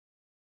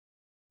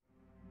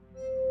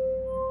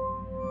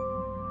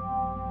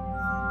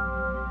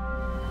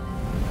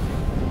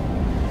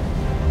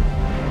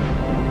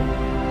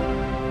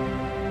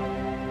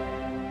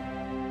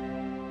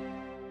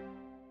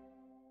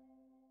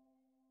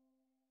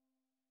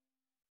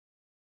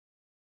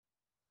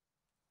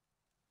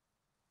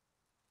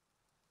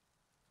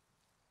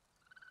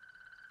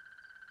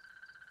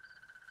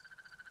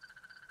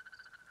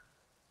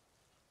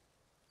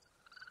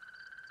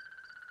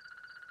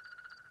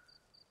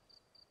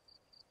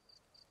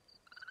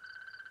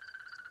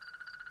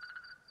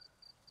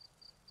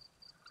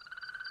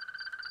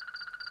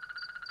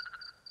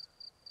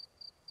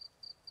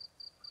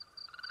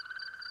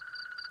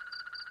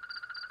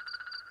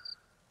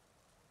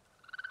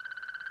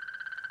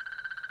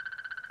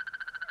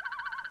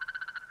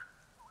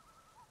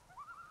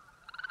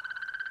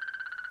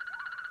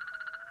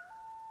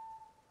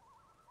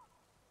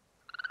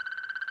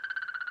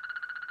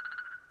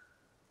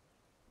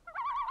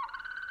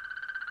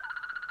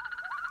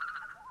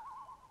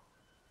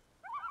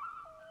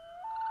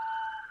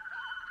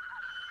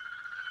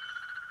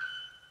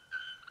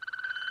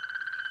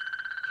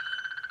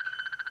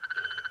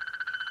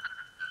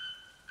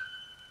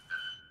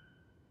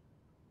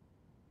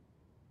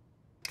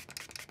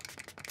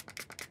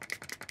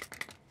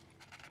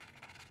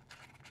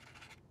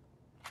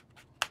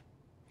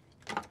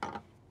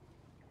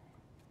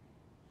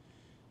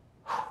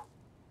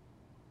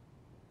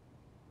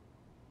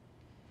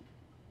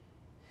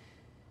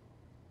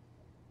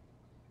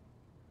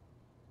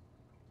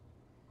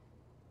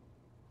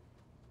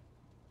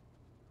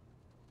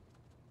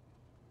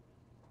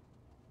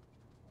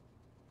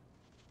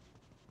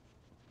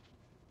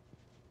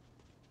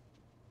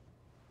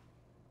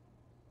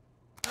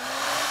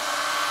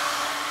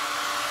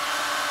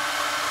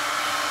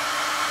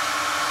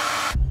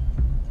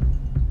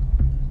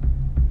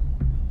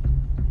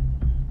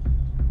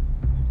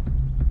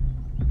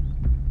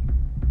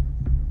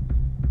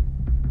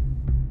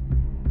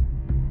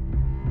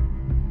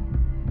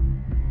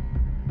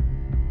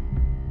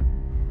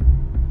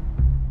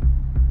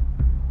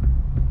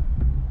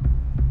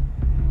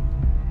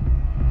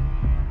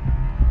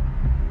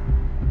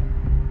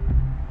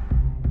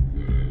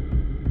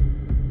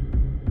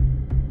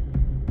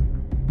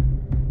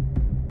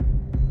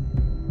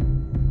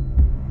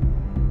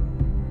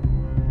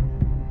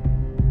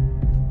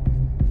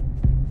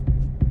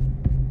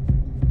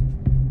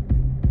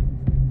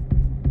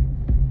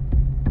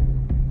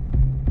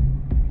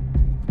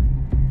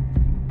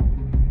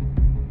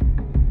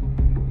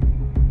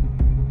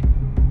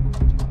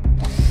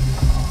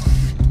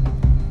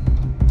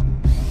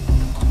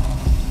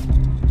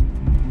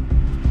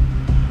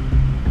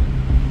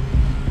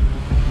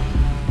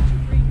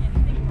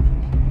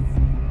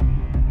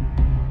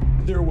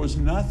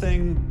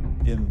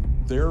nothing in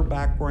their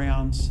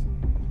backgrounds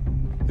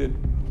that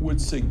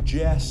would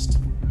suggest,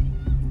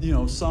 you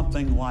know,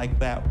 something like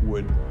that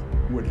would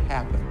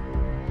happen.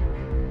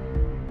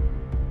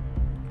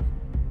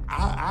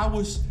 I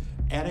was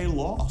at a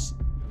loss.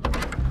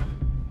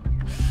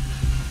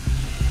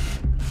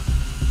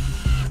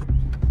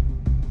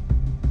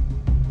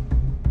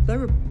 They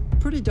were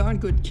pretty darn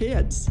good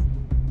kids.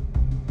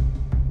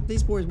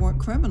 These boys weren't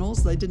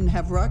criminals. They didn't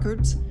have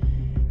records.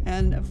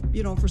 And,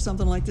 you know, for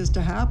something like this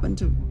to happen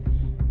to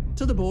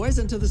the boys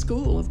and to the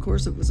school, of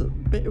course, it was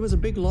a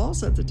big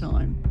loss at the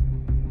time.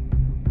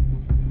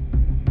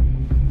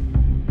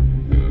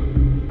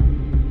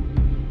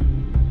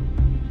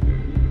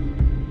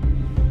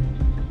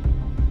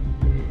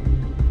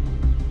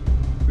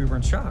 We were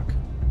in shock.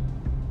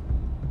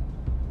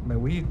 I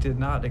mean, we did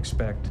not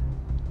expect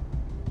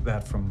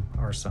that from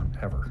our son,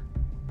 ever.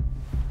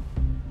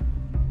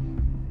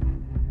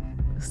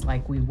 It's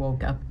like we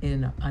woke up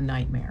in a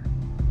nightmare.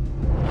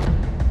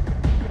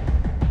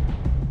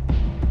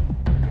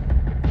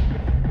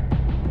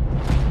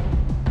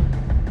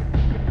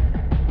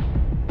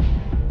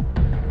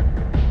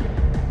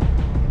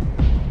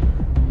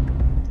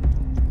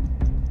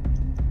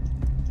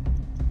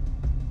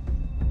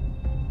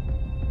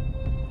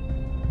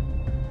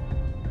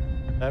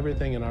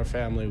 Everything in our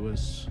family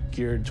was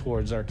geared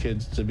towards our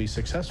kids to be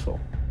successful.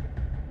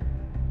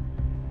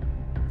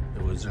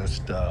 It was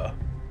just a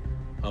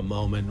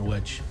moment in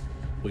which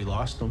we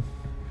lost them.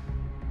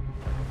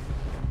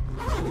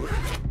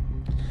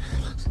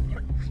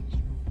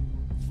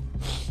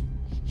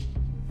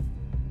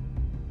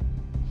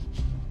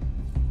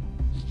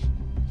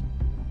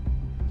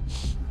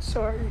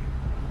 Sorry.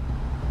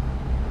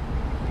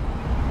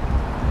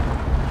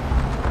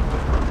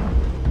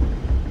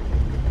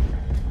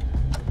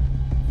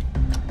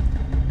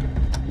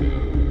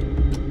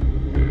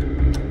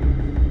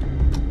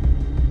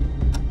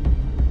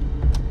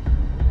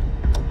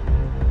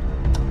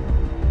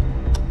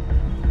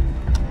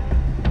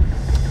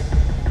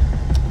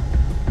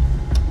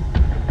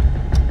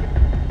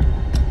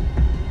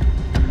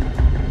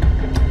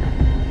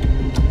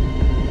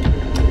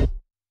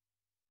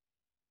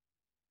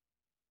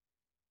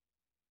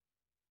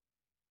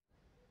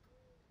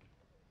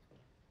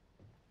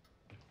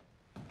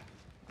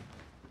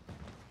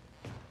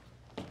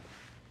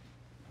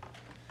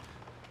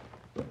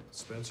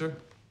 Spencer,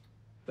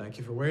 thank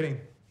you for waiting.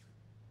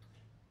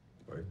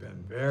 We've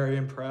been very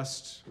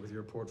impressed with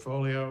your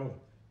portfolio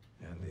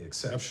and the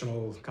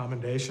exceptional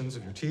commendations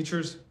of your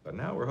teachers, but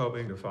now we're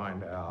hoping to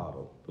find out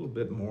a little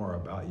bit more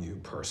about you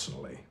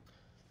personally.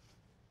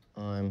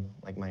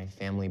 Like my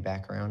family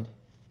background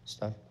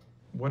stuff.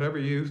 Whatever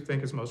you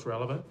think is most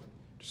relevant,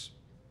 just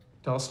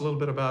tell us a little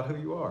bit about who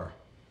you are.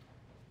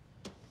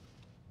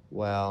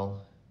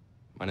 Well,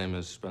 my name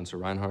is Spencer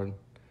Reinhardt.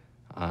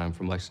 I'm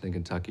from Lexington,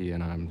 Kentucky,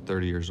 and I'm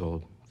 30 years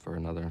old for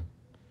another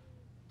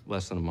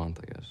less than a month,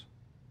 I guess.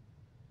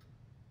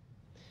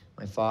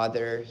 my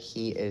father,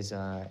 he is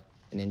an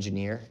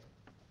engineer.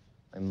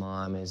 My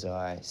mom is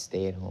a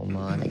stay-at-home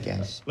mom, I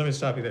guess. Let me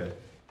stop you there.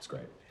 It's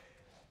great.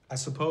 I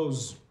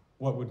suppose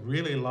what we'd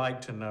really like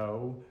to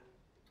know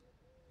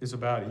is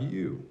about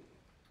you.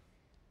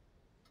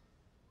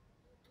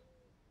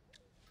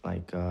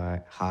 Like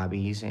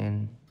hobbies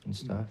and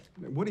stuff.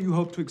 What do you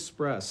hope to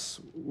express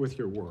with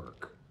your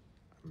work?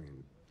 I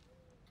mean,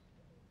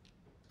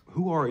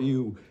 who are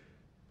you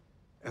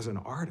as an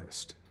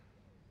artist?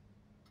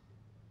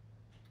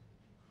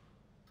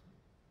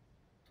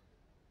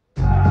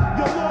 Your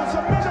laws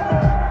are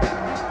minimal,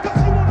 'cause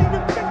you won't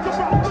even think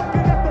about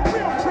looking at the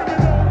real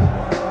criminal.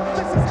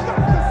 This is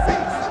not the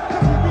seats,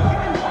 'cause we be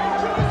getting paid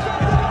for the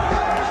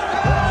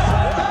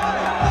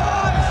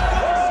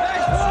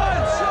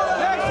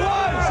Next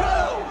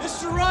one!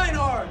 Mr.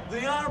 Reinhardt,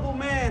 the honorable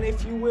man,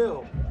 if you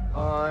will.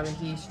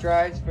 He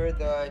strives for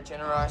the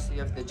generosity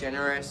of the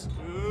generous.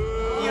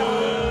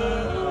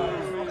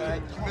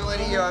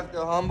 Humility of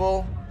the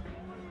humble.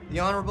 The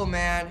honorable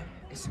man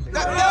is...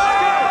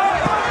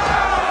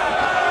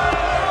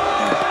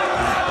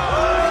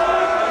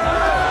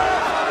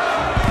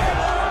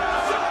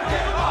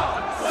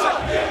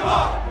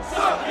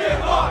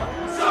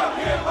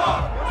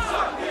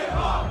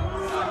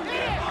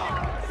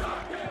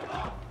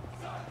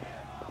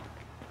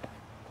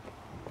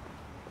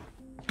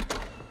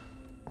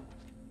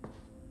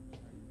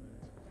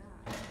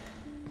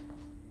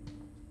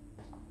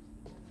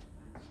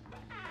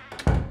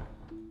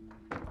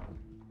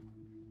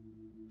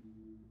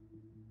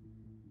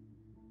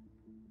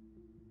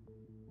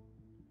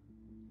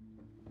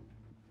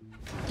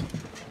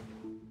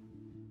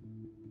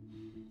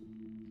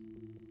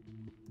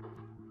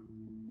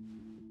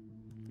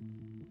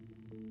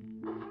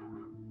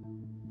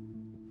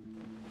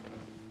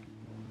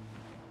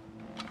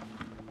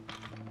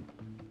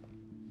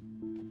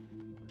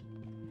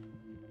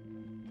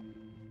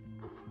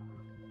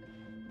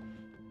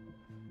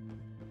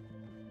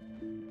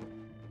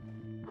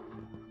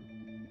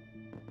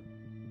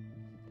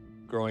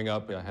 Growing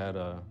up, I had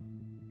a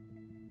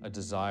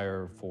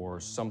desire for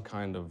some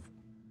kind of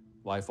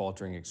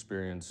life-altering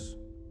experience.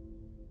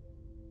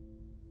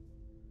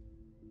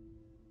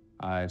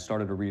 I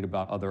started to read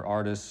about other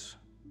artists.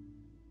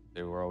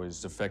 They were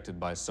always affected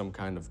by some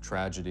kind of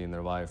tragedy in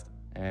their life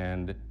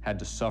and had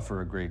to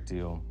suffer a great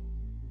deal.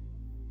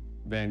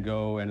 Van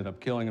Gogh ended up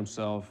killing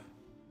himself.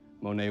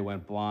 Monet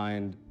went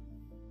blind.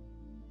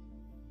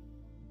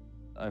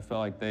 I felt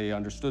like they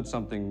understood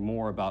something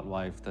more about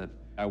life that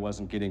I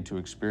wasn't getting to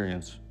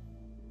experience.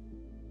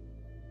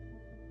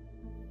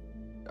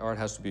 Art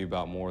has to be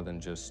about more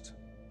than just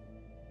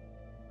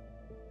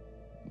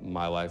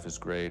my life is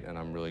great and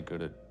I'm really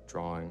good at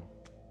drawing.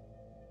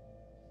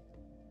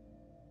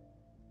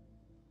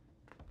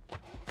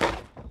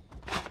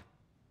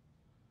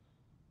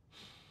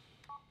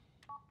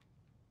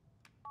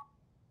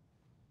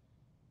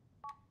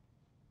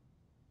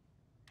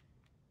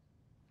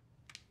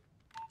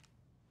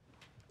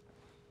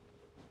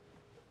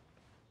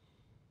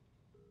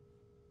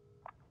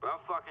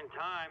 About fucking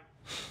time.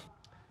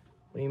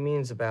 What do you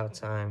mean it's about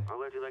time? I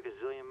left you like a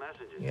zillion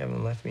messages. You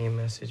haven't left me a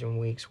message in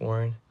weeks,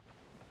 Warren.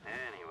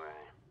 Anyway,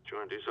 do you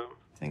want to do something?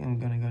 I think I'm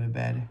gonna go to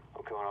bed.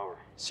 I'm coming over.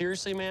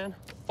 Seriously, man?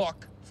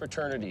 Fuck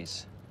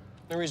fraternities.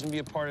 The reason to be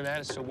a part of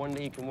that is so one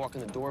day you can walk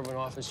in the door of an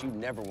office you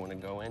never want to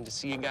go in, to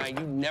see a guy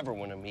you never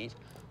want to meet,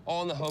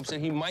 all in the hopes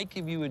that he might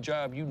give you a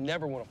job you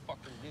never want to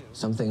fucking do.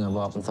 Something I've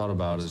often thought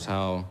about is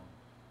how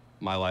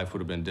my life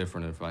would have been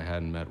different if I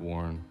hadn't met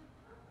Warren.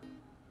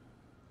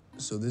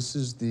 So this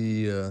is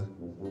the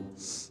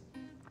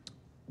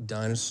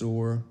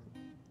dinosaur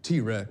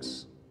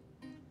T-Rex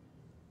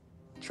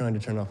trying to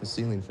turn off a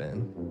ceiling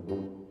fan.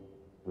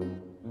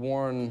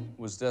 Warren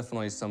was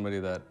definitely somebody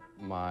that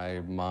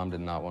my mom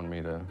did not want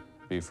me to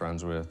be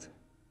friends with.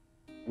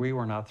 We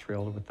were not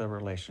thrilled with the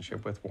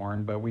relationship with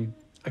Warren, but we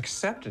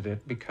accepted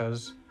it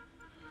because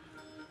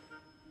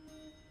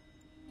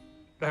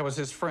that was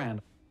his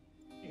friend.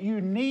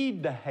 You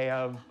need to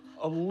have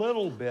a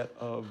little bit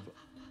of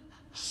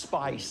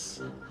spice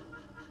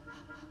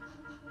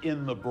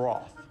in the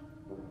broth.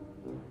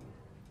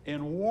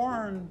 And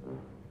Warren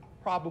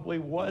probably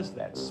was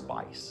that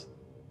spice.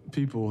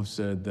 People have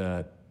said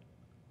that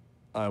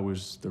I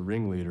was the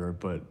ringleader,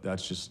 but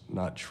that's just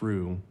not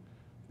true.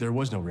 There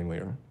was no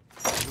ringleader.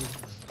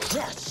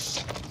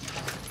 Yes!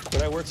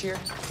 When I worked here,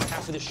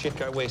 half of the shit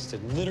got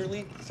wasted.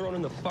 Literally thrown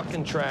in the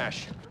fucking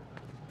trash.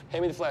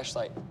 Hand me the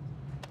flashlight.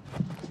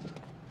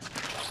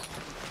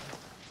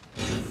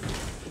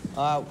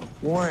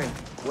 Warren,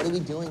 what are we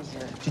doing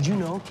here? Did you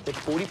know that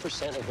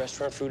 40% of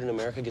restaurant food in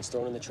America gets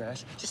thrown in the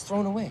trash? Just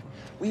thrown away.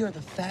 We are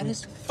the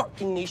fattest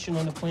fucking nation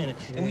on the planet,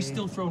 and we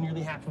still throw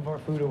nearly half of our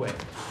food away.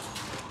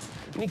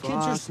 I mean,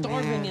 kids are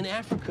starving in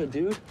Africa,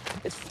 dude.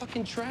 It's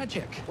fucking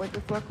tragic. What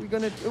the fuck are we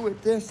gonna do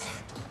with this?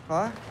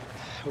 Huh?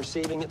 We're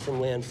saving it from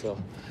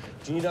landfill.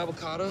 Do you need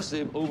avocados?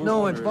 They've over.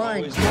 No, it's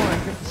fine.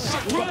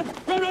 Run!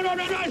 Run!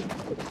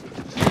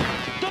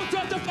 Don't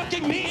drop the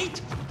fucking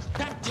meat!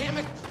 God damn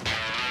it!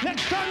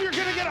 Next time you're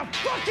gonna get a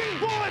fucking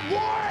bullet,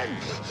 Warren!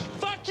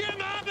 Fuck your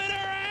mom in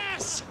her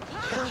ass!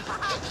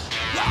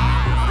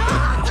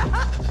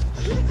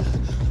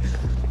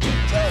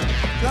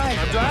 Drive!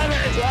 I'm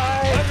driving!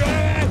 Drive! I'm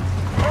driving!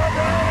 I'm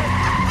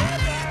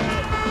driving!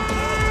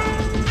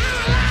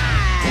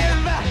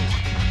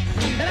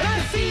 And I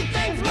see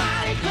things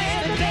mighty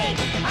clear today.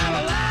 I'm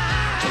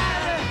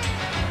alive.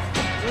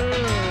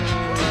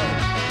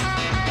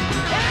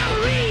 I'm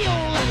real.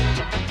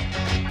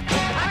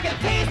 I can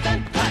taste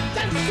and touch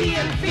and see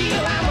and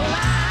feel I'm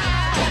alive.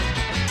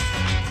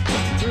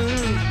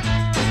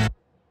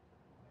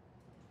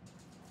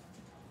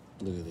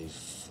 Look at these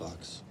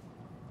fucks.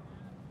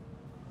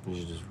 We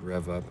should just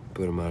rev up and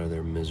put them out of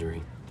their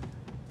misery.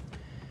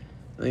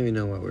 I don't even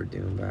know what we're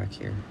doing back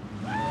here.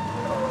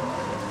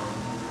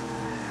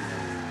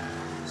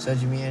 So,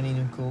 did you meet any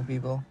new cool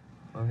people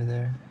over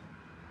there?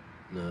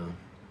 No.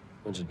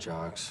 Bunch of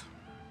jocks.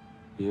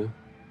 You?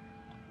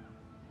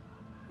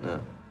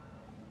 No.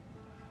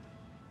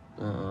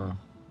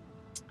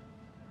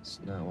 It's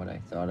not what I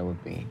thought it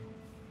would be.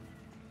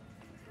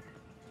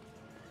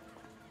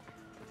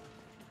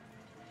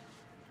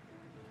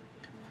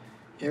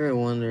 You ever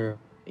wonder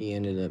he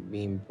ended up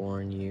being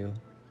born you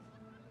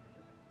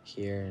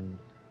here and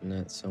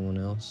not someone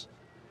else?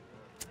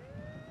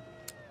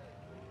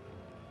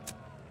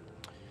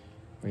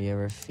 Or you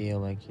ever feel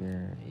like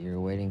you're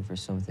waiting for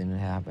something to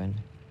happen,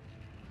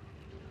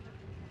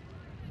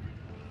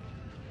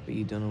 but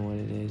you don't know what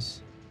it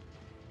is?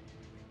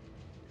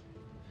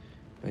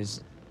 Or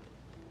is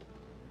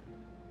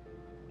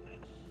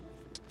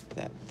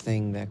that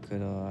thing that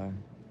could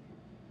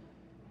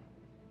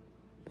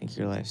make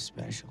your life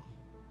special?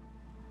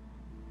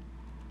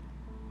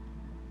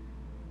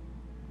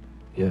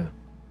 Yeah.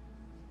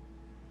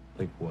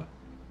 Like what?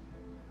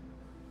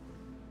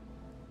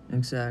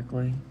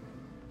 Exactly.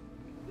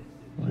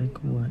 Like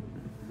what?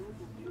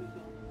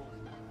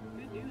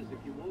 Good news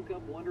if you woke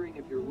up wondering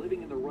if you're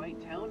living in the right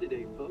town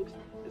today, folks,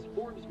 as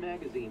Forbes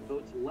magazine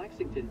votes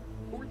Lexington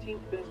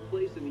 14th best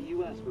place in the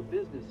U.S. for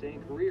business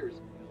and careers.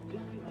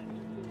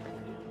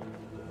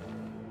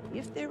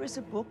 If there is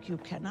a book you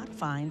cannot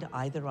find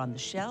either on the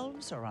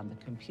shelves or on the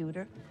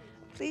computer,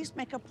 please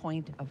make a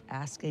point of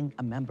asking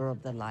a member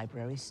of the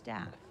library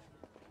staff.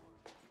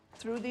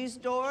 Through these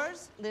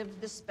doors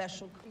live the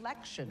special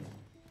collection.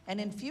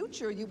 And in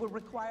future, you will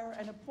require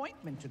an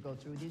appointment to go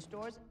through these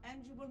doors,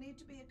 and you will need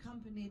to be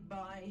accompanied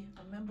by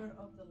a member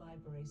of the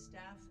library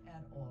staff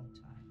at all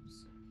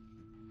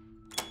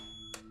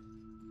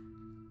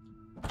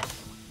times.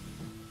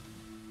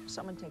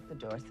 Someone take the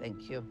door,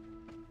 thank you.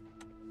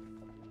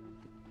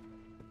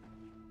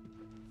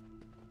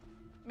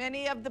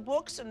 Many of the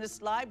books in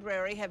this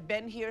library have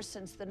been here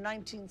since the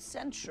 19th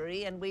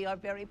century, and we are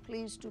very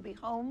pleased to be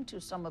home to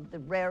some of the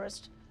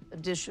rarest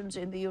editions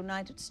in the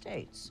United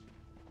States.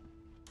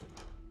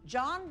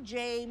 John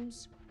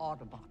James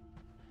Audubon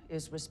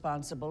is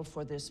responsible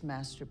for this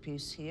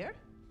masterpiece here.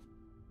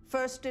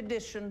 First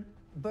edition,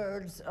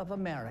 Birds of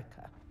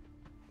America.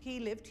 He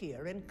lived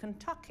here in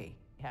Kentucky,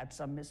 had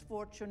some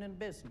misfortune in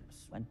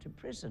business, went to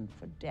prison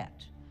for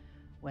debt.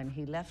 When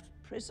he left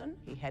prison,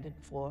 he headed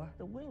for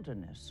the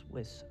wilderness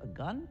with a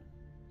gun,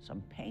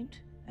 some paint,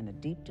 and a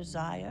deep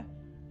desire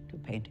to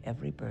paint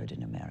every bird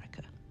in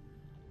America.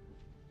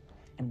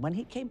 And when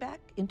he came back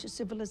into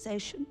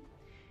civilization,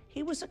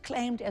 he was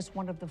acclaimed as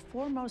one of the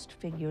foremost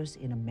figures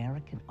in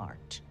American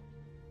art.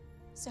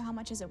 So how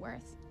much is it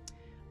worth?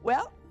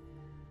 Well,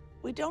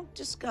 we don't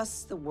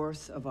discuss the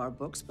worth of our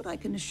books, but I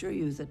can assure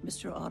you that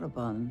Mr.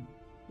 Audubon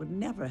would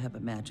never have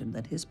imagined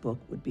that his book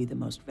would be the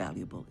most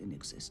valuable in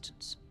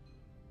existence.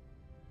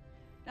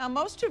 Now,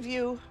 most of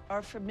you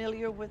are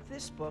familiar with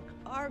this book,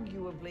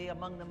 arguably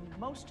among the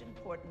most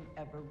important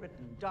ever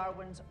written,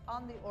 Darwin's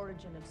On the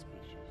Origin of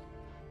Species.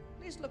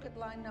 Please look at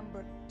line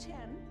number 10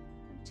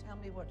 and tell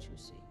me what you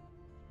see.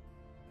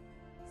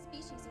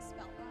 Species is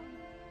spelled wrong.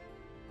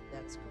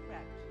 That's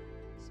correct.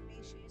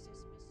 Species is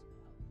misspelled.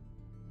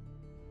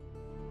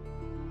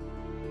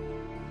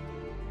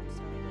 I'm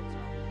sorry, that's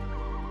all.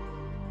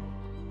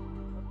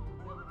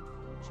 Will in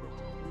future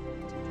take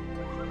advantage of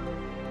what you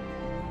do.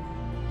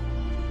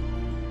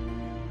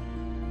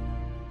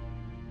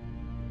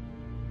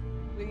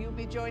 Will you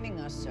be joining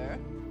us, sir?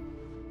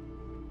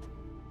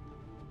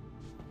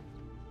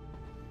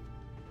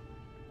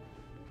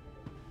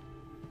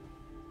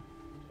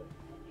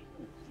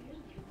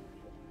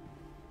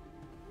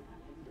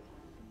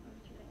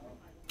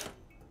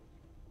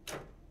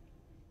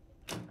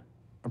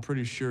 I'm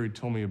pretty sure he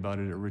told me about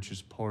it at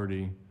Rich's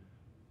party.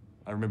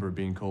 I remember it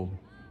being cold.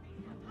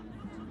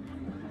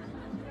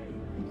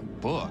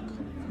 Book?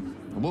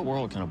 In what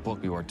world can a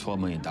book be worth $12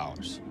 million?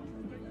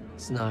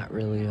 It's not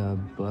really a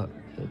book.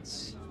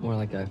 It's more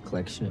like a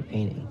collection of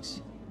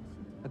paintings.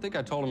 I think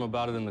I told him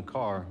about it in the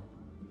car.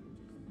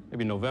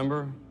 Maybe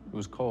November. It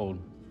was cold.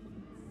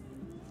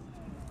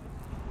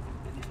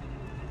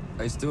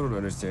 I still don't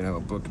understand how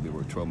a book could be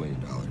worth $12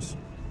 million.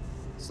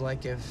 It's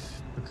like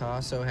if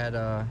Picasso had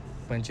a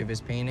bunch of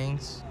his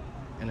paintings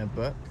in a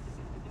book.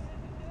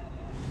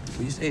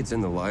 When you say it's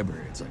in the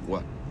library, it's like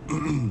what?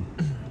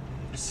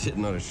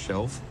 Sitting on a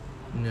shelf?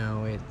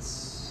 No,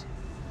 it's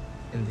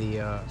in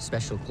the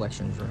special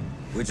collections room.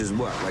 Which is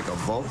what, like a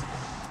vault?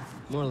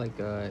 More like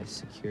a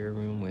secure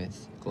room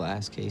with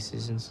glass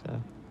cases and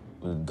stuff.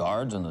 With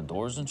guards on the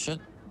doors and shit?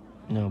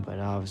 No, but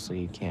obviously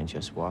you can't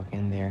just walk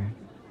in there.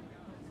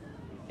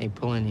 They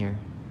pull in here.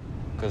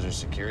 Because there's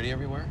security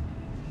everywhere?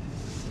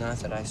 Not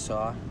that I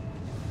saw.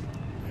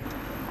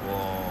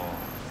 Whoa.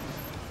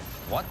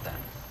 What then?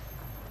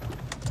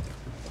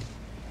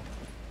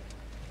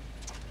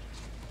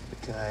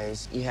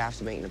 Because you have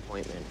to make an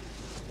appointment.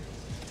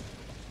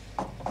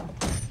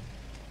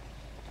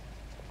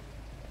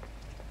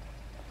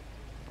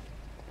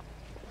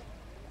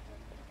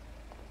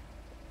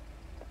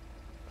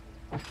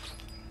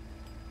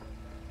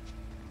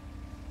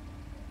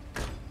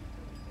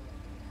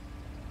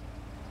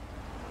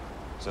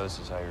 So this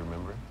is how you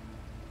remember it?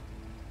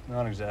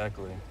 Not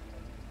exactly.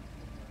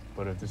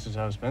 But if this is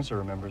how Spencer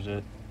remembers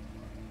it,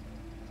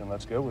 then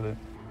let's go with it.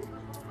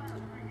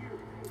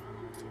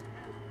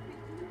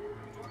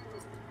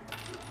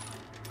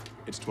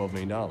 It's $12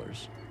 million.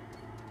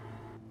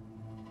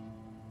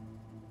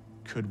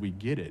 Could we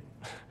get it?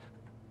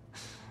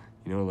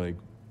 You know, like,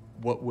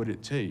 what would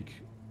it take?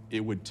 It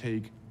would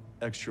take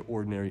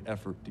extraordinary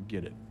effort to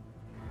get it,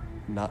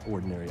 not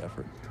ordinary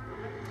effort.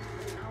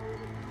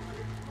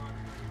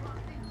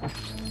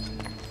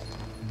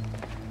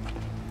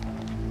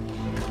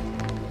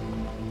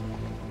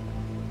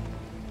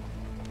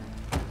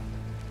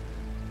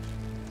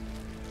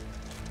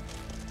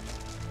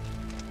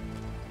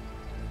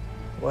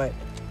 What?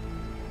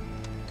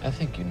 I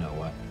think you know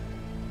what.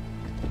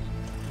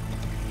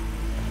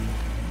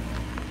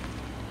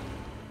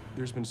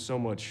 There's been so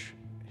much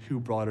who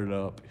brought it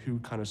up, who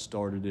kind of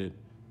started it.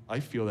 I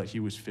feel that he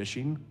was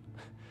fishing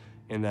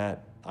and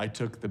that I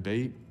took the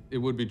bait. It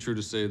would be true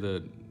to say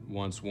that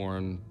once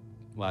Warren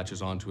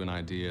latches onto an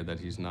idea that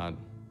he's not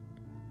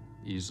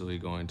easily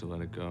going to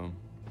let it go.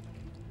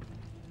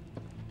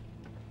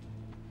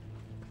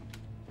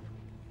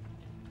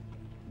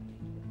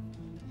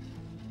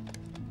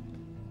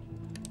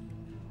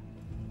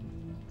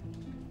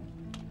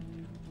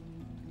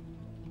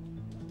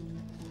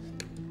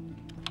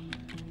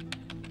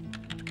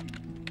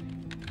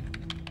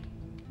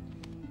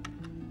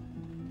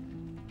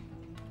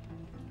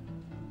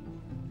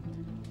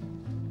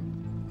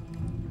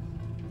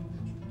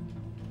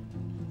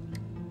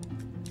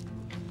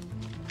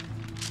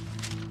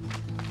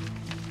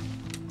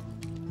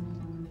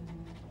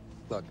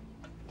 Look,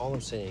 all I'm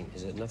saying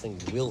is that nothing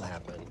will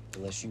happen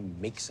unless you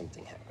make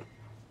something happen.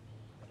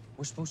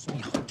 We're supposed to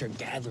be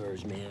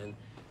hunter-gatherers, man.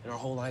 And our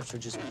whole lives are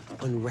just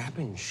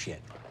unwrapping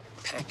shit.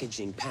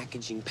 Packaging,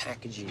 packaging,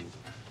 packaging.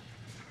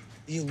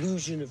 The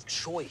illusion of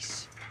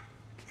choice.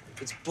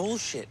 It's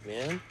bullshit,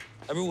 man.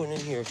 Everyone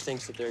in here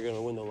thinks that they're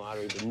gonna win the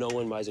lottery, but no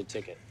one buys a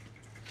ticket.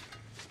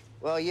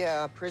 Well,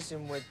 yeah,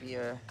 prison would be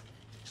a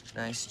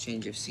nice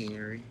change of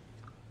scenery.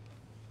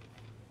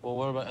 Well,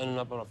 what about ending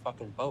up on a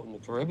fucking boat in the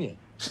Caribbean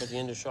at the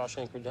end of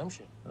Shawshank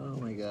Redemption? Oh,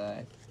 my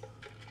God.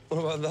 What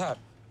about that?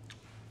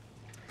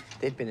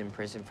 They've been in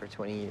prison for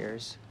 20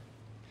 years.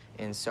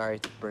 And sorry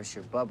to burst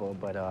your bubble,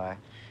 but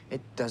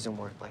it doesn't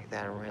work like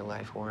that in real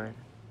life, Warren.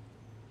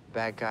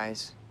 Bad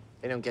guys,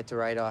 they don't get to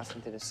ride off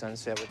into the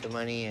sunset with the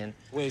money and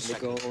the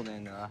gold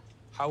and,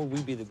 How would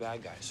we be the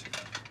bad guys?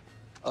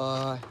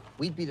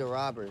 we'd be the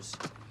robbers.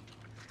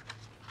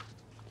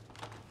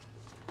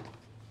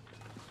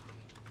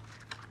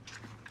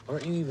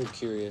 Aren't you even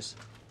curious,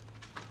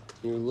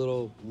 in your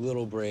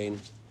little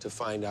brain, to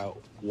find out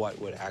what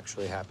would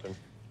actually happen?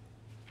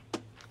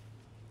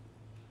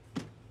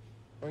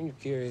 Aren't you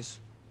curious?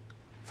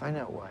 Find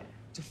out what?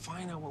 To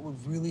find out what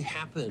would really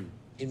happen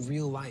in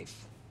real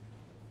life.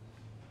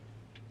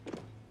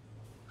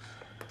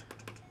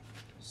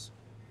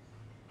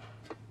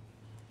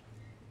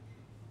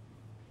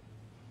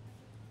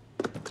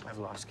 I've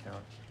lost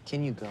count.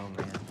 Can you go,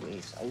 man,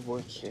 please? I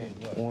work here.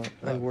 I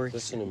Look, work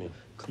listen here. to me.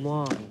 Come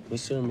on.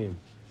 Listen to me.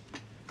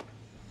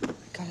 I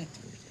gotta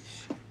do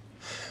this.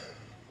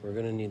 We're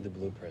gonna need the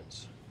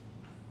blueprints.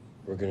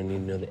 We're gonna need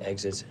to know the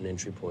exits and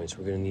entry points.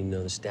 We're gonna need to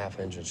know the staff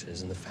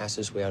entrances and the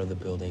fastest way out of the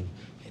building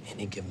at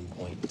any given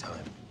point in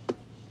time.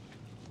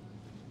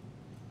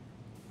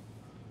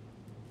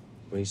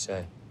 What do you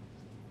say?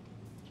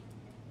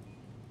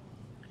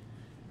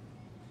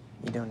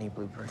 You don't need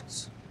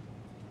blueprints.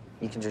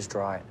 You can just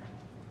draw it.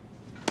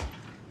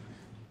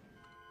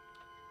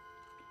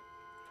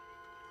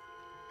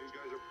 These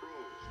guys are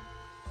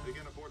pros. They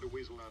can't afford to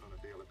weasel out on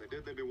a deal. If they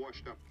did, they'd be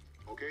washed up.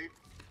 Okay?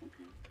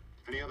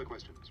 Any other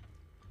questions?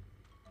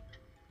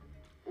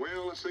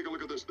 Well, let's take a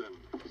look at this then.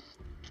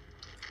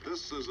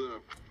 This is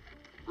a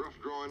rough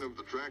drawing of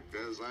the track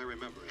as I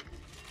remember it.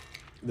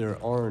 There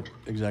aren't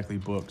exactly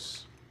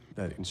books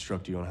that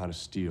instruct you on how to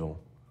steal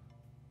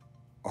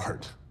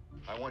art.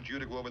 I want you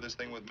to go over this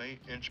thing with me,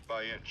 inch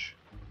by inch.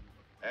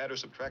 Add or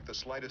subtract the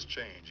slightest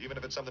change, even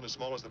if it's something as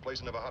small as the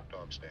placing of a hot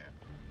dog stand.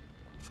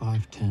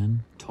 5'10",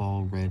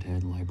 tall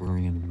redhead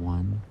librarian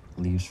 1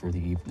 leaves for the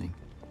evening.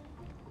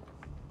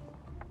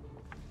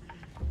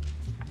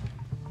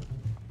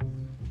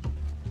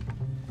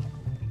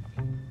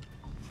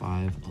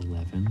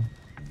 5'11",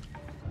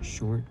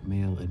 short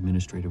male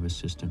administrative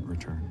assistant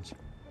returns.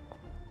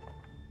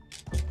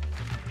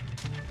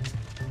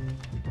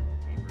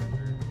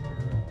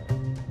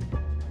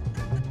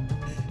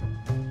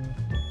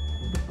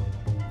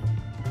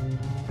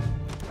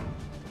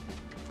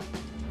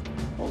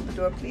 Hold the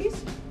door,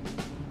 please.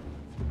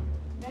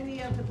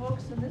 Many of the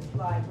books in this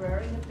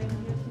library have been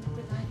here since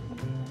the 19th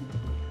century.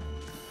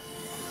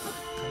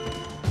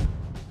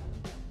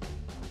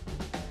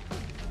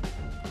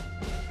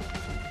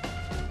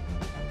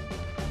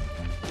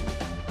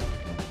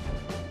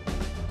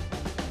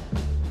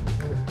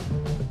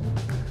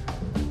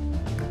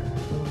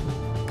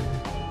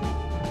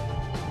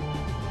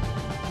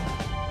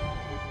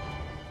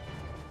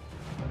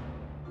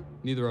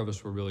 Neither of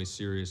us were really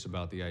serious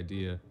about the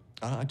idea.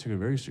 I took it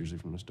very seriously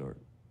from the start.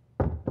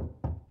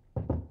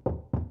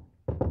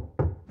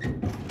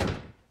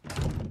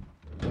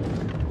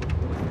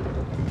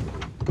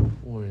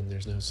 Warren,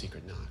 there's no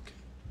secret knock.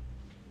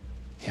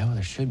 Yeah, well,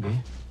 there should be.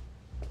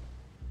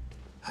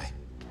 Hi.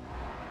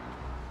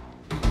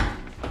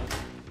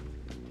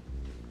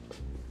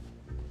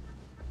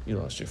 You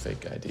lost your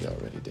fake ID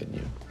already, didn't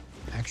you?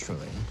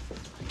 Actually,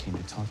 I came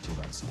to talk to you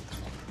about something.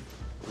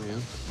 Oh,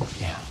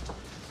 yeah? Yeah.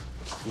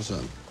 What's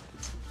up?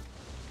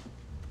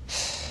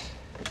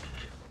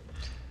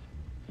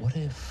 What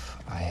if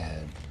I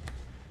had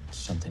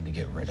something to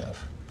get rid of?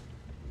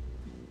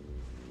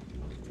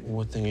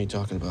 What thing are you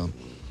talking about?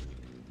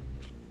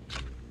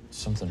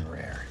 Something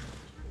rare.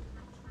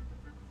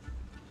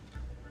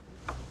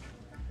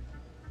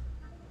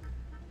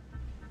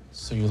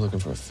 So you're looking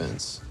for a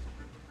fence?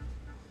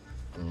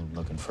 I'm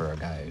looking for a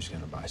guy who's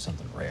gonna buy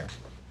something rare.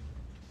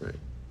 Right.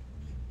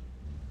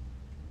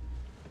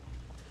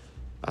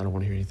 I don't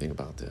want to hear anything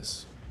about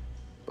this,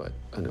 but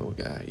I know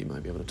a guy you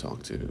might be able to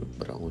talk to,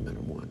 but I only met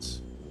him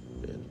once.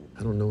 And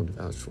I don't know him to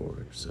vouch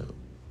for, so do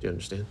you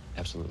understand?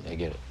 Absolutely, I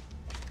get it.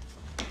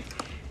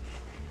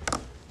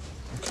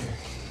 Okay.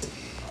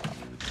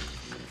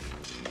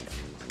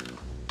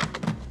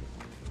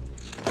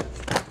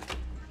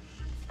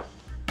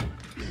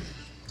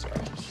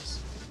 Sorry, it's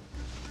just...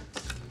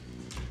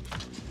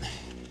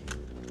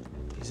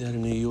 He's out of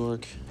New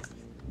York.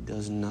 He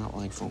does not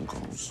like phone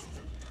calls.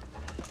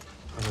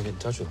 How do I get in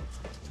touch with him?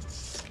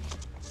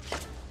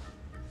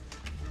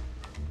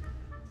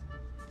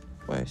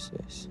 What is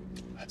this?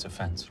 That's a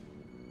fence.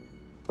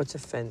 What's a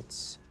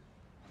fence?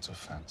 It's a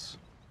fence.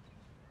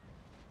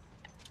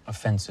 A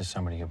fence is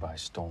somebody who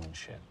buys stolen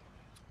shit.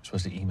 You're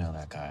supposed to email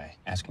that guy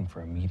asking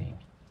for a meeting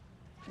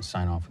and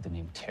sign off with the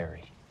name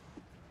Terry.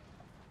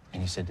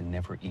 And he said to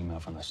never email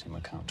from the same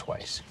account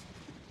twice.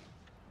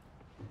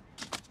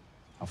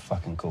 How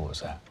fucking cool is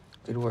that?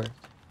 Good work.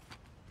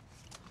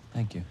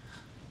 Thank you.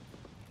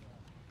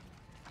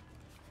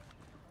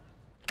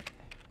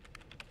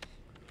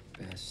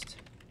 Best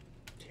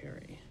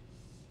Terry.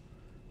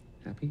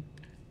 Happy?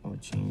 Oh,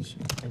 change.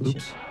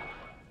 Oops.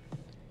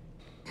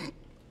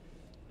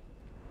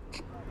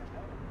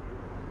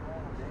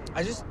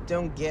 I just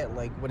don't get,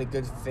 like, what a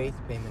good faith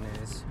payment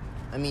is.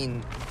 I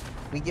mean,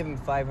 we give him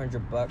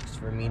 $500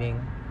 for a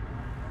meeting.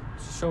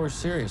 So we're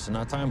serious and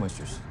not time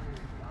wasters.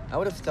 I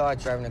would have thought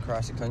driving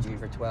across the country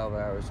for 12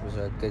 hours was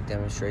a good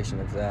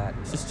demonstration of that.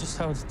 It's just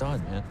how it's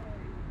done, man.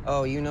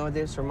 Oh, you know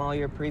this from all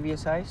your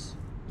previous heists?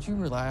 Would you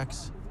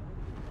relax?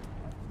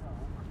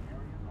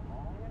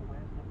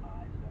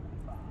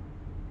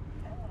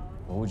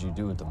 What would you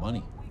do with the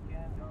money?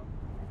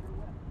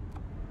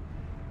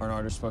 Aren't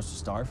artists supposed to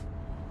starve?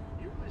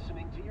 You're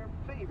listening to your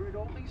favorite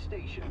oldie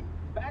station.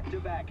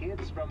 Back-to-back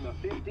hits from the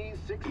 50s,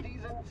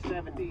 60s, and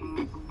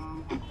 70s.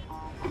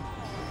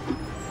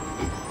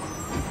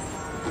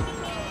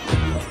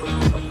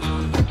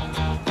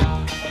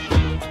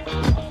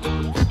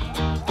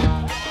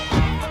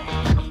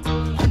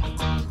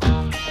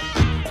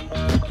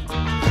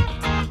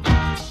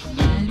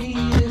 Many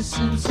years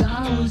since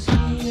I was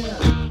here.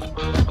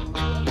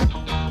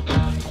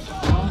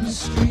 On the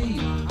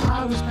street,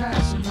 I was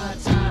passing my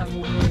time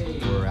away.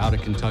 We're out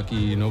of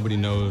Kentucky. Nobody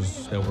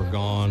knows that we're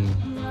gone.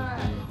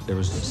 There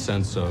was a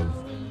sense of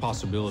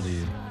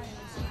possibility.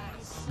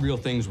 Real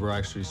things were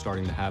actually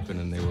starting to happen,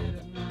 and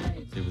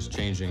it was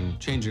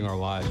changing our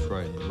lives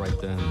right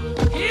then.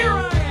 Here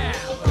I am,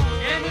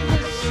 in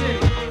this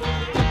city,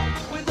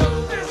 with a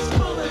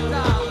fistful of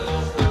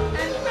dollars,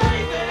 and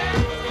baby,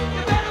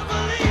 you better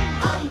believe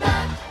I'm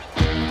back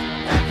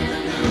in the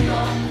New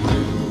York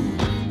groove.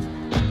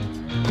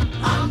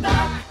 I'm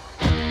back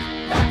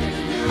in the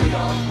New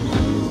York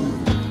groove.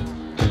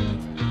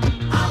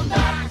 I'm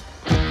back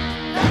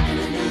in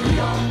the New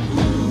York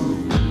groove.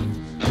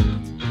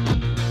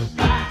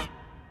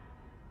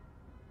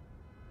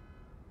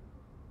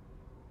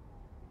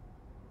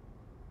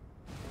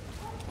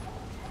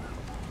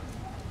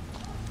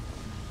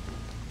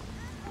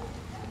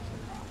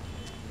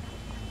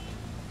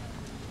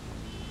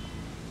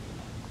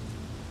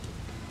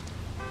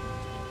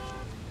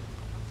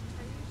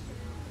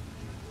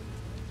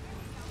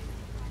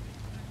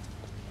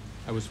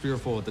 I was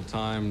fearful at the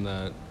time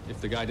that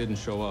if the guy didn't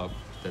show up,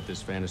 that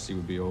this fantasy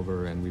would be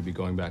over and we'd be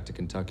going back to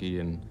Kentucky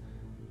and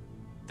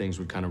things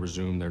would kind of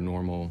resume their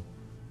normal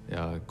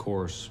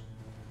course.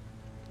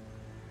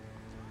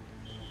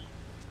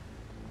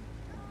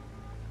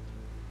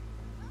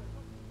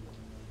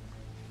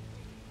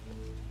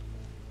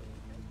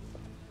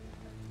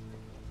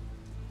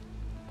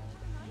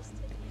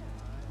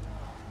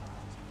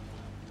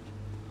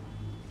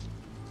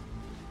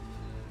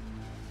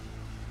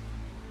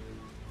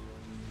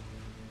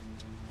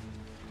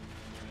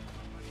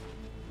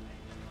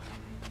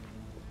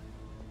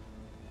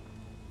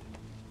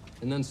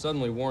 And then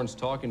suddenly Warren's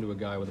talking to a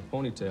guy with a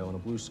ponytail and a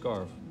blue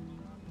scarf.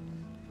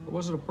 Or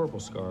was it a purple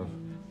scarf?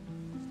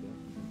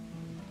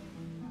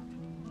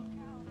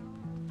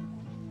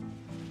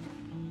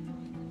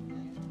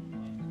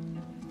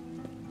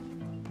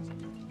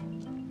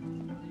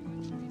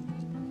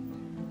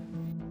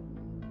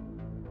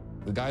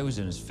 The guy was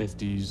in his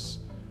 50s.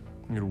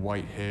 He had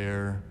white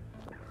hair,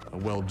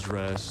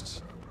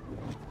 well-dressed.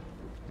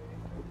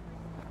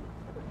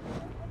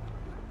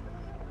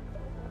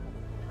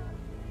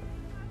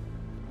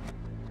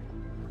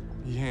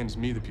 He hands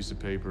me the piece of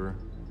paper,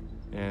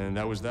 and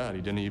that was that.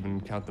 He didn't even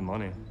count the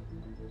money.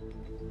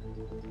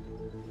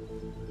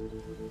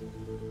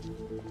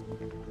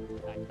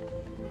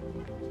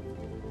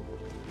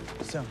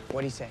 So,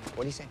 what'd he say?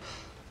 What'd he say?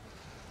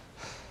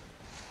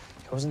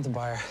 He wasn't the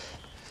buyer,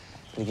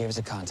 but he gave us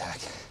a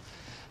contact.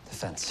 The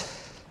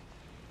fence.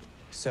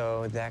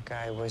 So that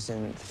guy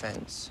wasn't the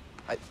fence.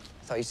 I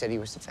thought you said he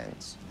was the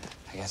fence.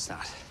 I guess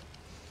not.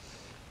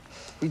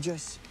 We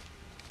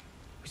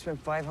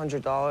spent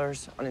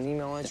 $500 on an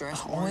email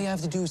address. All you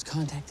have to do is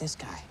contact this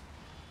guy.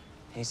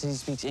 And he says he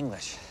speaks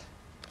English.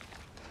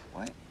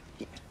 What?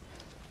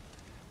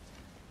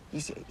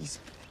 He's...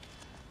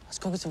 Let's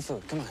go get some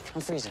food. Come on,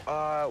 I'm freezing.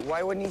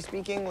 Why wouldn't he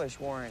speak English,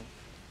 Warren?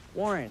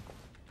 Warren.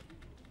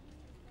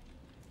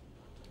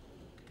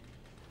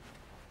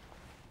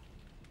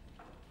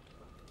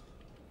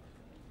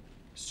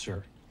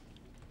 Sir,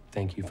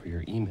 thank you for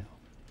your email.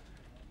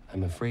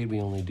 I'm afraid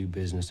we only do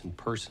business in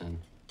person,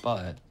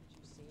 but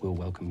we'll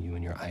welcome you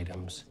and your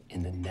items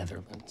in the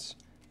Netherlands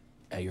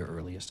at your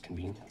earliest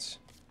convenience.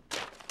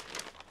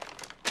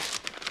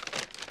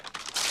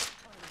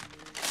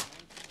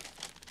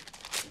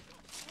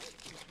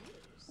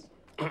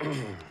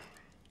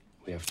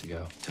 We have to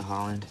go. To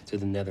Holland? To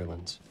the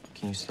Netherlands.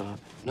 Can you stop?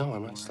 No,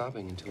 I'm not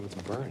stopping until it's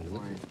burned.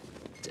 Look,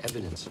 it's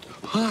evidence.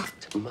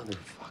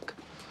 Motherfucker.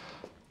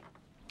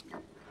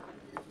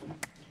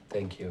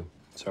 Thank you.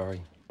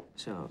 Sorry.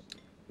 So,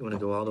 you want to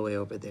go all the way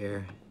over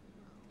there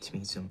to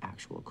meet some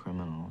actual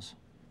criminals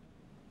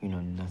you know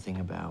nothing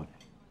about,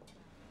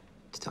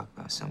 to talk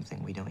about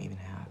something we don't even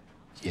have?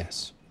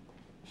 Yes.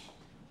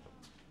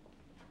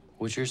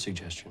 What's your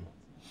suggestion?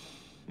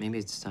 Maybe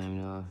it's time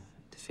to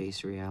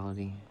face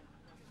reality.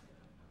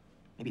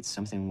 Maybe it's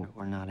something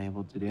we're not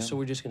able to do. So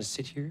we're just gonna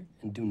sit here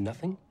and do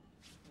nothing?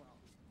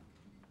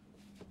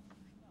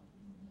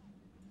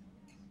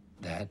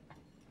 That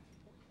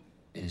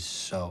is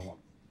so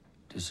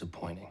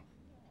disappointing.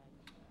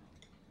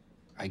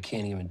 I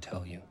can't even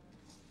tell you.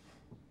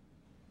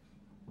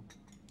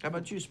 How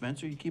about you,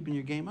 Spencer? You keeping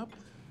your game up?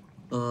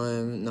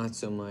 Not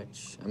so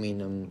much. I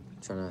mean, I'm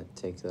trying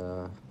to take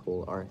the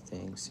whole art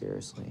thing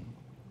seriously.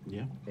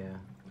 Yeah? Yeah.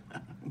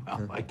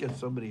 Well, I guess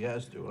somebody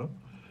has to, huh?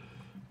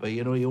 But,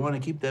 you know, you want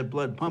to keep that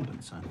blood pumping,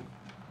 son.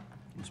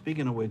 And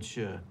speaking of which,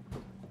 I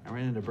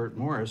ran into Bert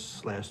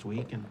Morris last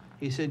week, and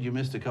he said you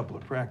missed a couple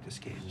of practice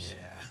games.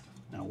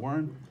 Yeah. Now,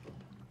 Warren,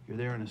 you're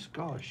there on a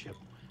scholarship,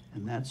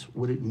 and that's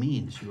what it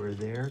means. You are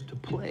there to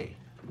play.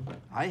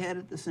 I had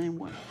it the same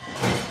way.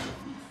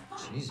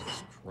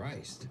 Jesus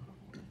Christ.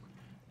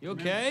 You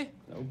okay?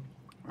 Nope.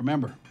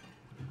 Remember,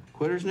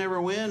 quitters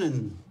never win,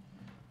 and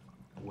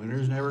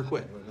winners never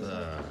quit.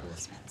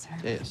 Spencer.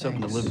 Yeah, it's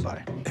something to live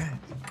by.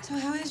 So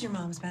how is your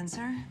mom,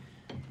 Spencer?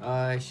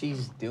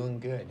 She's doing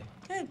good.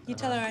 Good. You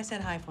tell her I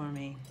said hi for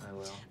me. I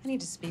will. I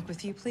need to speak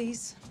with you,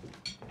 please.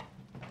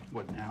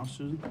 What, now,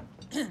 Susan?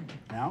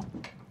 Now?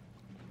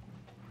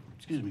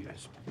 Excuse me,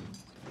 guys.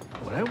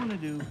 What I want to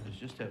do is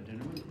just have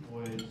dinner with the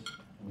boys,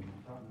 and we can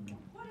talk in the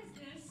morning. What is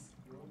this?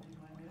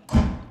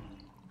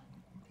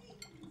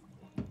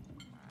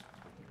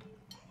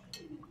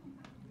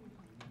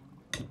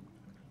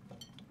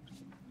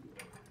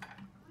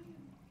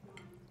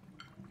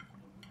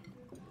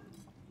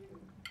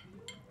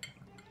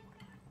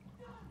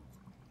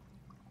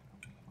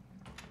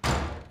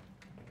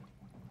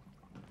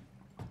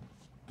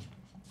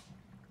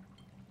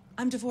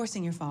 I'm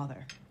divorcing your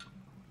father.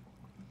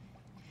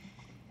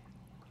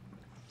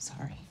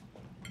 Sorry.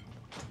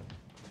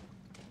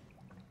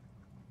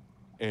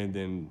 And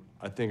then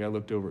I think I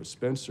looked over at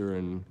Spencer,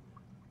 and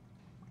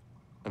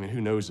I mean, who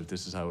knows if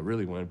this is how it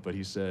really went, but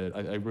he said, I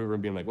remember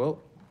him being like, well,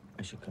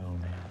 I should go,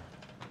 man.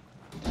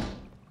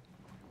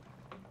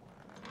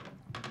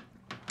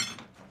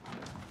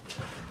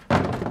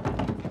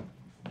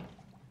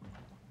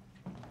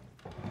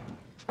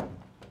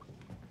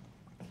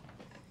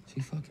 Is he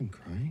fucking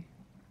crying?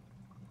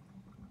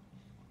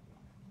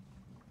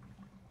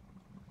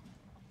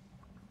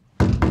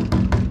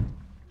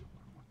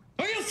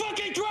 Are you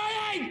fucking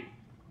crying?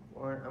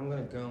 Warren, I'm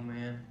gonna go,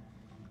 man.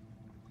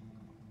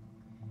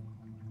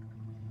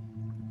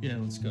 Yeah,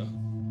 let's go.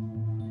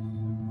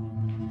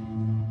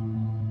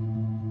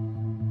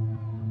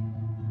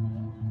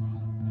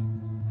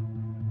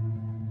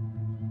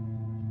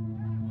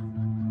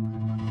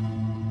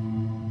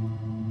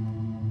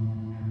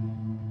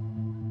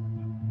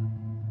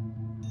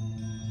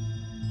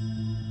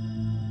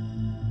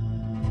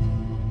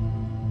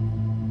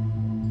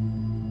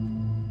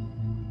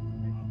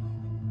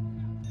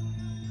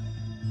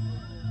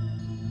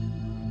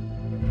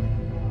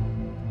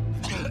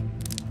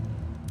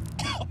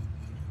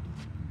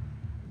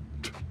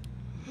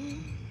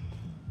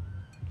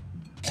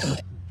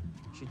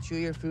 Chew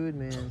your food,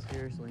 man,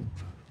 seriously.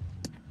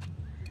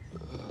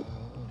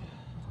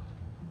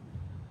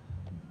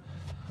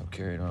 I'm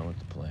carrying on with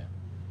the plan.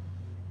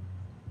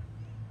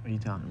 What are you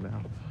talking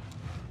about?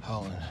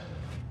 Holland.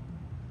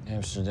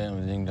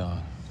 Amsterdam, ding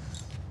dong.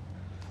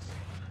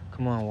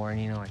 Come on, Warren,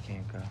 you know I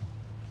can't go.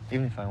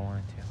 Even if I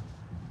wanted to.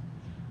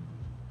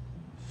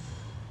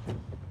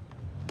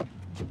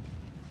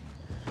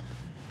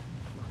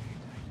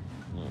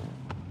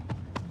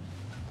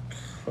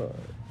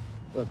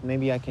 Look,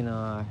 maybe I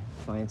can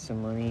find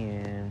some money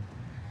and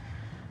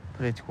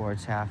put it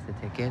towards half the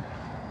ticket.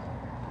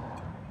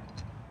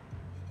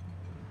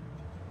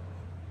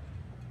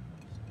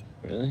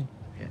 Really?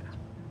 Yeah.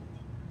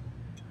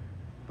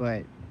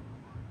 But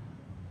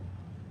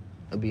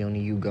it'll be only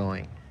you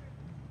going.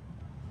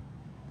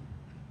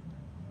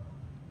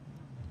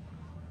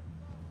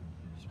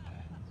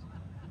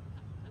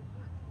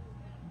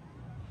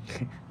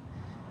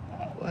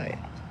 What?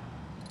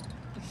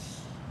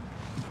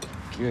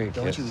 Gary,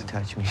 Don't you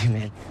touch me,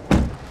 man.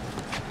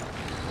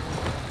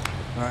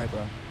 All right,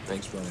 bro.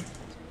 Thanks, brother.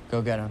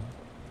 Go get him.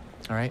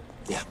 All right?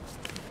 Yeah.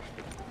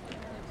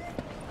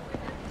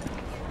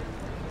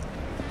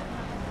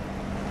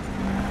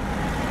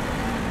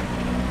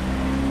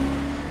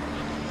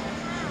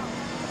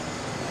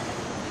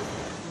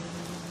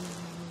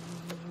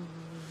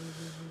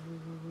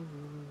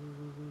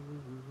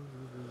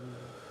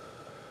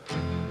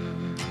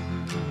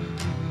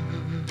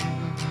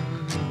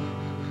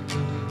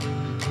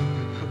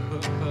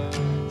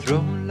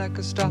 Thrown like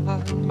a star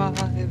in my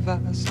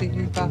vast sleep,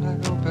 I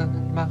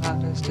opened my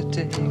eyes to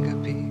take a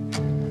peek,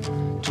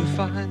 to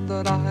find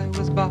that I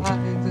was by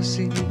the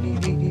sea,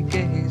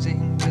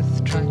 gazing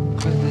with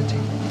tranquility.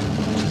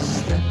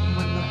 Just then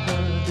when the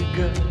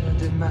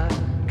hurdy-gurdy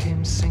man came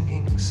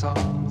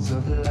songs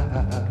of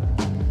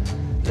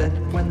love.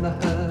 Then when the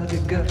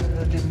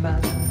hurdy-gurdy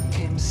man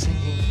came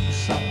singing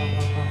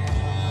songs of love.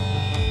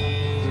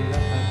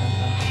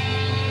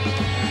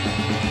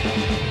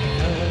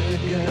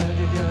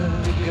 Hurdy-gurdy,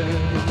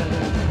 hurdy-gurdy,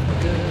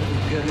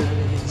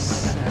 hurdy-gurdy,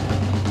 sang.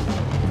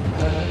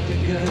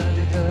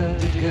 Hurdy-gurdy,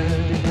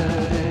 hurdy-gurdy,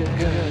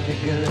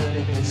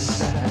 hurdy-gurdy,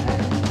 sang.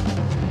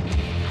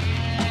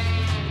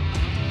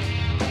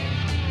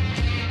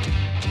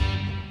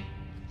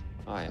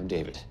 Hi, I'm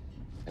David.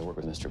 I work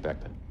with Mr.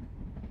 Beckman.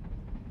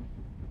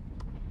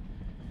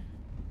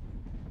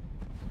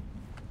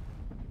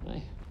 Hi.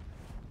 Do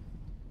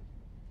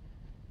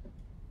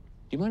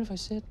you mind if I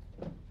sit?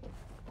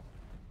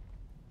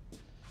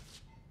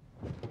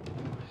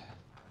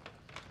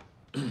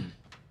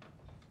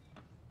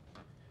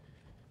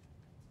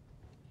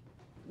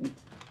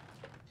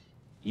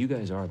 You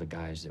guys are the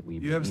guys that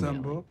we've You have been some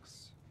emailing.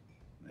 books,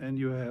 and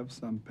you have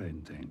some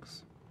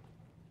paintings.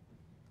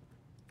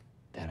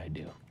 That I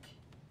do.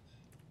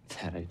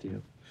 That I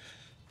do.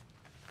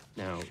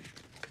 Now,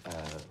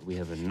 we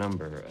have a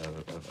number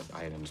of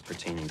items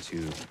pertaining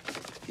to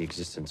the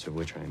existence of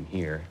which I'm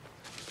here.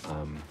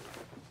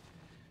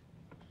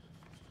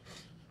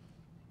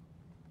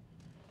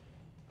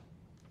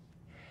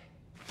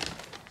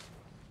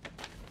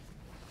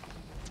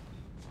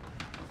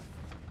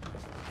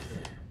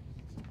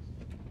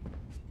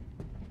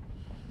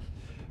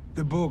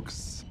 The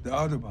books, the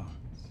Audubons,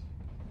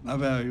 are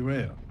very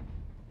rare.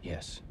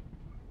 Yes.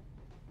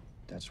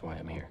 That's why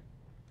I'm here.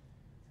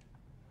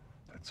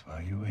 That's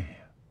why you're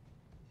here,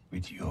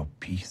 with your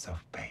piece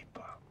of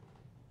paper.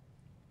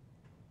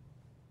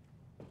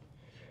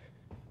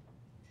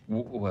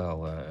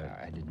 Well,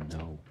 I didn't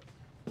know.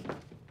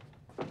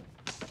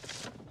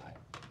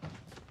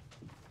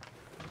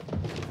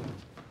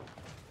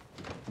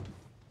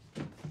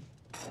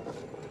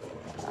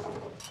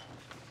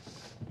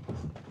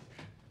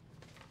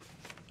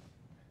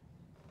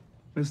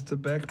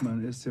 Mr.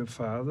 Beckman is your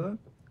father?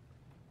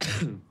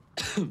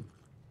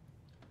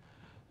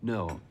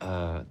 No,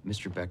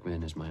 Mr.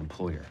 Beckman is my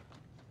employer.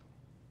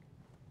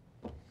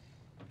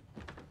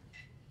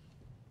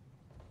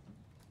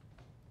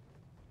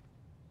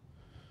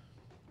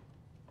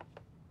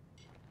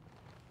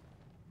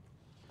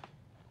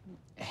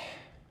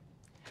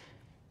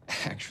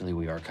 Actually,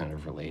 we are kind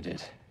of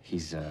related.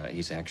 He's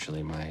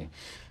actually my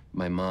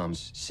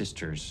mom's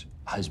sister's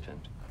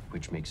husband,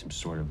 which makes him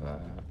sort of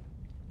a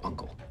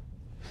uncle.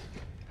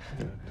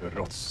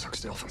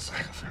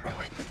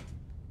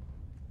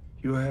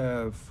 You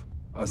have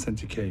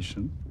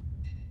authentication.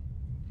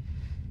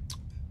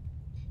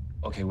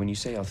 Okay, when you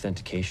say We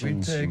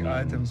authentications, you take mean-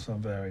 items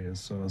from various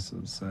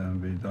sources, and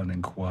we don't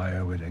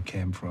inquire where they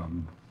came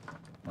from,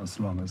 as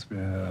long as we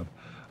have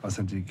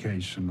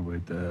authentication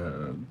with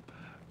a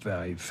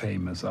very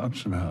famous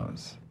auction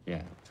house.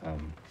 Yeah.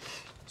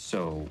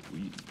 So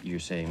you're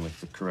saying with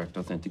the correct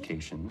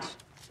authentications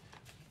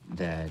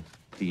that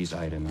these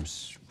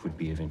items would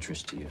be of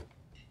interest to you?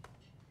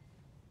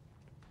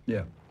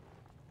 Yeah.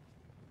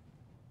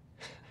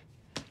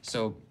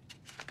 So,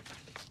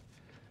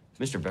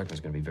 Mr.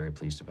 Beckman's going to be very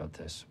pleased about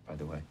this, by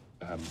the way.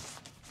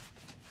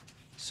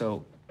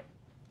 So,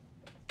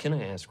 can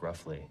I ask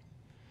roughly,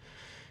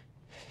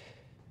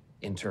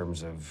 in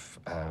terms of,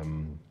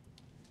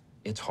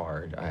 it's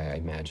hard, I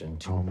imagine,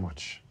 to... How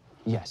much?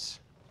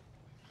 Yes.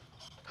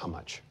 How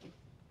much?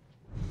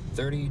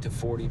 30 to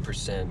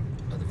 40%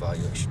 of the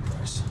valuation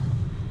price.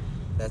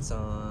 That's,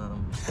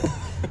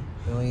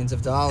 millions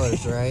of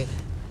dollars, right?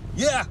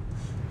 Yeah!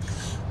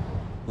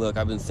 Look,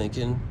 I've been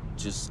thinking,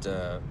 just,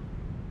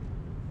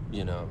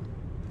 you know,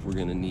 we're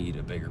gonna need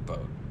a bigger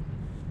boat.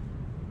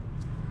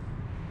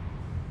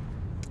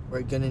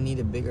 We're gonna need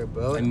a bigger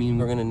boat? I mean,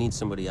 we're gonna need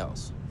somebody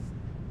else.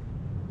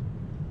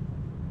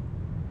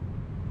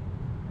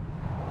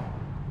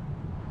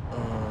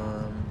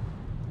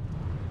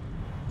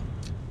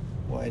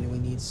 Why do we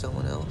need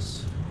someone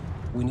else?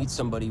 We need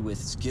somebody with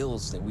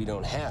skills that we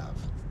don't have.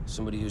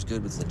 Somebody who's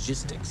good with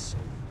logistics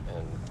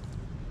and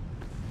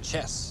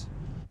chess.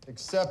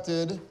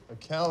 Accepted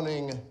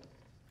accounting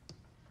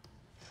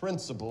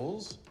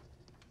principles,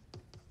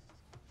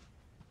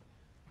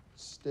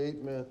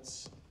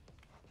 statements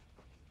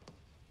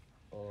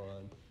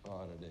on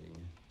auditing.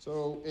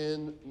 So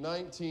in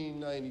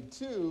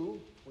 1992,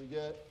 we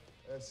get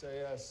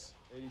SAS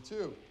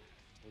 82.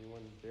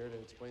 Anyone dare to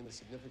explain the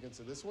significance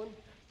of this one?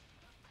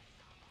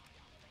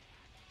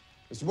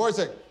 Mr.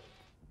 Borsig.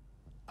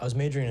 I was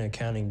majoring in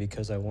accounting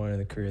because I wanted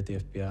a career at the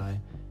FBI.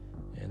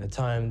 And at the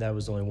time, that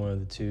was only one of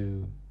the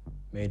two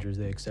majors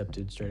they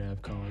accepted straight out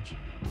of college.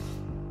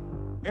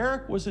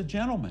 Eric was a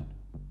gentleman,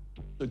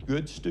 a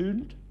good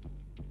student,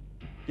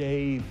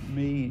 gave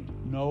me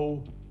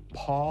no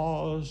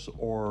pause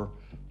or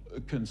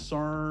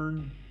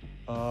concern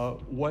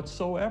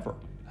whatsoever.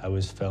 I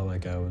always felt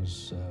like I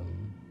was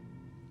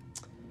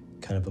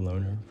kind of a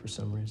loner for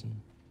some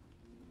reason.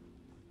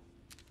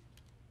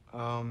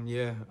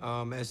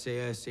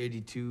 SAS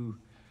 82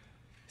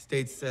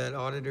 states that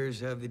auditors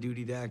have the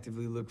duty to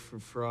actively look for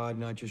fraud,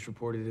 not just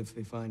report it if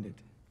they find it.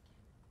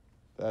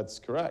 That's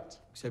correct.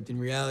 Except in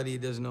reality,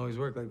 it doesn't always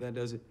work like that,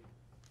 does it?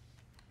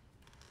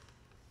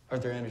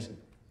 Arthur Anderson.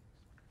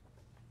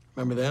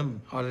 Remember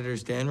them?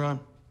 Auditors Dan Ron?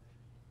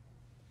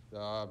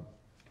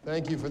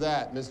 Thank you for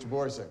that, Mr.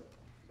 Borsig.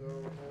 So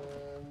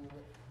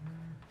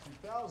in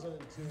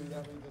 2002,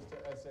 that leads us to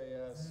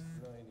SAS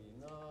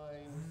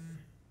 99,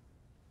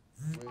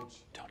 which...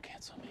 Don't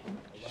cancel me.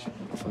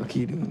 What the fuck are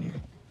you doing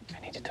here? I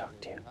need to talk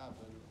to you,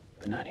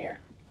 but not here.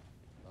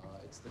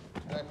 It's the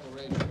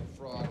declaration of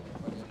fraud in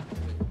the financial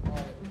statement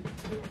audit.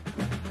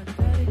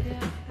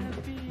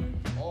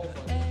 All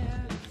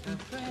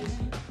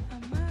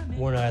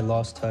Warren and I had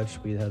lost touch.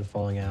 We had a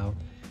falling out.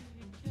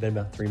 It's been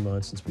about 3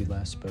 months since we'd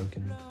last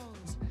spoken.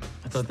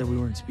 I thought that we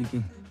weren't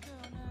speaking.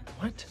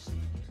 What?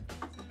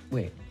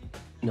 Wait,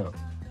 no.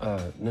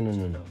 No.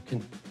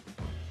 Can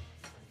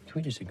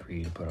we just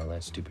agree to put all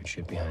that stupid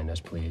shit behind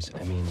us, please?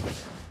 I mean,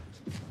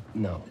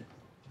 no.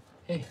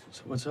 Hey,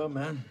 so what's up,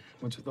 man?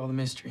 What's with all the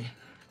mystery?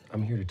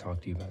 I'm here to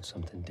talk to you about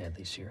something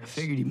deadly serious. I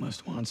figured you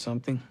must want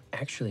something.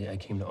 Actually, I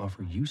came to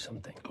offer you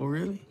something. Oh,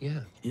 really?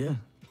 Yeah. Yeah.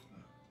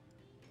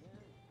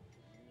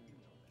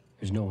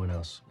 There's no one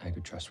else I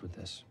could trust with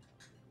this.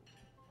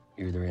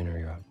 You're either in or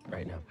you're out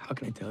right now. How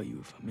can I tell you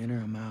if I'm in or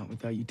I'm out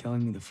without you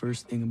telling me the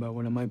first thing about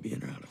what I might be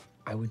in or out of?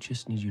 I would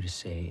just need you to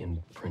say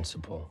in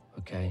principle,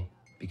 okay?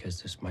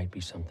 Because this might be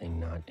something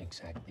not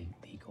exactly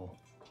legal.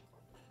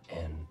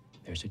 And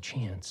there's a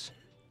chance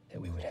that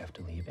we would have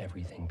to leave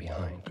everything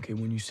behind. Okay,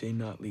 when you say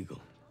not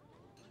legal.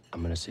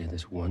 I'm gonna say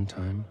this one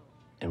time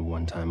and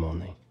one time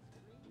only.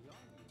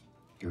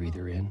 You're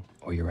either in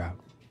or you're out,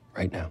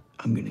 right now.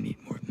 I'm gonna need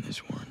more than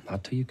this, Warren.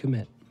 Not till you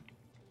commit.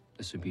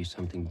 This would be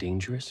something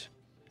dangerous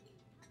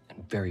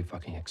and very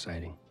fucking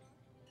exciting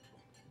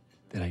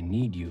that I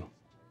need you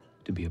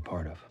to be a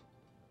part of.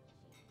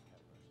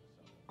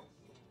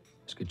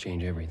 This could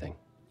change everything.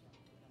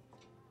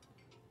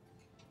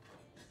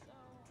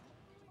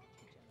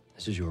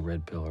 This is your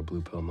red pill or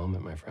blue pill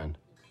moment, my friend.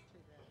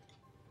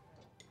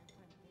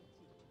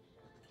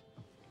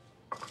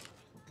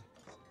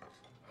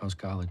 How's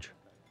college?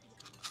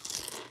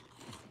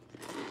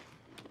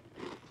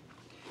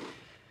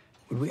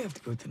 Would we have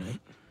to go tonight?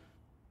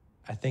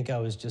 I think I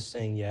was just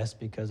saying yes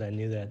because I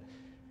knew that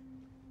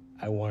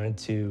I wanted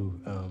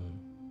to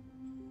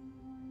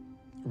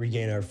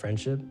regain our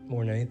friendship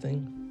more than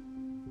anything.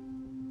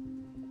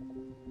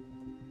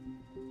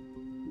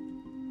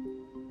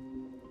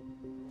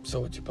 So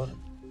what's your plan?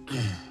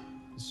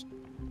 It's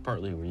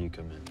partly where you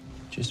come in.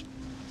 Just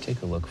take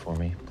a look for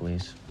me,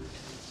 please.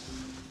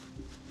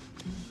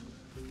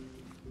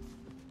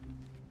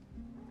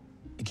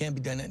 It can't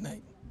be done at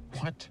night.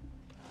 What?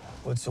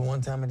 What's the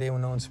one time of day when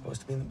no one's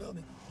supposed to be in the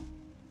building?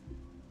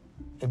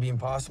 It'd be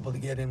impossible to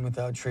get in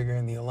without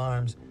triggering the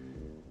alarms.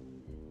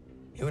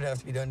 It would have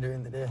to be done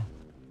during the day.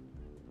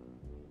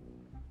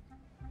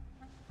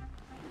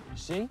 You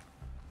see?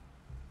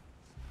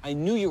 I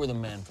knew you were the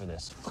man for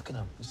this. Look at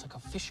him. He's like a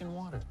fish in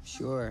water.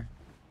 Sure.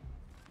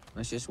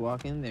 Let's just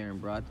walk in there in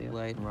broad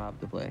daylight and rob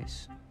the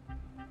place.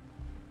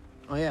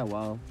 Oh, yeah,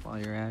 while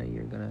you're at it,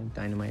 you're gonna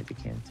dynamite the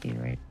canteen,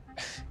 right?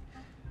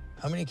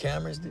 How many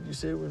cameras did you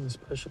say were in the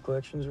special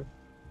collections room?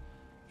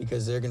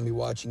 Because they're gonna be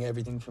watching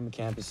everything from the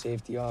campus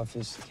safety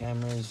office, the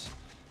cameras,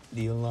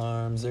 the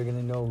alarms. They're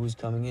gonna know who's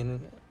coming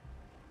in.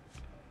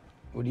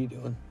 What are you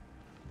doing?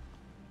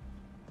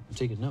 I'm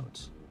taking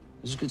notes.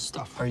 This is good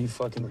stuff. Are you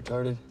fucking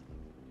retarded?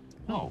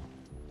 No.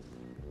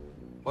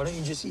 Why don't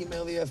you just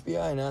email the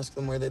FBI and ask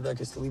them where they'd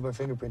like us to leave our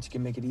fingerprints? You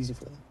can make it easy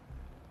for them.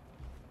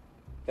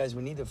 Guys,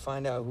 we need to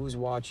find out who's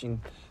watching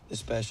the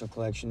special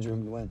collections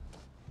room you went.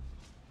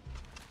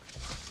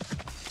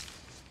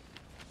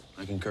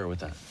 I concur with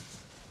that.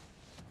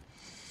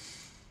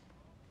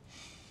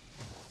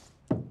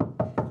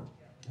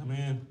 Come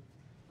in.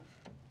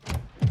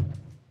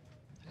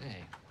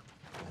 Hey.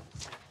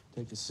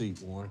 Take a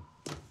seat, Warren.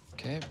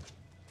 Okay.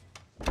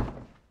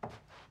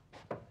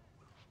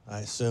 I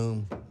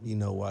assume you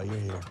know why you're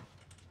here.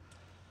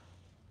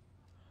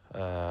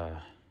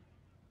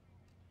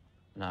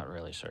 Not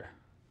really, sir.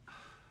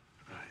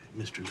 All right,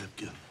 Mr.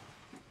 Lipkin,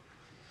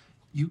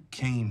 you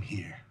came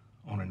here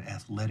on an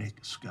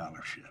athletic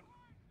scholarship.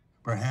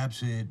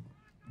 Perhaps it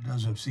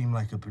doesn't seem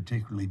like a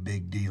particularly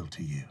big deal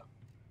to you.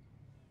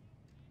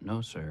 No,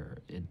 sir,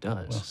 it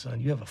does. Well,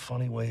 son, you have a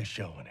funny way of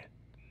showing it.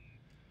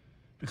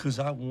 Because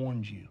I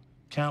warned you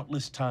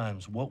countless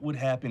times what would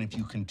happen if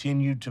you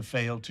continued to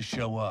fail to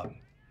show up.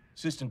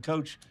 Assistant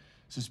coach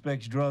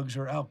suspects drugs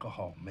or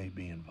alcohol may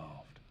be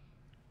involved.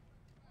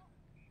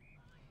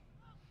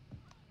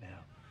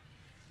 Now,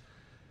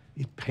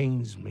 it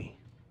pains me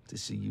to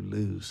see you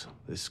lose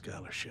this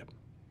scholarship.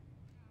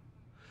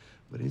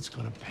 But it's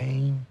gonna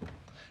pain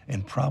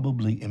and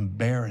probably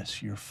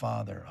embarrass your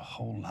father a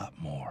whole lot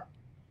more.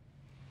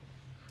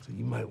 So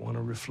you might want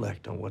to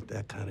reflect on what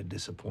that kind of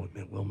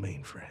disappointment will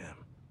mean for him.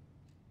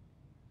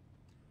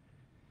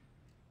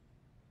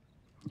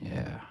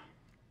 Yeah.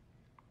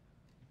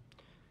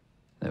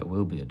 That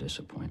will be a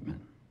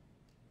disappointment.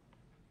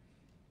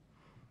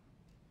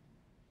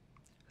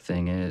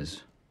 Thing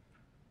is,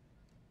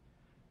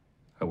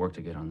 I worked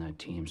to get on that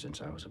team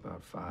since I was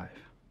about 5.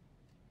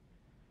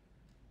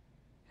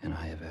 And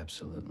I have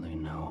absolutely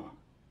no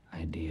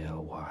idea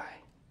why.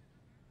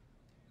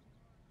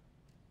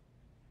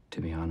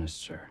 To be honest,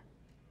 sir,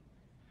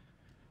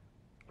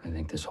 I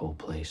think this whole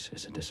place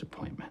is a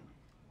disappointment.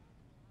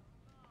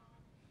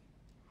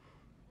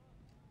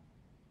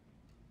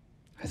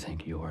 I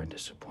think you're a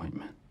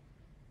disappointment.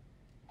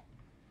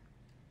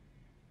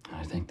 And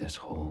I think this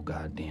whole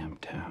goddamn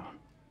town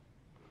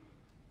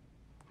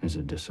is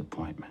a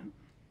disappointment.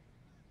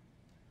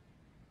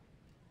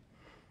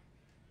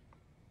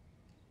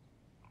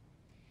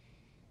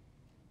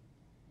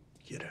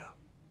 Get out.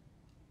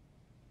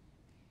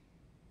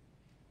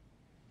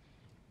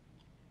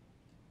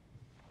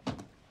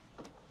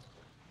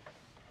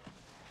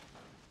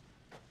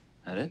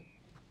 That it?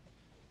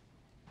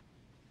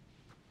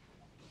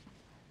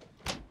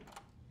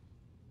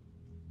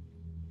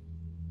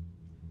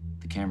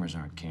 The cameras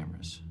aren't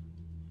cameras.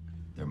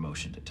 They're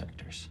motion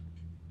detectors.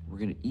 We're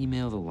gonna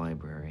email the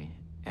library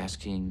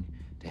asking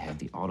to have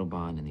the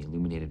Autobahn and the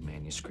illuminated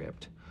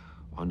manuscript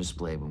on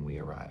display when we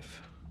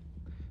arrive.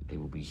 They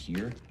will be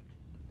here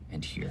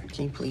and here.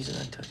 Can you please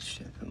not touch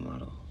the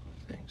model?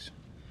 Thanks.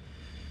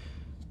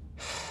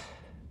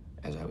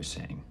 As I was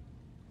saying,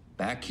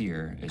 back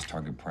here is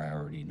target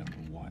priority number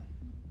 1,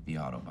 the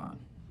Autobahn.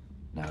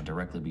 Now,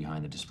 directly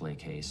behind the display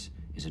case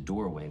is a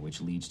doorway which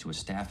leads to a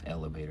staff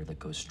elevator that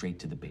goes straight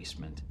to the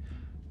basement.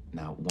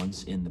 Now,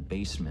 once in the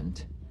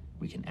basement,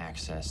 we can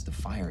access the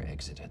fire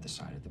exit at the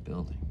side of the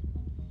building.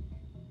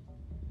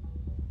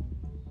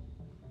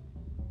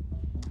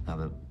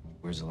 Now,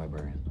 where's the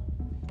librarian?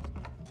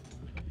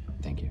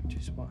 Thank you.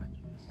 Just watch.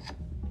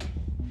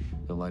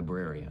 The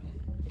librarian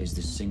is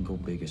the single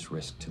biggest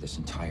risk to this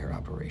entire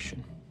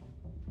operation.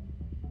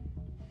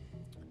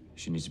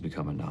 She needs to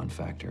become a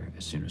non-factor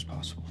as soon as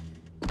possible.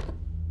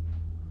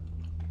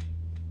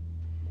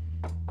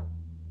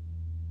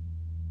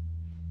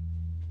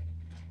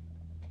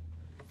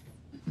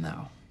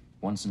 Now,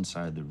 once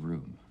inside the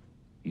room,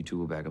 you two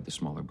will bag up the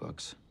smaller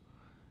books,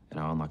 and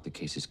I'll unlock the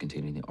cases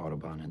containing the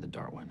Autobahn and the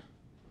Darwin.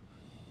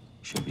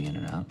 Should be in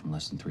and out in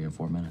less than 3 or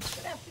 4 minutes.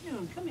 Good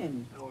afternoon. Come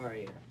in. How are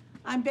you?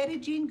 I'm Betty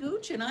Jean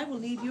Gooch, and I will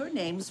need your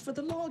names for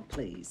the log,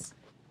 please.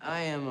 I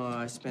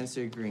am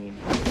Spencer Green.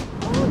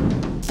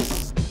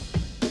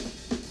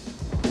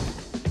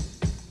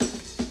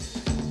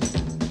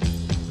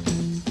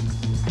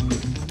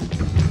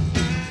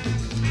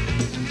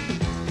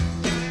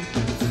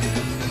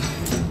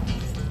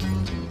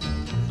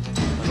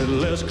 A little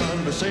less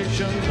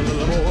conversation, a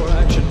little more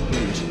action,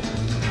 please.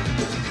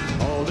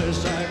 All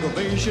this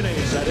aggravation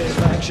ain't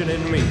satisfaction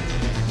in me.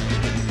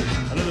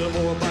 A little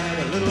more bite,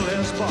 a little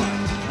less spark.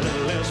 A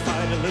little less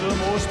fight, a little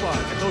more spark.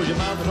 Close your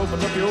mouth and open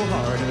up your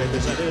heart and baby,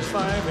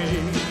 satisfy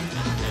me.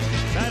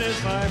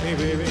 Satisfy me,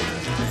 baby.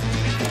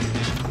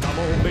 Come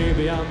on,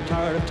 baby, I'm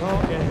tired of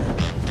talking.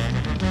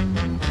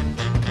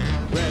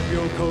 Grab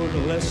your coat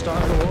and let's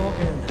start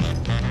walking.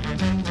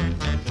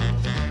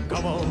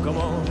 Come on, come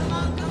on. Come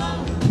on, come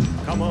on.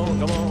 Come on,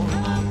 come on.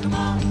 Come on, come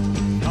on.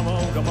 Come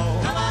on, come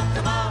on. Come on,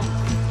 come on.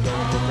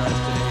 Don't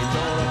procrastinate,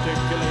 don't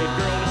articulate,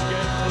 girl, just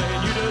get played.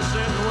 You just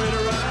sit and wait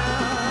around.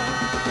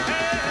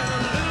 And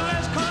a little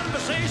less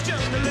conversation,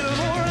 a little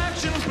more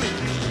action,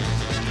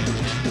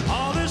 please.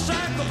 All this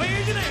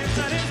aggravation and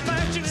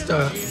satisfaction.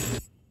 Stop.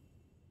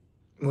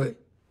 Wait.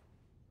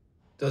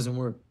 Doesn't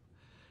work.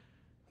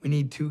 We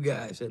need 2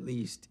 guys at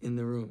least in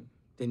the room.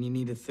 Then you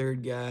need a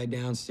 3rd guy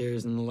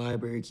downstairs in the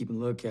library keeping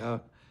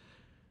lookout.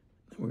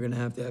 We're gonna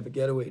have to have a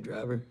getaway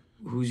driver.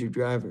 Who's your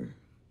driver?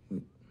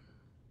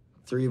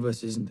 3 of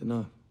us isn't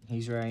enough.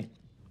 He's right.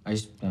 I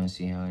just don't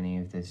see how any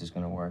of this is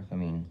gonna work. I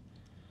mean,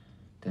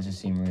 doesn't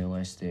seem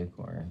realistic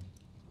or...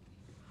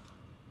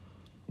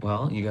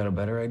 Well, you got a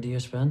better idea,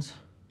 Spence?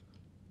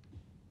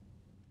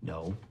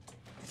 No.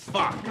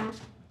 Fuck!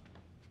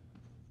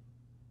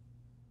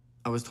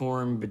 I was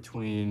torn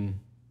between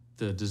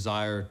the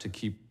desire to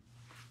keep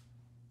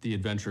the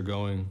adventure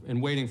going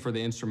and waiting for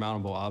the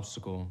insurmountable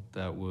obstacle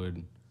that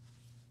would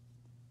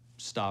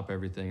stop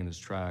everything in its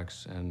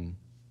tracks and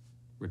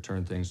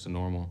return things to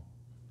normal.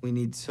 We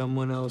need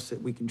someone else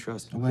that we can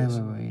trust.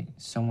 Wait.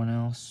 Someone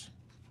else?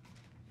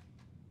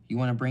 You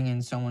want to bring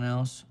in someone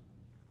else?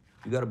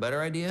 You got a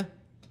better idea?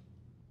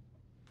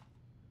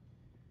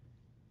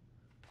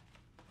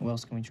 Who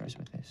else can we trust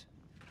with this?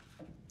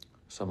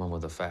 Someone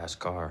with a fast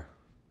car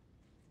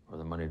or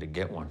the money to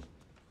get one.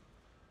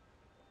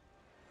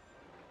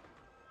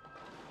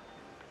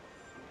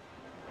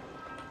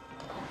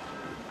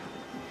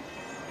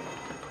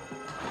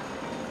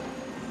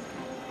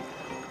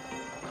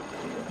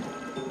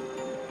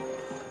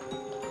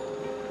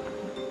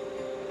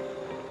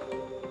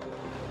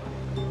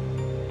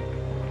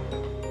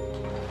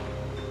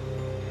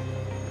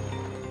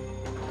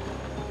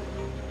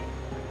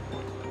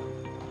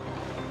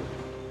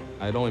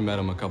 I'd only met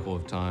him a couple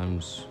of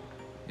times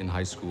in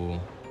high school.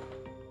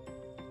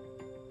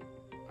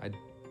 I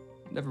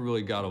never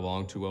really got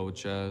along too well with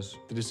Chaz.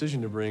 The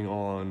decision to bring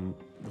on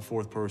the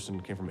 4th person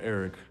came from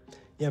Eric.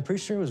 Yeah, I'm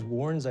pretty sure it was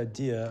Warren's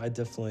idea. I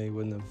definitely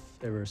wouldn't have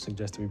ever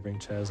suggested we bring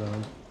Chaz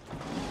on.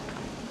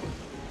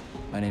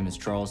 My name is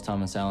Charles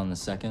Thomas Allen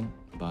II,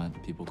 but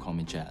people call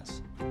me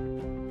Chaz.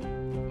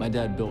 My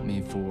dad built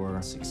me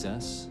for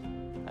success.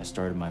 I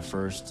started my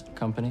first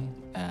company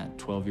at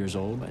 12 years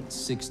old. At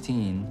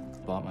 16,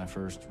 bought my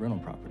first rental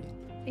property.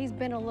 He's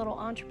been a little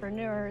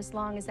entrepreneur as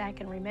long as I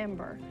can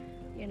remember.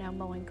 You know,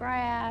 mowing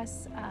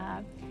grass.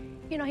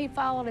 You know, he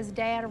followed his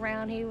dad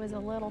around. He was a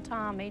little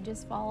Tommy,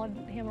 just followed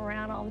him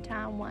around all the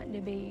time, wanting to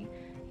be,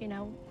 you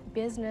know,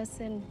 business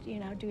and, you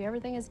know, do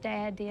everything his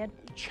dad did.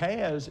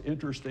 Chaz,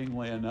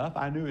 interestingly enough,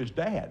 I knew his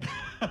dad.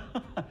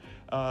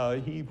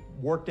 He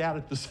worked out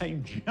at the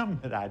same gym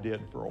that I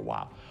did for a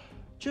while.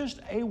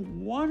 Just a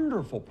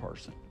wonderful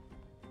person.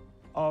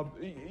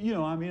 You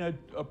know, I mean,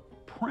 a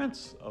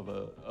prince of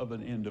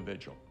an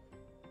individual.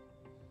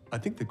 I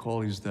think the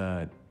qualities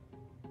that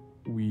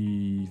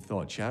we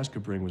thought Chaz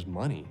could bring was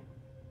money.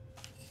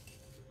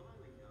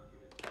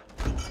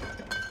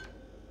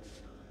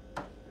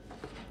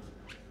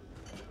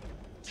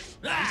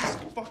 Jesus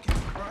fucking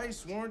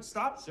Christ, Warren,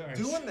 stop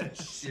doing that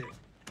shit.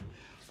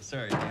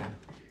 Sorry, Dan.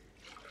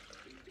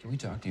 Can we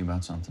talk to you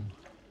about something?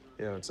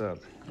 Yeah, what's up?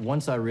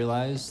 Once I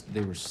realized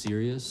they were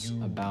serious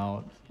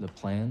about the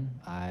plan,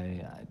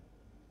 I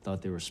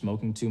thought they were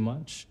smoking too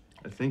much.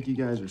 I think you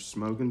guys are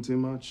smoking too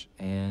much.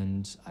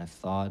 And I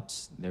thought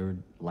they were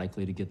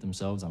likely to get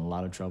themselves in a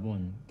lot of trouble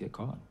and get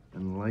caught.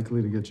 And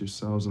likely to get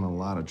yourselves in a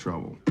lot of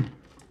trouble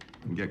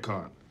and get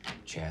caught.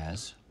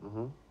 Chaz?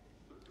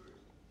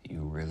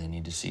 You really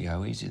need to see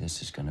how easy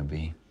this is gonna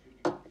be.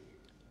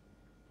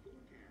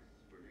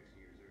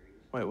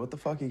 Wait, what the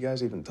fuck are you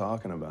guys even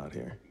talking about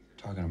here?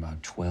 Talking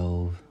about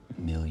 $12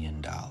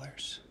 million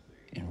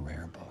in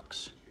rare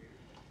books.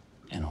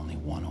 And only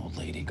one old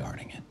lady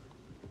guarding it.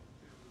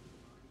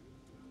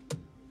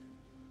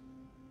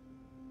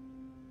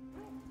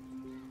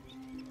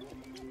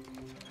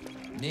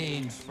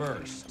 Names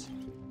first.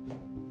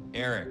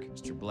 Eric,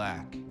 Mr.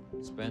 Black.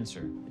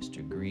 Spencer,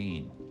 Mr.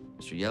 Green.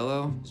 Mr.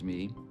 Yellow is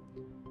me.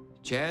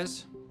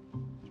 Chaz,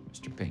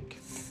 Mr. Pink.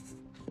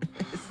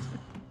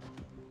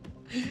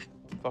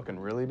 Fucking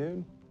really,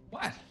 dude?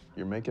 What?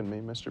 You're making me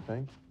Mr.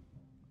 Pink?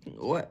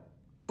 What?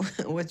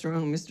 What's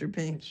wrong, Mr.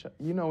 Pink?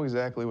 You know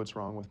exactly what's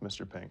wrong with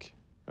Mr. Pink,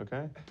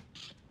 okay?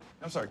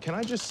 I'm sorry, can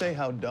I just say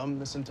how dumb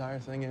this entire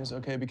thing is,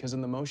 okay? Because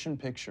in the motion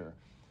picture,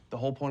 the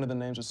whole point of the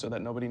names was so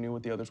that nobody knew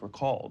what the others were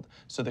called,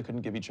 so they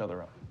couldn't give each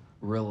other up.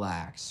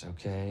 Relax,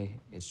 okay?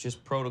 It's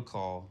just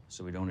protocol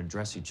so we don't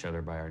address each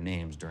other by our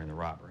names during the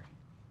robbery.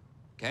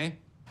 Okay?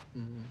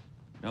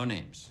 No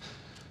names.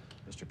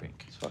 Mr.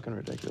 Pink. It's fucking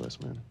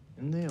ridiculous, man.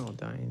 And they all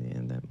die in the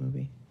end of that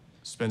movie.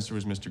 Spencer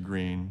was Mr.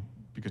 Green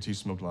because he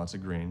smoked lots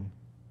of green.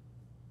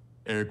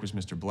 Eric was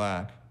Mr.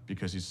 Black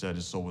because he said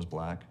his soul was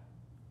black.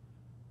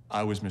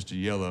 I was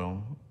Mr.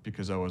 Yellow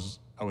because I was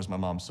my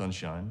mom's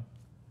sunshine.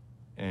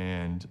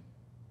 And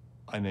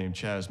I named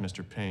Chaz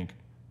Mr. Pink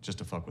just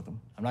to fuck with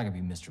him. I'm not gonna be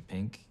Mr.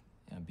 Pink.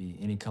 I'll be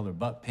any color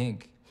but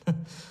pink.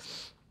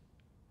 It's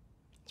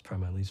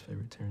probably my least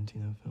favorite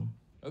Tarantino film.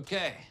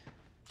 Okay.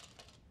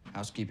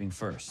 Housekeeping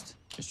first.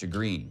 Mr.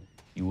 Green,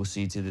 you will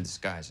see to the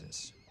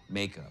disguises.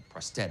 Makeup,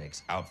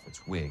 prosthetics,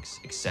 outfits, wigs,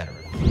 etc.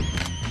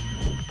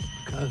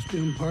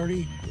 Costume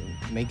party?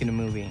 Making a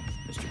movie.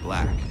 Mr.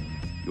 Black,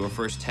 your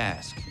first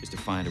task is to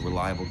find a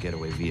reliable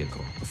getaway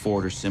vehicle. A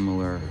Ford or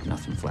similar,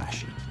 nothing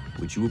flashy,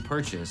 which you will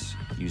purchase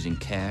using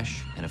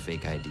cash and a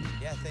fake ID.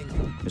 Yeah, thank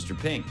you. Mr.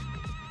 Pink,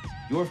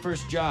 your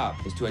first job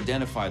is to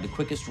identify the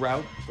quickest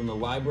route from the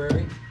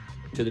library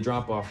to the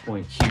drop-off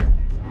point here.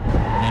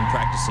 And then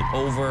practice it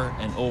over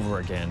and over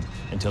again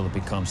until it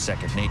becomes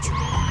second nature.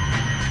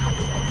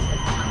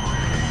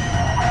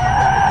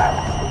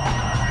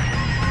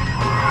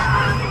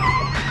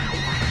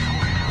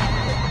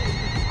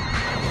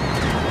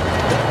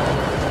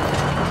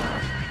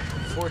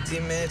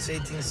 Minutes,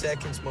 18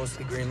 seconds,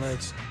 mostly green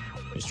lights.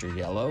 Mr.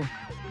 Yellow,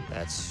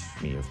 that's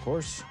me, of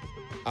course.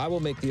 I will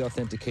make the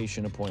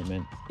authentication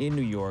appointment in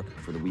New York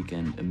for the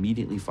weekend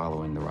immediately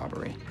following the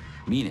robbery,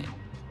 meaning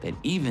that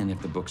even if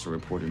the books are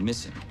reported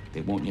missing,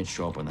 they won't yet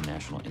show up on the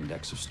National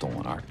Index of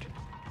Stolen Art.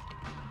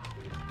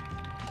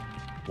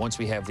 Once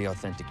we have the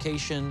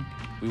authentication,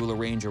 we will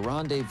arrange a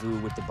rendezvous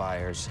with the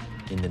buyers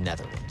in the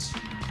Netherlands.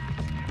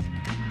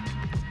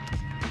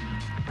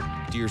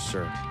 Dear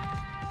sir,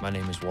 my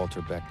name is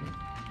Walter Beckman.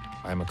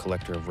 I am a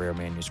collector of rare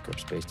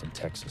manuscripts based in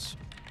Texas.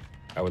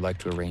 I would like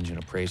to arrange an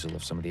appraisal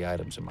of some of the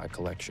items in my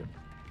collection.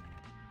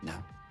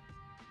 Now,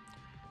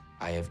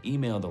 I have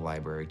emailed the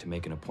library to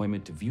make an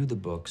appointment to view the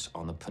books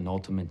on the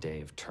penultimate day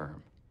of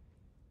term.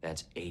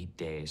 That's 8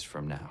 days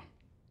from now.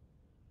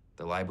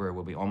 The library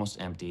will be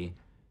almost empty,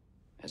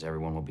 as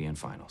everyone will be in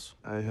finals.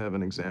 I have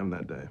an exam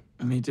that day.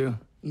 Me too.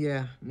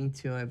 Yeah, me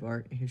too. I have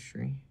art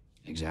history.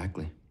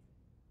 Exactly.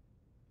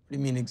 What do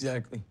you mean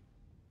exactly?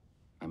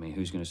 I mean,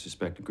 who's going to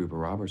suspect a group of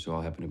robbers who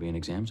all happen to be in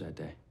exams that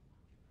day?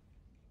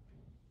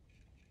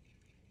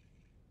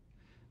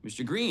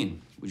 Mr.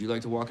 Green, would you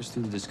like to walk us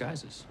through the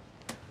disguises?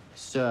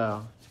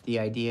 So, the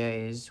idea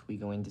is we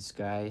go in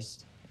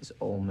disguised as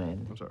old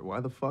men. I'm sorry, why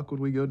the fuck would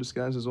we go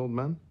disguised as old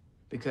men?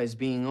 Because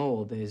being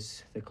old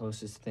is the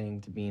closest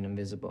thing to being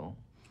invisible.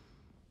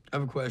 I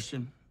have a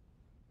question.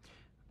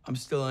 I'm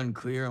still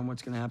unclear on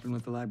what's gonna happen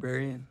with the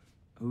librarian.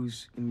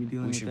 Who's gonna be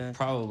dealing We with should that?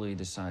 probably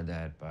decide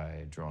that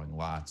by drawing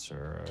lots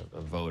or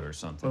a vote or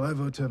something. Well, I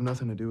vote to have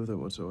nothing to do with it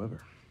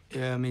whatsoever.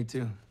 Yeah, me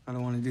too. I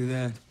don't want to do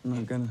that. I'm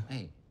not gonna.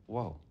 Hey,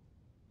 whoa.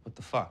 What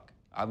the fuck?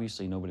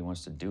 Obviously, nobody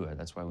wants to do it.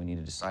 That's why we need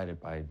to decide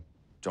it by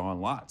drawing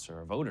lots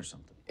or a vote or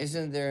something.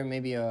 Isn't there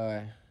maybe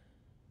a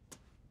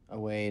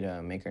way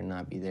to make her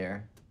not be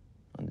there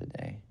on the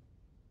day?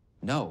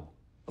 No.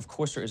 Of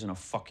course there isn't a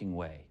fucking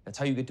way. That's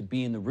how you get to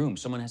be in the room.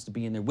 Someone has to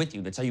be in there with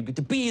you. That's how you get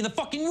to be in the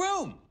fucking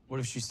room! What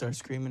if she starts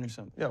screaming or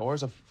something? Yeah, or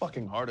as a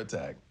fucking heart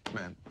attack,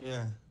 man.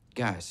 Yeah.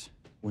 Guys,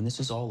 when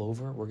this is all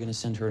over, we're gonna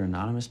send her an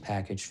anonymous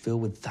package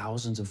filled with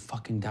thousands of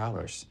fucking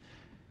dollars.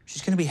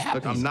 She's gonna be happy.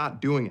 Look, I'm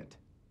not doing it,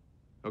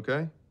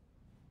 okay?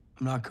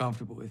 I'm not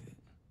comfortable with it.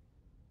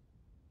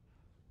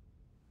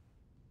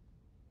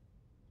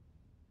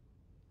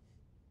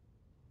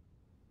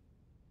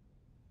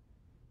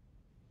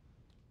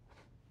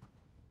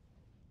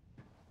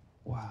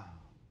 Wow.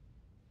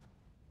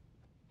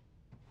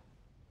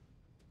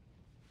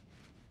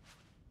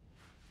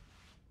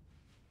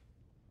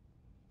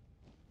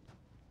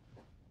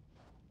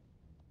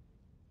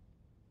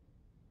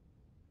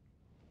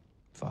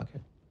 Fuck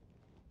it.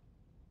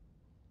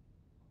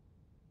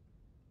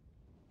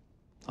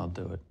 I'll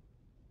do it.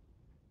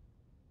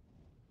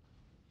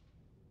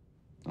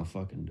 I'll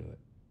fucking do it.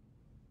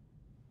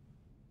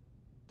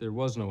 There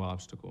was no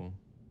obstacle.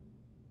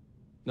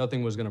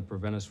 Nothing was going to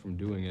prevent us from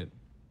doing it.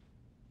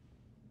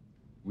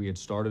 We had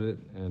started it,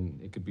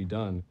 and it could be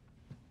done.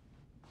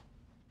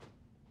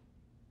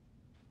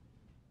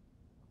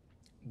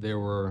 There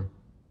were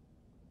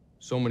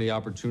so many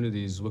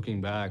opportunities looking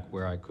back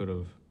where I could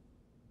have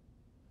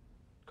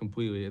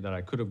that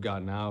I could have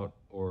gotten out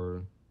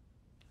or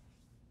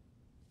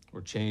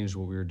changed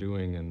what we were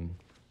doing, and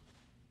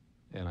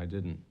I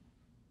didn't.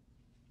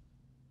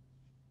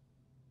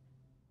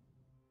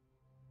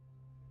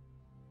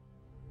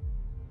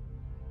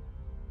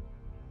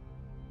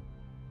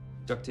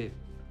 Duct tape.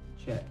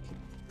 Check.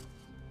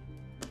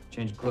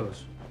 Change of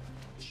clothes.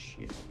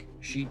 Check.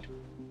 Sheet.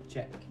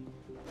 Check.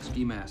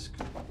 Ski mask.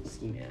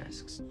 Ski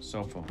masks.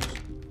 Cell phones.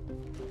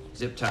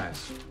 Zip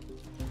ties.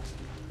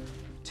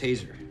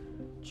 Taser.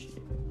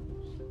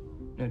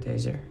 No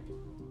taser.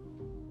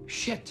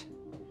 Shit.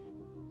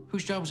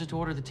 Whose job was it to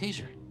order the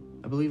taser?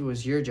 I believe it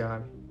was your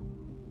job.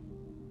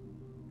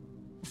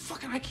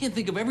 Fucking, I can't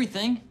think of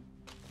everything.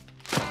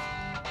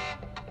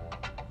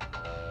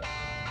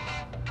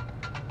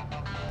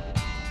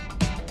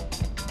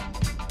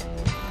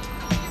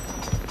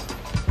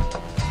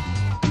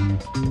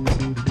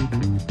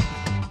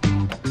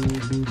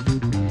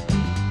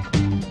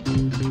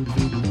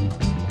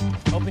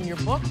 Open your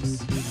books.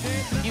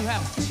 You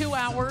have 2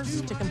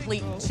 hours to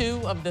complete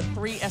 2 of the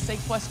 3 essay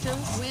questions.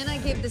 When I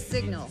give the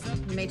signal,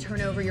 you may turn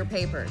over your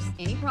papers.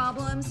 Any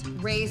problems,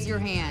 raise your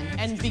hand.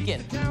 And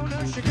begin.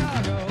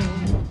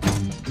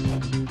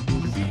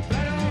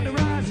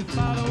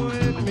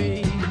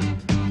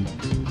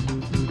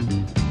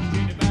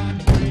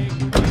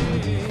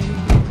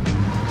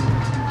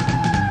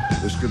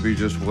 This could be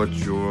just what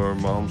your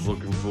mom's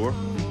looking for.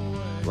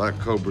 Black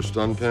Cobra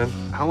stun pen.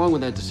 How long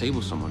would that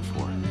disable someone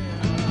for?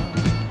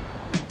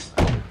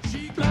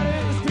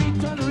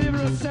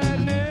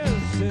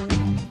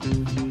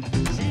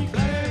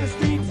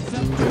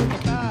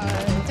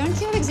 Don't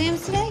you have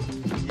exams today?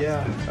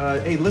 Yeah,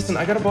 hey, listen,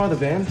 I gotta borrow the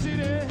van.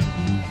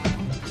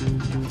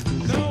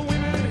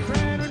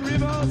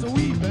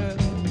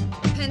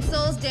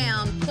 Pencils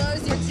down.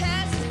 Close your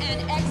test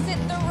and exit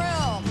the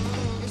room.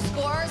 Your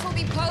scores will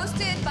be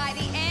posted by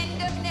the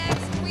end of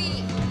next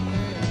week.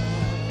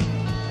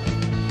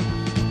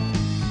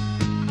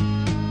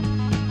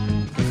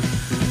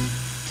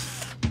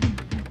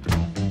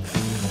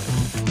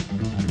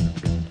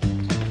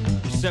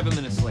 You're 7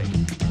 minutes late.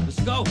 Let's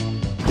go.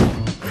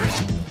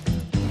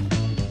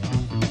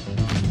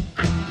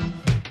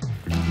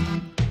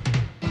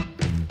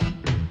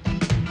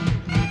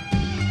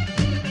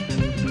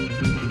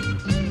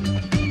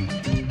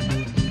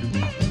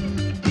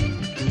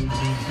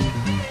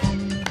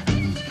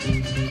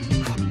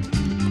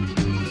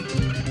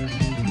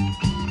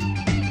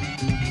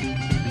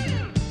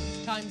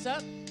 Time's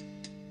up.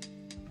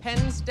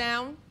 Pens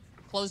down.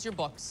 Close your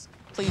books.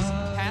 Please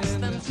pass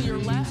them to your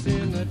left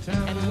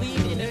and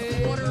leave in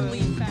an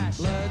orderly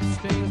fashion.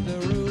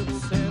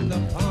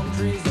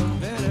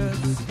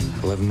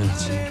 11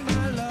 minutes.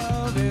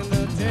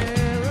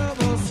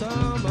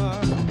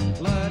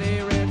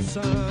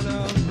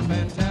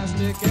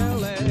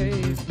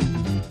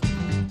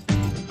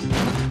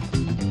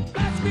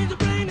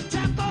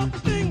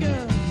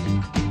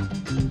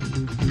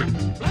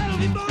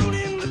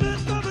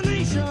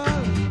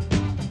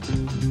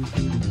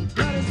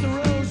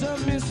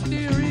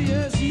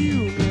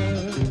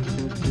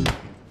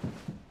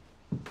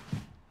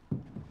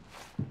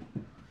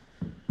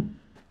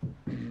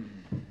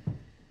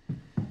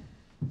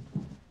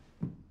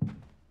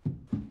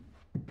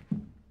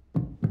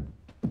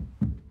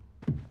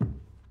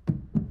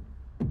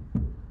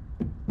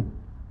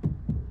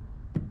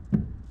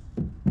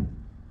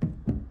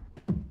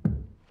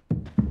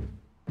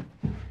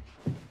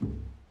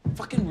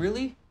 fucking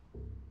really?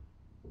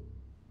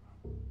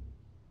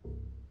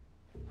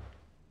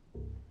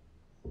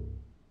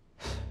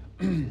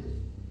 There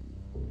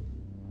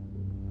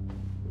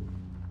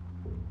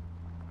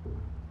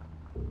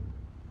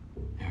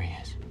he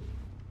is.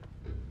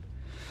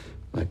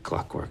 Like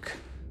clockwork.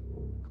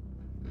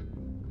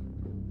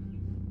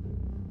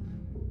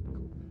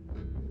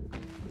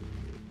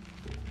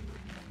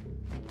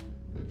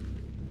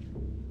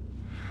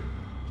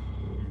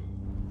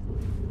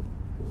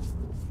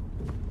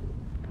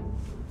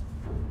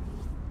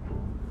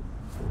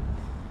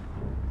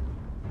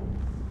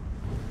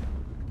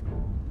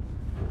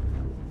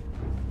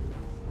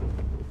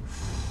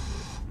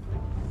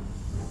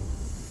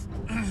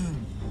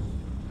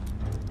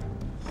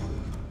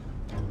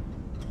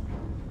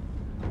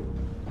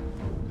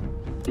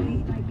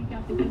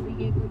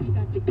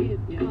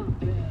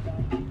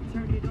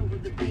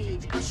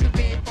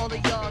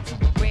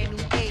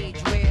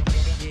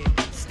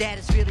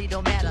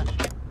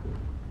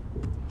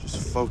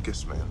 Just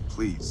focus, man,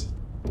 please.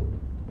 I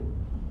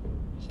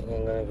think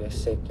I'm gonna get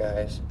sick,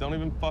 guys. Don't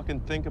even fucking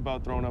think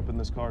about throwing up in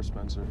this car,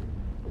 Spencer.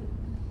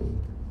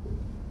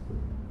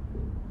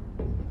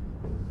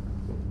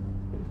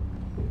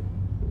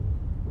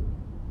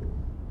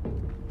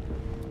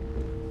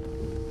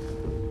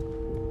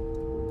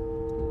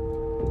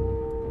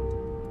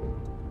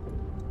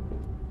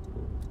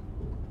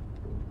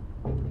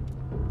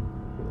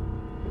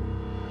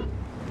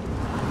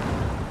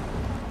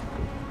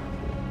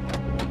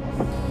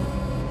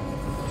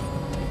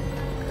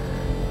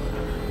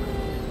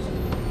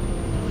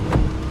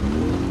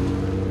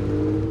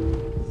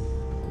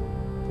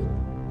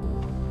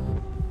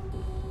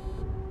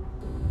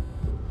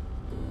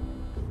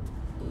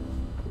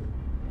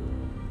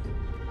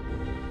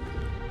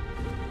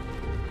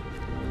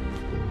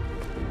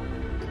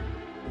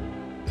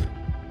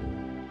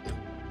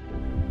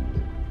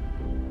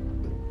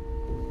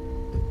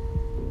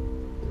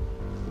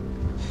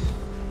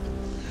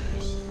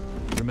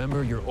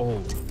 Remember, you're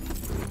old.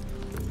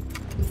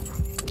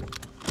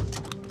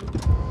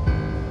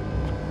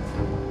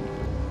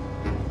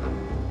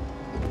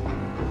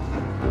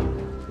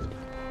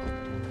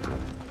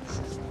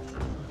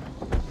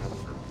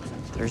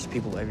 There's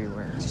people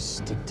everywhere. Just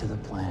stick to the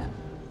plan.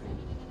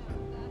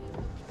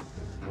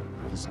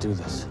 Let's do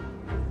this.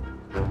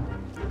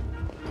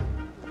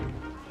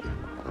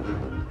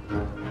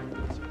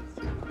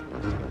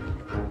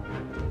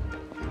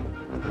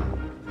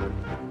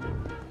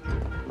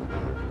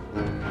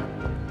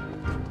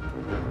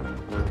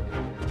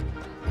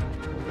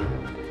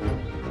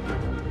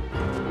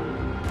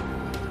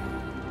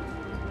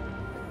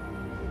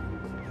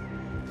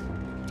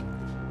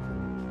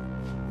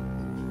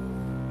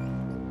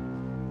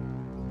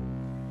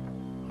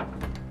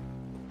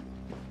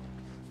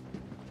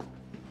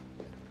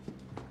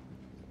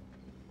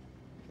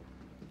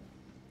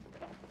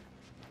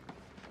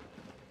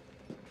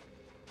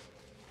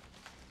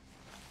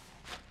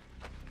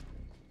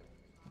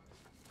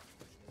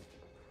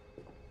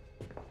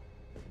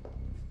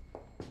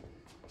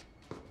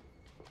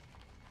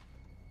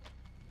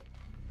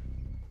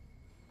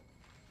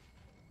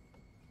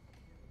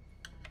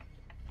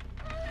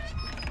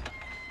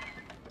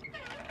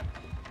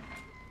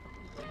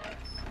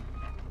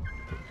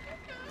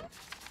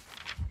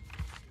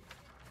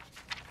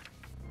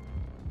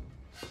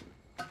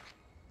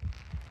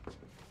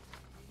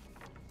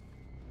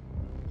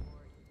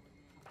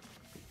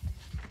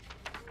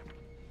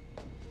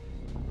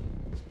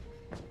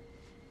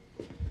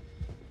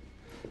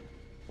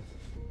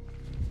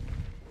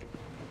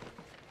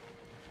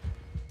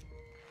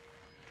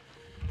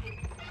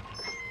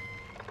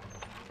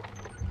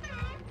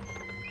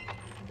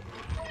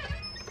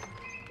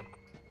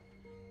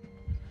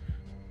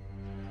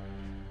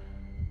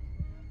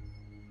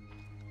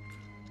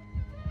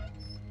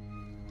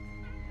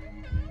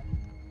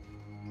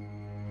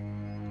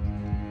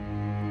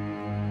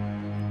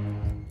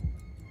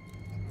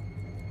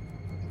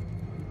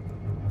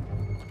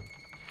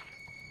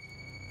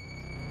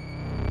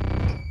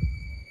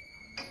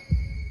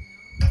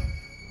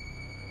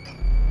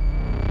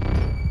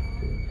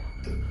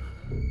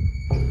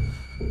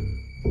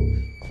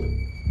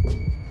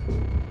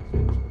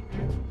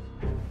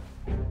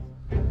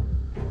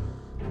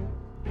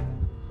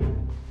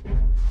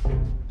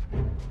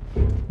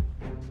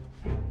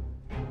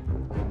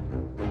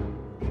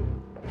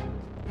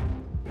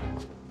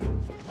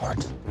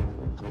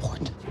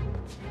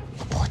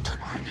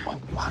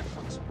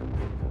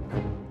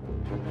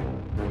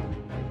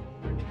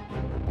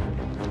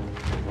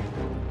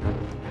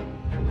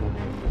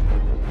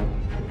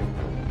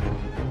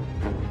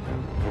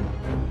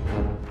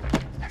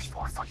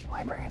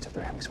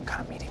 Some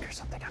kind of meeting or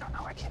something. I don't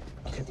know. I can't.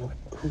 Okay,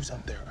 who's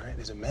up there? All right,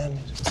 is it men?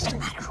 It doesn't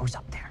matter who's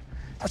up there.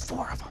 There's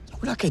 4 of them.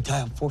 We're not gonna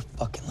tie up 4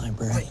 fucking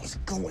librarians. What is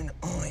going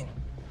on?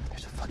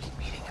 There's a fucking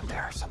meeting up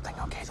there or something.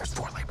 Okay, there's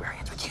 4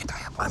 librarians. We can't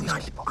tie up all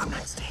these people. I'm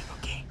not staying.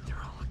 Okay,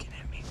 they're all looking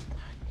at me.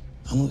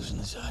 I'm losing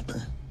the side, bro.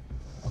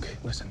 Okay,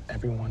 listen,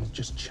 everyone,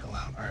 just chill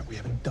out. All right, we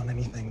haven't done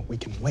anything. We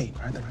can wait.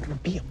 All right, they're not gonna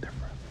be up there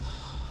forever.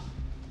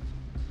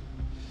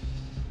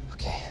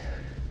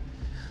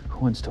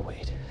 Who wants to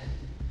wait?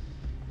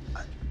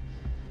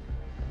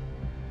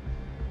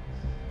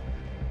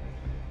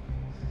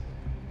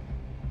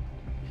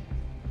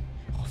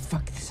 Oh,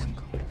 fuck this, I'm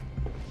going.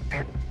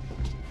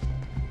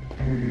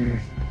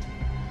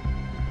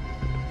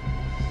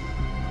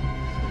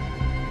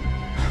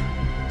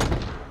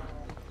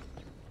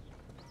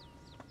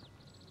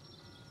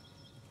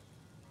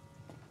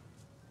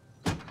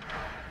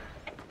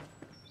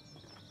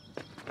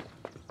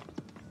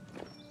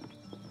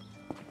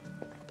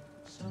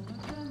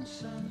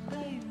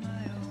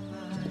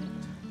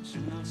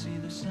 Soon I'll see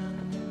the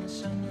sun in the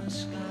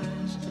sunless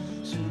skies.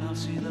 Soon I'll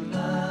see the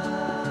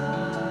love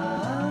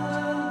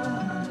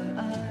in her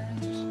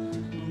eyes.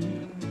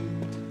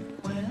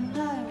 When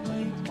I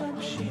wake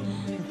up, she'll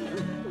be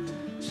there.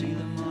 See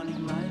the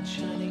morning light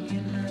shining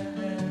in her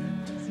hair.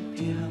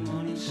 Hear her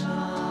morning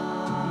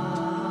sound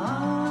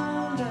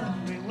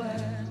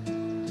everywhere.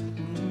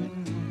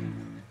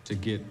 To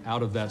get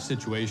out of that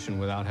situation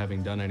without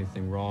having done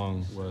anything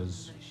wrong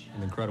was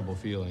an incredible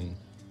feeling.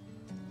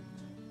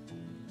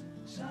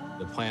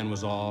 The plan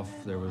was off.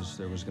 There was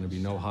going to be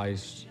no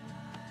heist,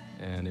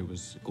 and it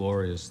was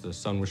glorious. The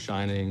sun was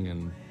shining,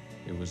 and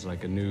it was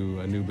like a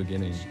new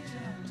beginning.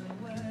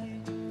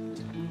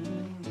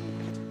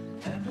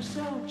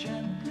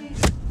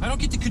 I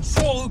don't get to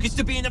control who gets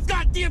to be in the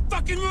goddamn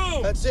fucking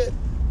room! That's it.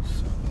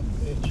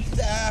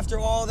 After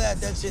all that,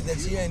 that's it.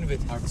 That's the end of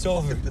it. It's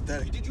over.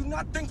 Pathetic. Did you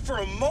not think for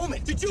a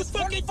moment? Did you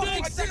fucking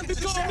think to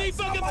call me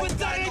fucking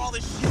pathetic? All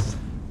this shit.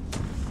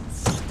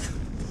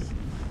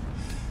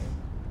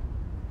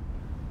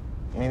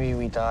 Maybe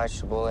we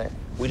dodged a bullet.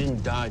 We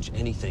didn't dodge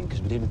anything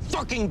because we didn't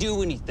fucking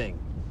do anything.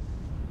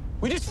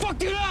 We just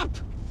fucked it up!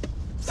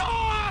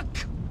 Fuck!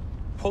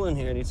 Pull in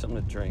here, I need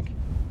something to drink.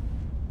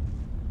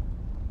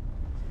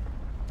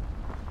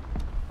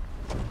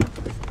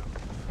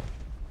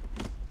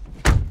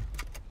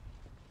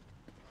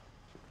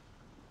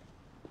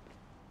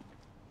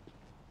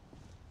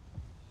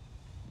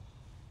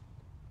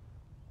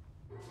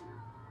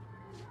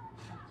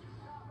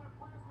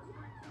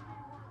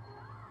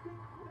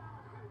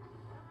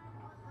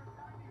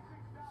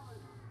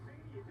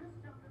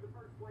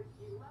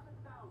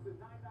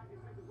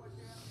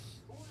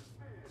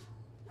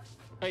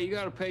 Hey, you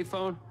got a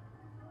payphone?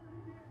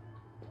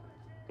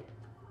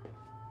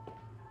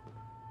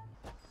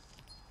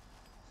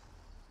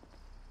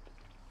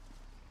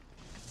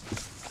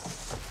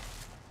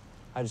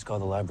 I just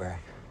called the library.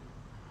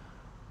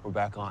 We're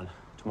back on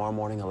tomorrow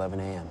morning, 11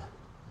 a.m.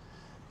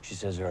 She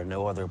says there are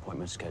no other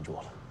appointments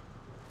scheduled.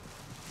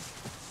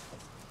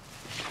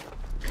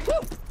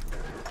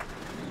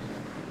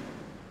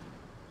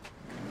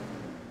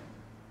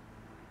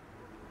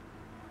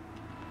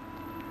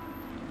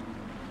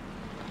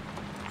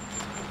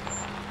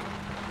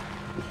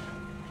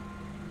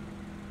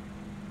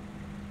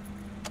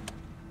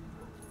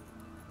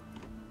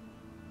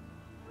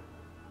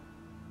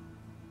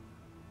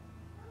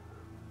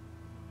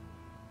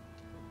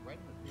 Right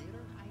in the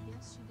theater? I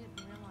guess she didn't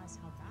realize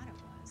how bad it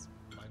was.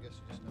 I guess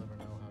you just never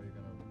know how you're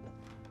gonna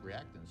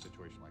react in a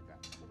situation like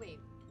that.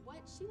 Wait, what?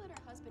 She let her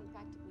husband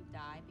practically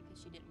die because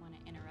she didn't want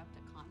to interrupt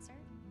a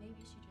concert? Maybe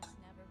she just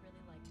never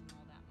really liked him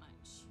all that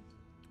much.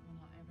 Well,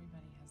 not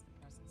everybody has the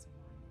presence of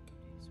mind that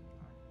you do,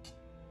 sweetheart.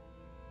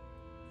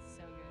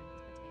 So good with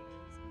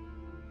potatoes.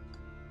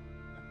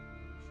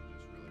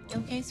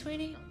 You okay,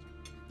 sweetie?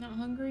 Not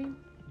hungry?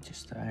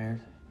 Just tired.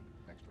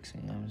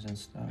 Exams and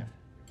stuff.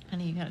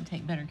 Honey, you gotta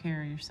take better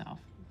care of yourself.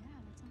 Yeah,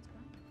 that sounds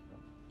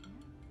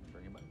great.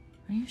 Bring him back.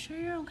 Are you sure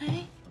you're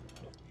okay?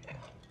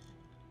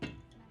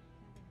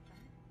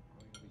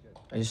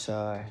 I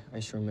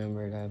just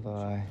remembered I have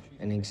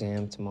an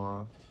exam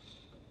tomorrow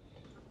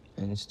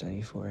and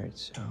study for it,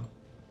 so.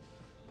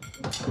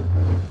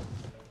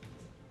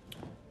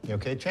 You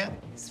okay, champ?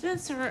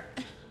 Spencer.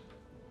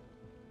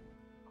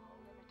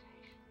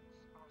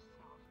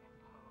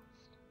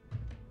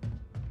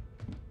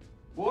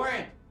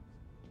 Warren!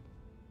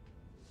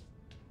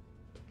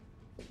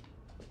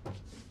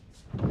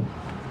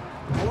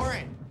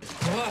 Warren!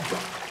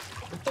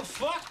 What the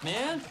fuck,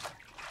 man?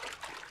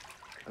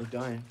 I'm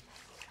done.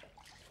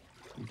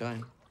 I'm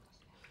done.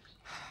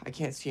 I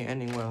can't see it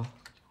ending well.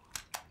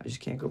 I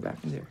just can't go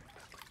back in there.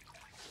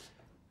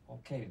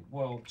 Okay,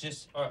 well,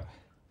 just,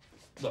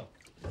 look,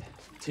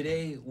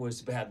 today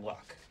was bad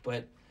luck,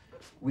 but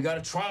we got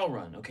a trial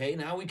run, okay?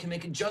 Now we can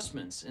make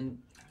adjustments, and,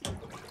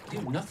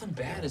 dude, nothing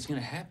bad is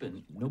gonna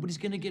happen. Nobody's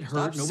gonna get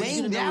hurt. Stop Nobody's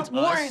saying gonna know that, it's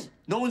Warren! us.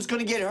 No one's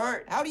gonna get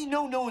hurt. How do you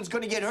know no one's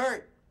gonna get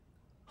hurt?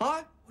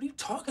 Huh? What are you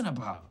talking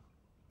about?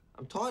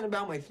 I'm talking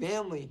about my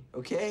family,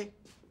 okay?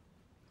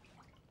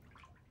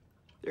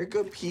 They're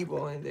good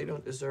people and they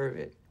don't deserve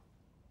it.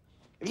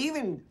 I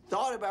even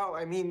thought about,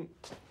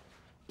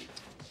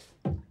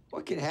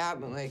 what could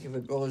happen, like, if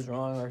it goes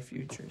wrong, our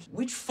futures.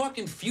 Which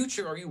fucking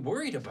future are you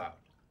worried about?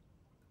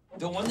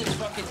 The one that's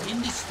fucking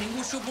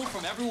indistinguishable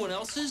from everyone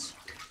else's?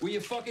 Where you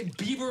fucking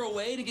beaver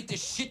away to get the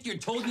shit you're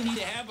told you need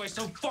to have by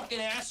some fucking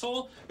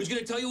asshole who's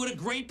gonna tell you what a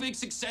great big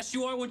success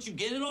you are once you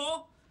get it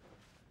all?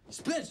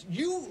 Spence,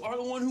 you are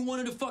the one who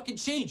wanted to fucking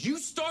change. You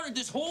started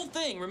this whole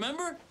thing,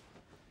 remember?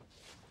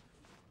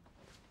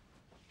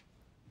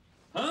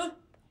 Huh?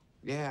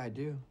 Yeah, I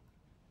do.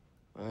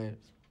 But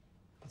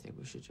I think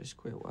we should just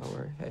quit while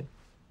we're ahead.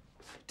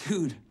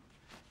 Dude,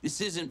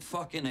 this isn't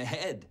fucking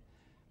ahead.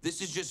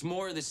 This is just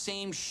more of the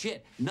same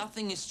shit.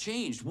 Nothing has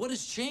changed. What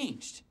has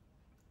changed?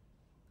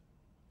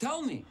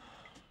 Tell me.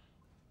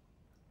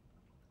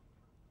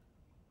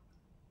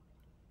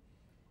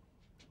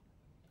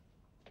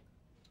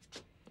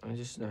 I'm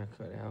just not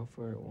cut out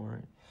for it,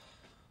 Warren.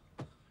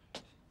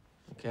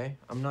 Okay?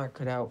 I'm not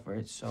cut out for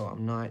it, so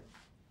I'm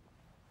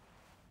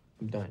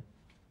done.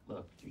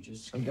 Look, you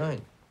just... I'm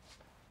done.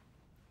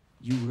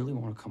 You really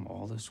want to come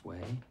all this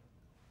way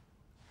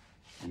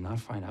and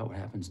not find out what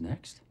happens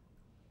next?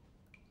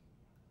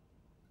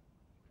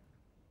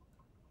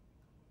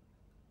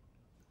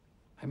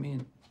 I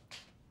mean,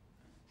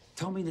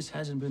 tell me this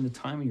hasn't been the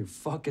time of your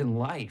fucking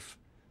life.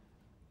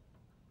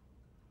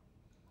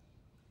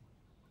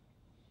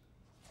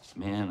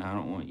 Man, I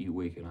don't want you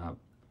waking up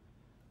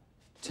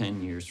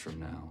 10 years from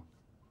now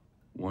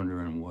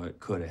wondering what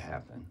could have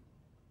happened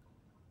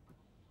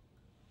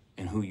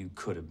and who you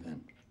could have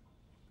been.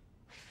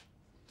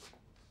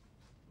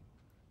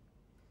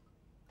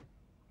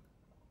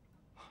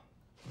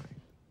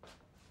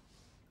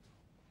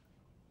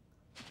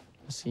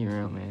 I'll see you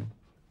around, man.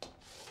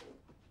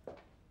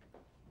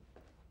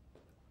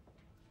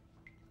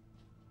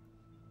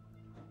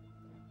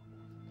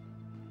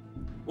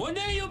 One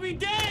day you'll be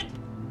dead!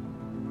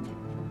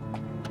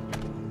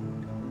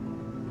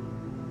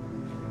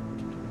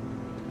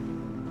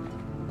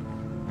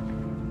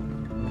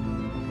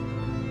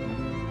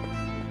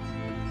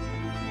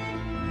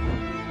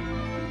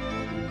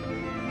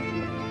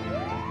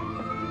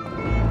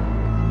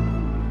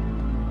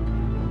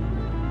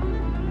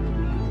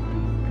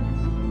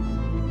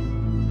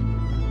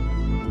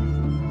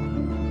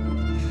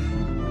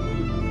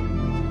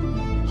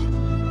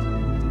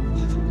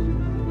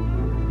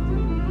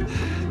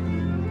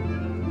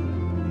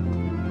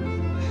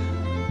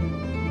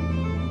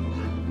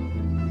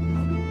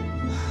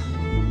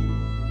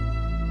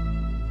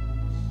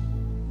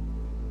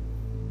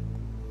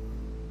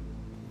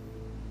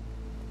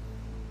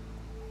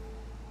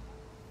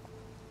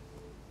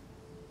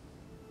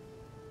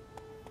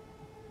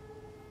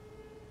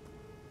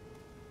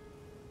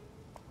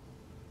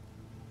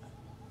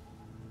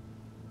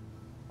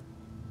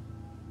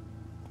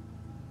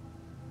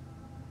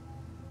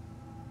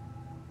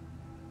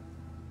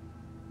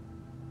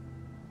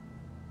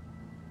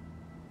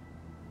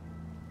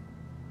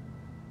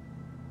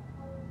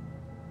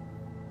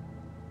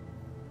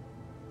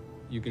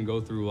 You can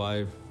go through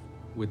life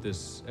with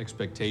this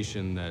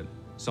expectation that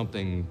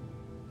something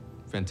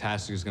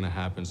fantastic is going to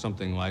happen,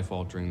 something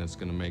life-altering that's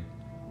going to make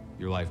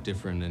your life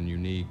different and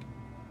unique.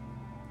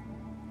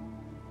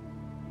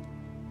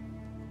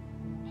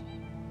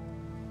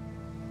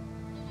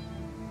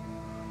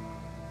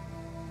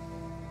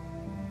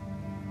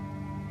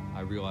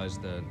 I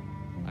realized that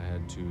I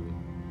had to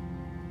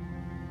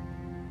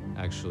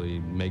actually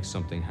make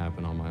something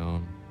happen on my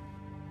own.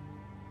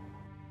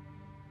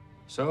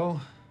 So,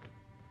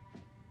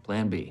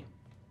 Plan B.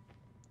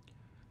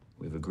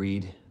 We've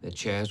agreed that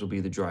Chaz will be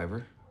the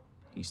driver.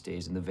 He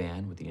stays in the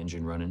van with the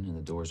engine running and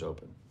the doors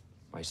open.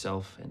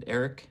 Myself and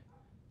Eric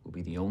will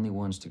be the only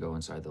ones to go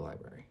inside the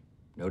library.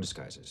 No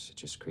disguises. It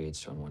just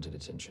creates unwanted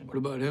attention. What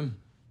about him?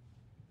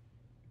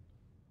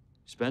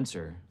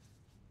 Spencer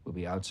will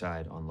be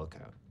outside on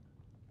lookout.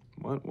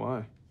 What?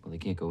 Why? Well, he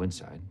can't go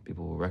inside.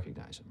 People will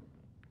recognize him.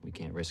 We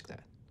can't risk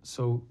that.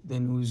 So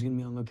then who's gonna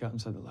be on lookout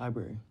inside the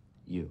library?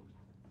 You.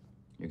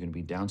 You're gonna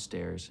be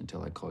downstairs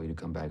until I call you to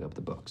come bag up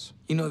the books.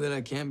 You know that I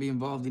can't be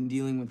involved in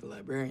dealing with the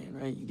librarian,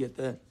 right? You get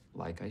that?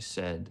 Like I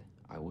said,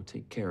 I will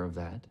take care of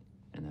that,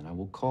 and then I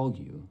will call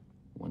you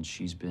once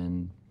she's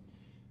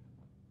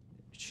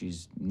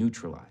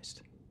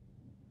neutralized.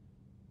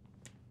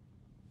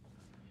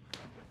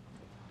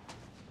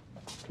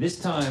 This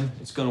time,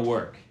 it's gonna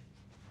work.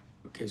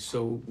 Okay,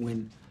 so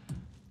when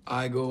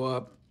I go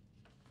up,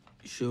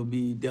 she'll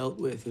be dealt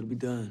with. It'll be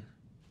done.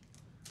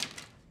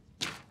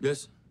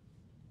 Yes?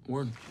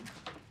 Warren?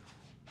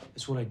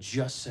 That's what I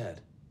just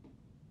said,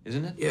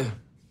 isn't it? Yeah.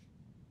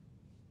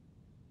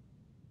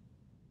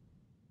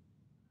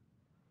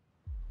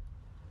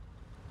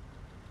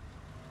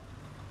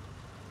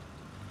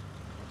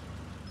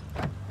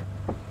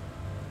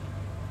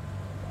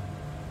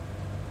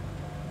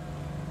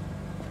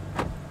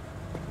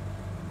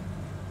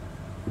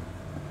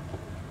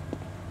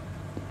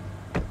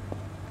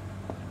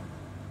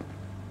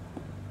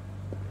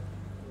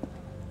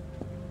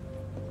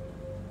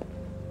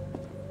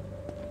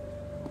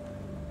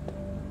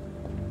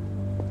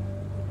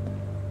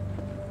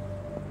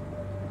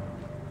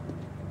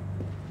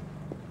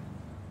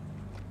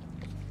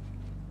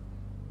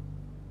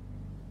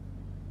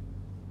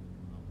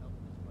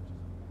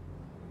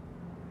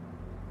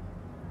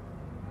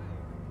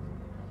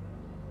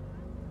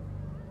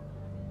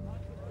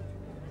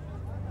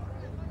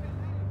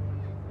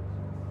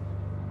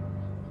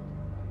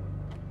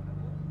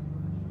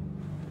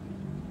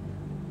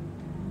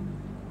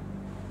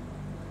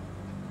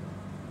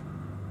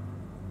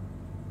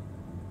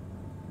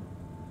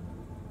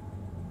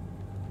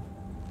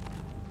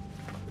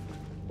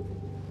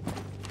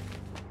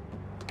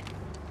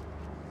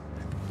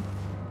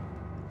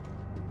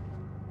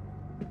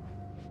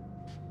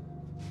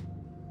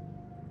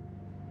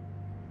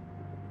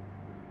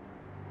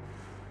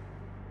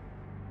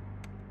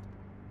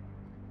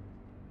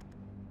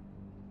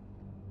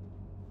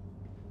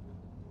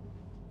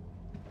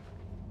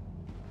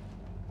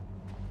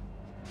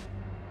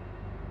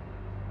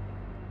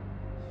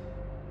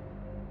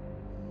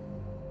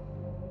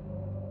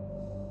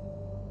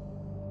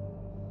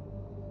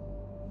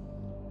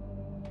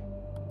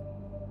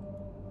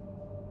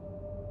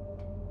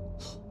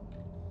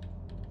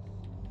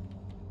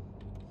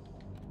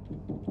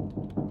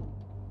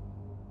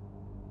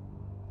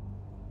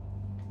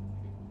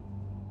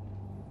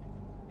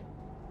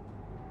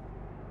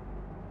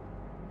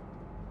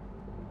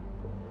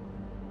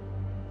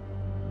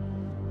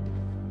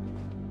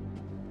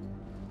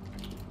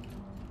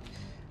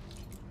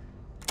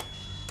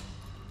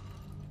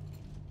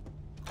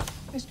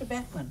 Mr.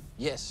 Beckman.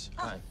 Yes.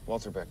 Hi,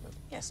 Walter Beckman.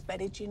 Yes,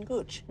 Betty Jean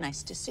Gooch.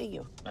 Nice to see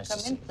you. Nice to Come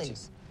see in, you, too.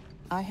 please.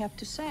 I have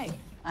to say,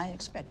 I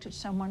expected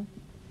someone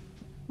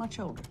much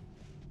older.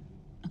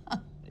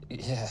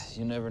 Yeah,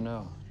 you never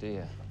know, do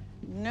you?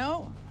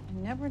 No, I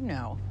never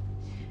know.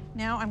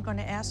 Now I'm going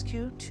to ask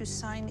you to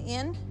sign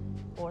in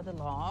for the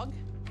log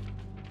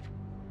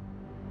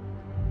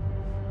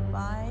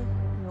by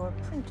your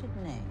printed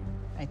name.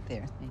 Right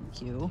there,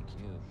 thank you. Thank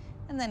you.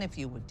 And then if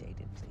you would date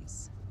it,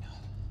 please.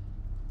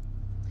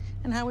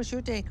 And how is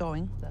your day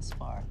going thus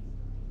far?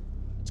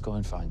 It's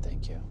going fine,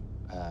 thank you.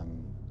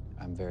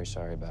 I'm very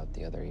sorry about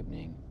the other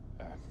evening,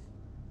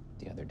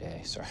 the other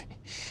day, sorry.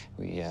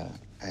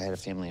 I had a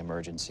family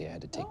emergency I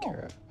had to take care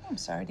of. I'm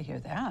sorry to hear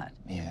that.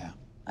 Yeah,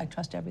 I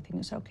trust everything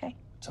is okay.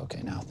 it's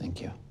okay now, thank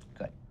you.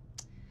 Good.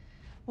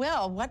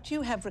 Well, what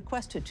you have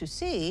requested to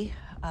see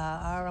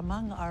are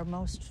among our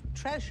most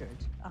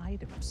treasured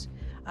items.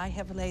 I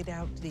have laid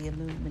out the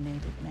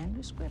illuminated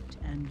manuscript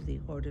and the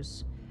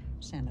Hortus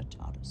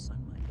Sanitatis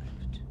on my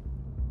left.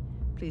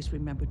 Please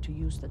remember to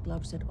use the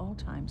gloves at all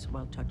times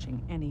while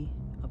touching any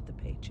of the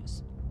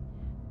pages.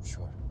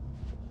 Sure.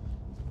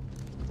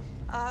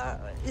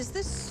 Is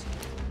this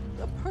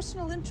a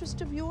personal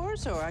interest of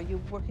yours, or are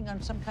you working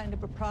on some kind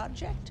of a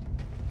project?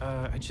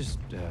 I just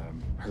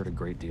heard a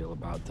great deal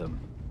about them.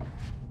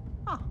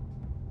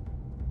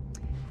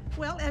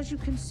 Well, as you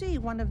can see,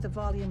 one of the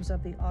volumes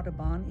of the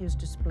Audubon is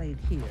displayed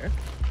here.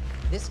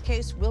 This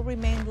case will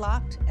remain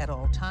locked at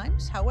all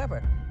times.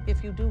 However,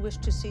 if you do wish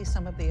to see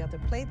some of the other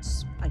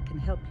plates, I can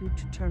help you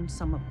to turn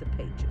some of the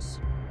pages,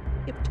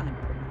 if time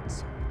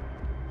permits.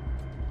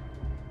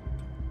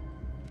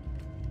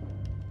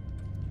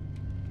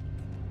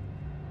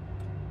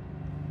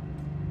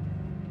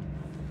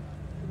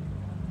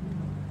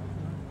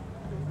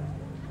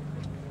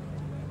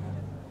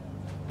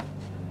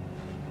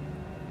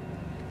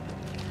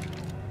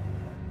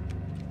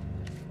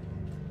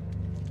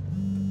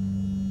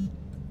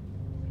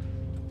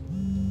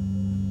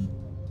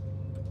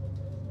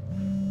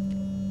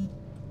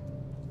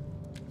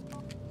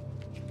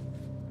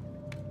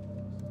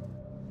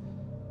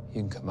 You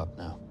can come up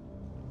now.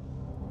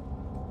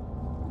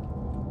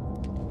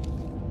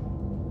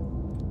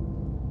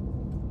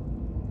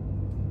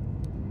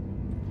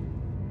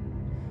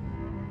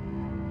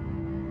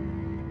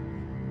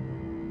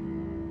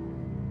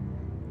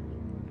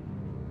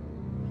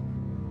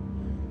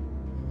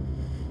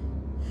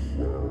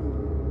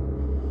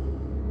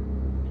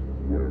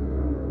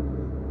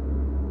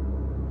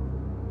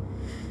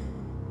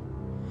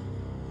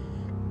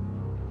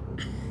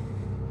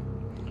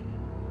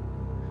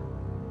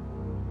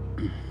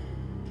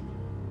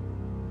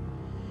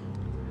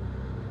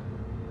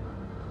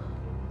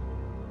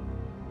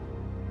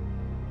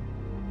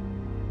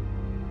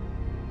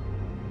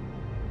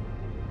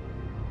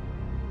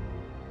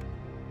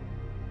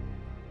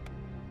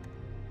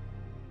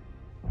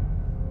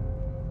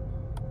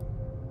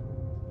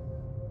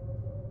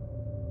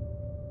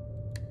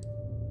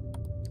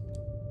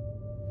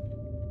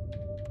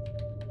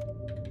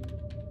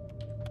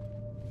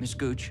 Miss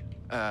Gooch,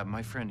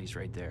 my friend, he's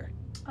right there.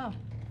 Oh,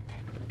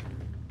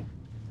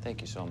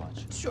 Thank you so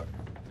much. sure.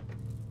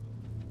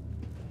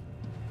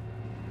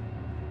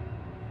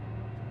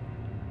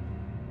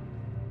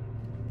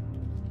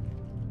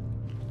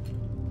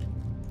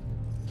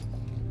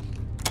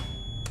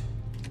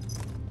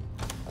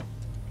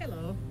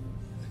 Hello.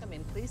 Come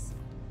in, please.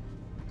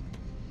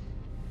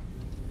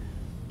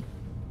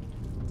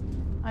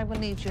 I will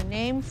need your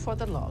name for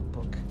the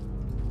logbook.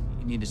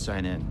 You need to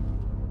sign in,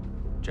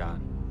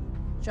 John.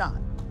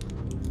 John.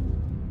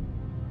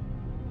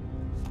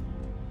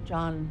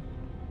 John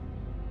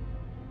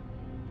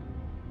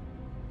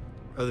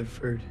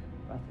Rutherford.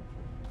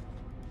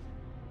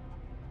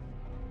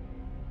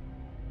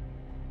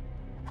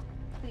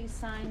 Please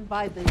sign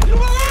by the...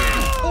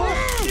 What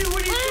are you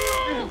doing?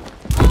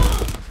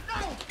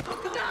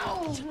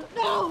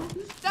 No!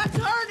 That's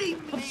hurting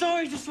me! I'm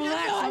sorry, just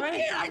relax, No, all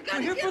right? I gotta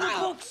We're here get for the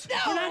out. books. No.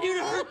 We're not here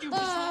to hurt you.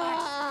 Just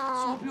relax.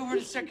 So I'll be over in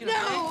a second, okay?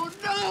 No,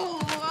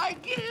 I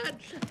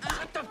can't.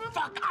 Shut the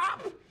fuck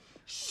up!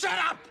 Shut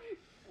up!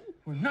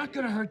 We're not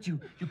gonna hurt you.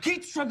 You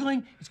keep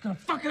struggling, it's gonna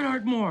fucking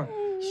hurt more.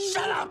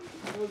 Shut up!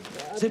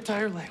 Zip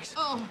tie your legs.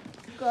 Oh,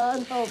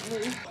 God help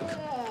me.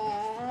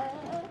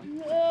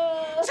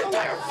 Zip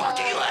tie your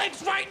fucking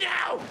legs right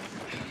now!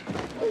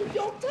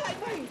 Don't tie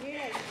my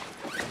hands.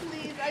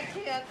 Please, I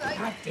can't.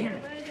 God damn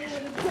it.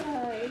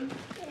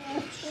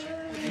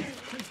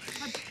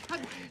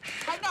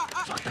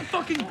 Fuck the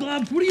fucking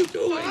gloves! What are you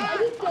doing?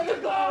 Fuck the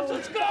gloves!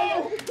 Let's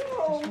go!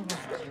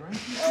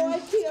 Oh, I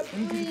can't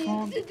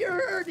breathe.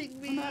 You're hurting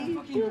me. I'm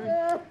not fucking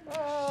hurting.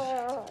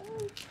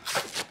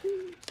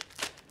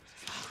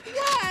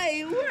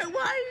 Why?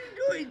 Why are you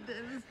doing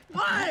this?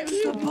 Why?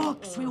 The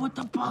books. We want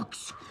the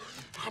books.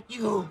 Not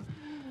you.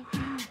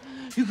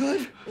 You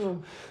good?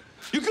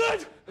 You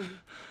good?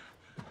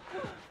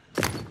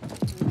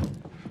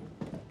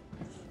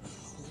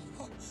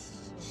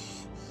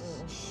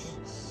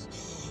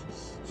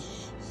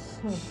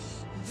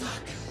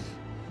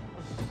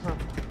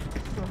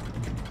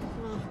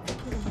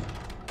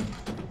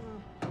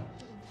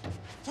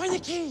 Find the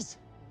keys!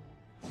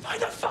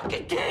 Find the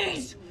fucking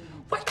keys!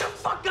 Wake the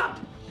fuck up!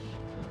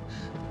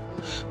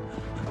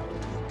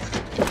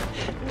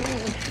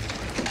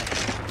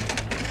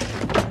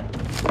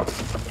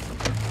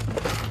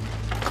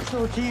 There's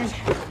no keys.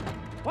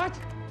 What?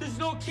 There's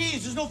no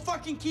keys. There's no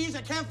fucking keys.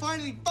 I can't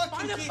find any fucking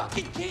Find the keys.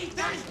 fucking keys!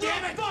 God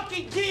damn it!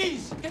 Fucking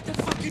keys! Get the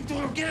fucking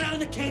door! Get it out of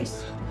the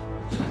case!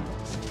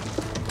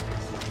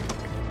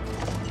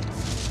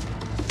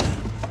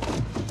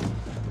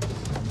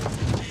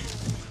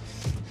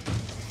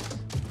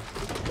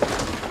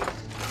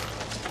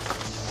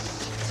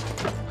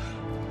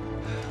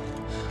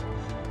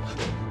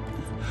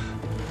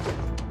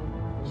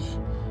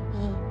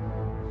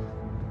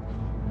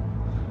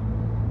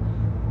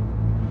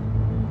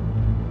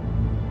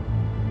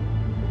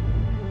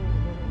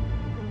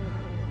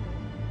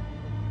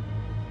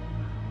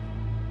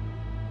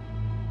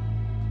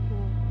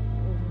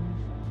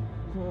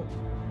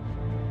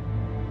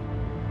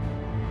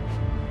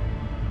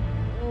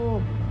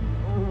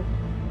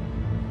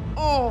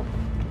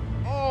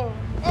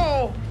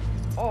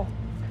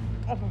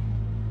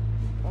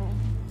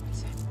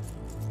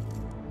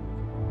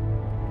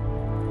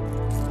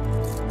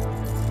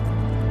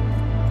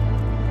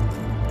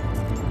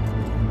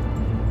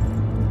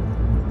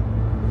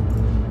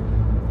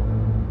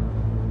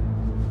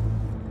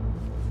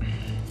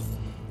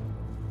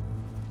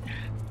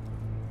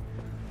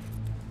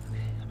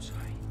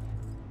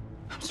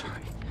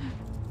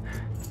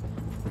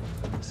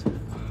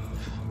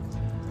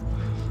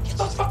 Get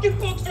those fucking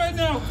books right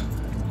now!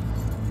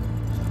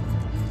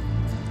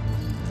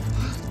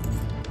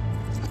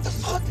 What the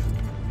fuck?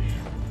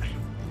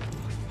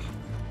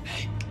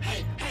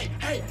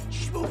 Hey!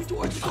 She's moving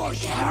towards the door.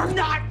 I'm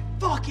not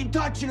fucking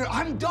touching her.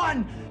 I'm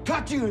done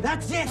touching her.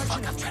 That's it.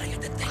 Fuck, I'm trying to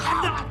get the thing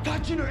I'm out. not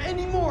touching her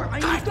anymore. I'm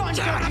done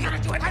touching her. I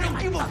gotta do it. I don't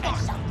give a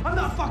fuck. I'm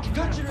not fucking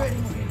touching her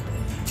anymore.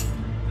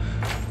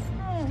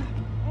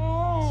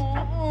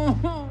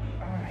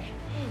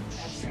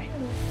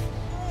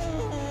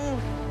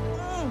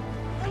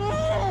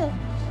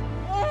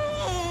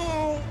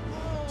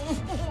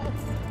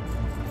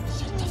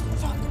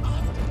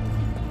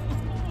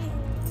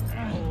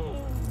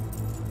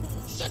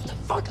 Shut the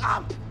fuck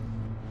up!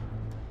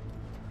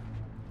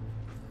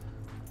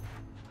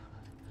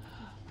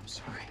 I'm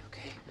sorry,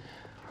 okay?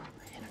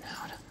 In and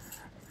out.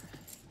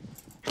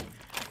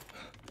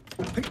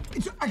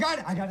 I got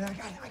it.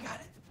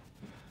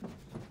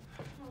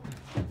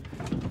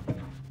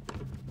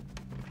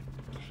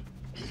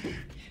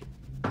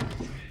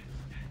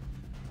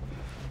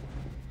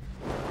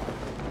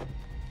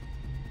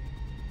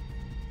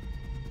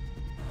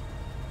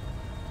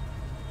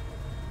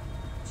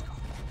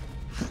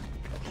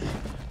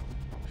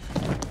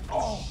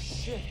 Oh,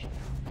 shit.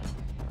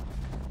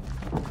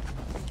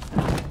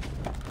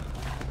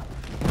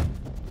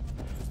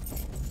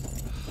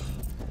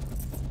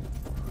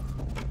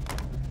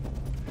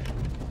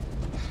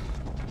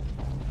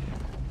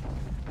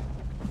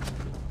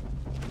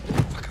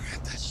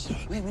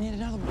 Wait, we need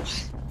another one.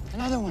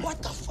 Another one.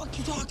 What the fuck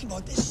you talking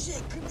about? This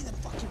shit. Give me the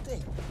fucking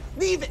thing.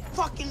 Leave it.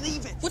 Fucking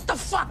leave it. What the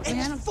fuck,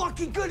 man? It's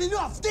fucking good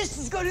enough. This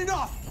is good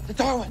enough. The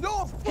Darwin.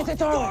 No, Get the fucking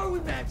Darwin.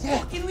 Darwin, man. Yeah.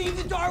 Fucking leave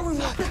the Darwin.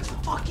 Let's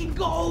fucking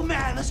go,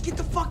 man. Let's get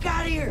the fuck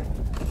out of here.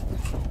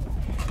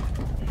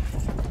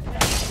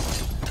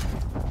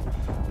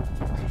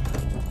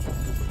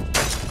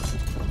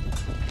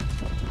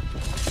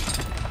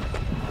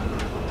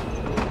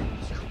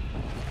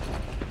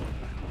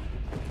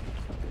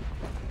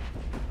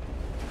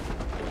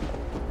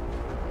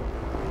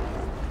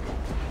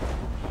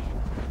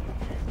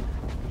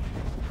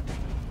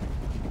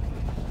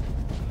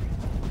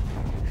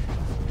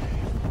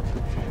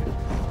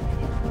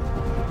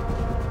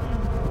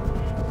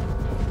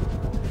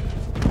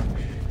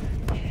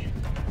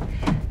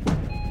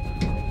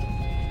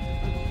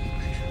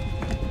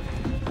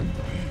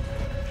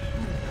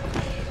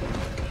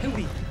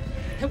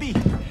 Hilby!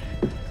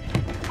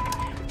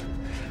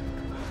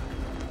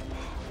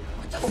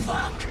 What the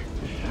fuck?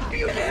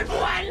 You hit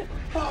one!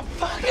 Oh,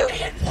 fuck! You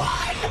hit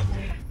one!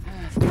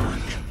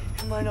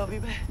 I might not be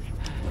back.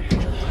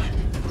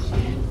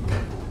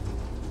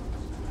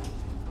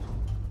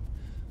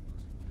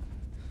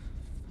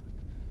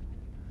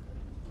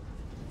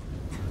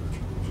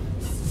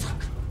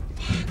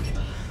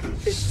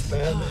 This is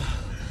bad, man.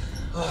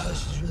 Oh,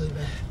 this is really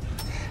bad.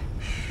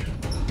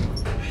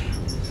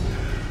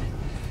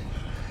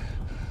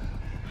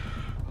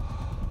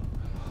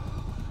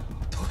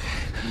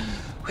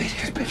 Wait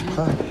here, bitch.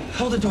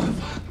 Hold the door.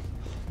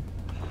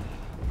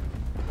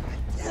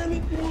 Damn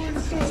it, Warren.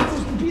 It's not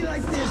supposed to be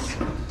like this.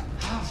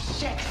 Oh,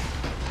 shit.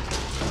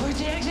 Where's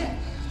the exit?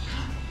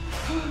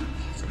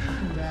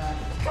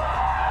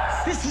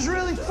 This is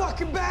really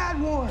fucking bad,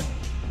 Warren.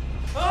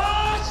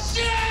 Oh,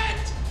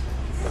 shit!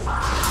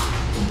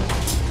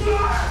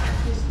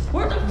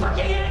 Where the fuck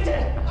he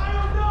ended? I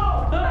don't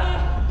know!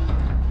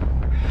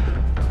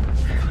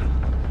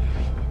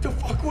 The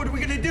fuck, what are we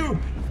gonna do?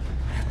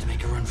 I have to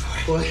make a run for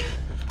it. What?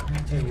 I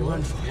have to make a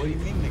run for it. What do you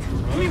mean make a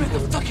run? What do you make a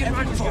fucking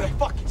run for it?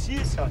 Fucking see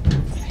us out.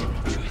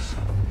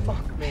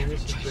 Fuck, man,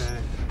 this is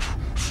bad.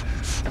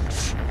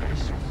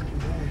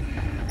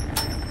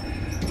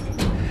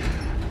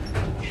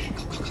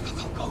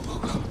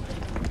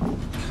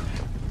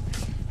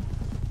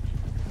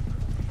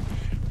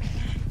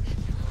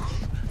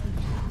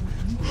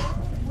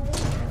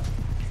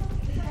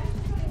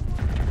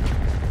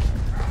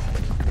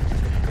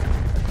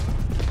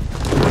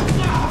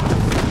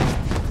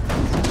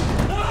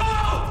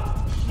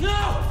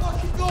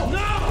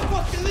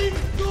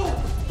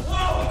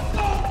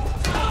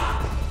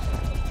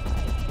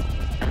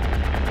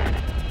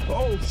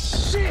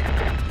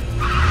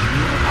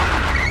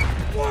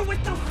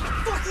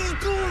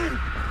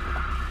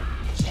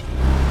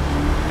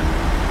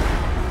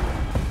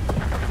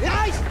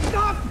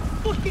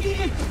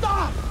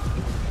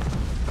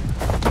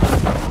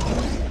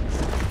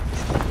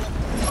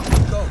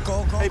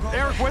 Hey,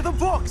 Eric, where are the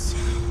books?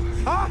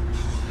 Huh?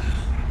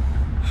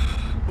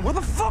 Where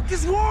the fuck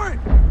is Warren?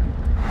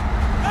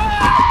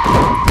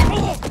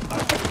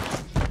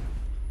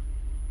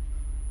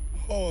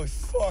 Holy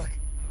fuck.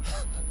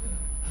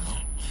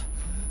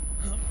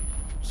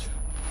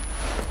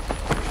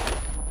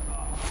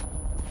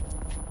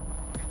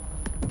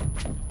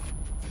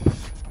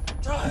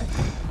 Drive!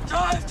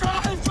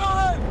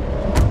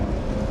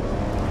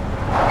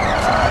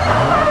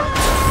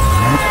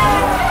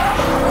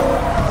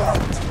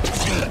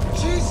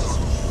 Jesus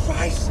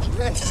Christ,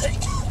 man.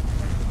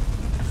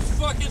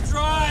 Fucking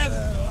drive!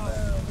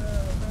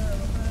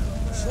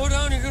 Slow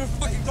down, you're gonna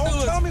fucking kill us.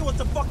 Don't tell me what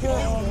the fucking do.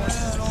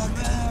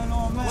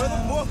 Where are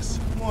the books,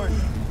 Warren?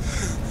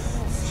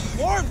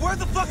 Warren, where are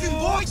the fucking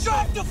books?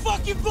 Drop the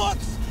fucking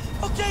books!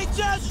 Okay,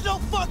 Jazz, no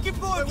fucking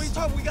books! Wait, what are you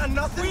talking? We got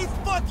nothing? We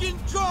fucking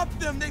dropped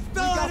them! They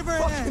fell out of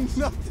our hands!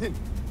 Nothing.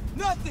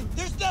 Nothing!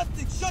 There's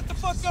nothing! Shut the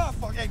fuck up!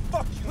 Hey,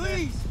 fuck you,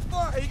 Please!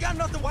 Man. Hey, you got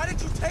nothing? Why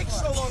did you take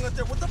so long up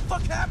there? What the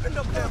fuck happened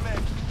up there,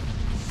 man?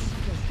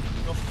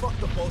 No, fuck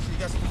the both of you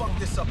guys. Fuck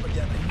this up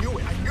again. I knew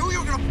it. I knew you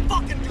were gonna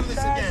fucking do this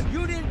again.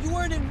 You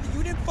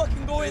didn't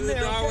fucking go in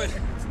there. Darwin.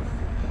 Okay?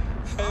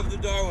 I have the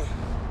Darwin.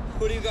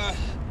 What do you got?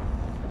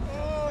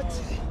 Oh,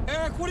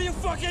 Eric, what do you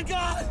fucking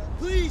got?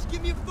 please,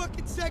 give me a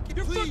fucking second,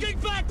 Your please. fucking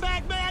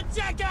backpack, man!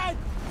 Check it!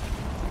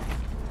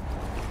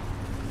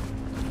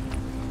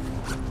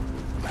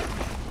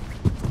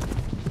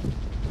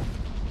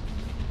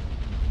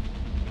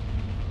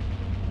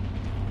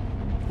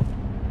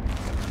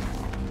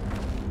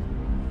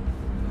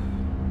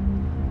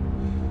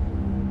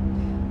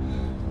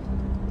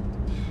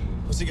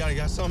 What's he got? He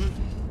got something?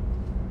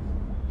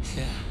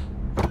 Yeah.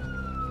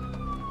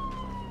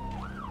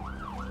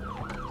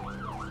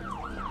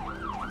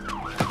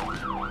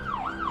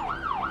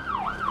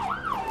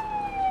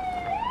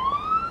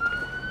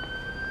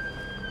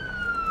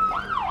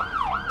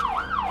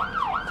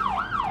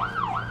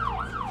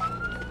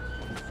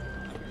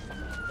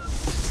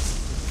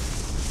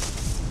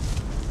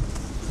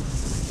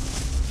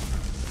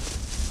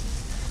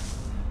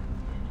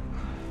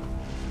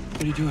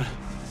 What are you doing?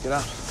 Get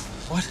out.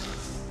 What?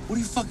 What are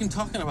you fucking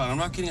talking about? I'm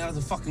not getting out of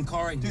the fucking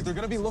car right now. Dude, they're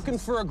gonna be looking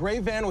for a gray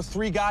van with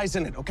 3 guys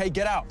in it, okay?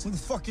 Get out. What the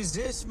fuck is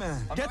this,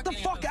 man? Get the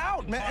fuck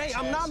out, man. Hey,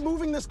 I'm not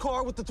moving this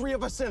car with the 3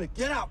 of us in it.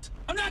 Get out.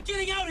 I'm not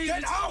getting out of here.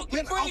 Get out,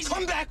 man. I'll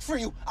come back for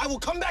you. I will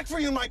come back for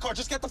you in my car.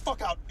 Just get the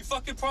fuck out. You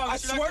fucking I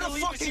promise. swear to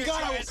fucking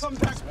God, I will come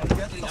back.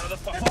 Get the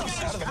fuck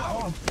out of the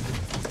car.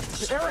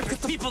 Eric,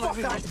 get the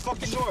fuck out the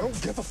fucking door.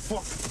 Don't give a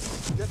fuck.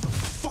 Get the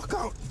fuck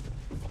out.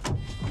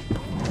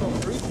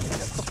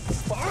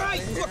 All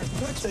right,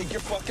 take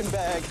your fucking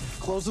bag.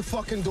 Close the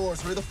fucking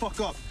doors. Hurry the fuck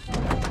up.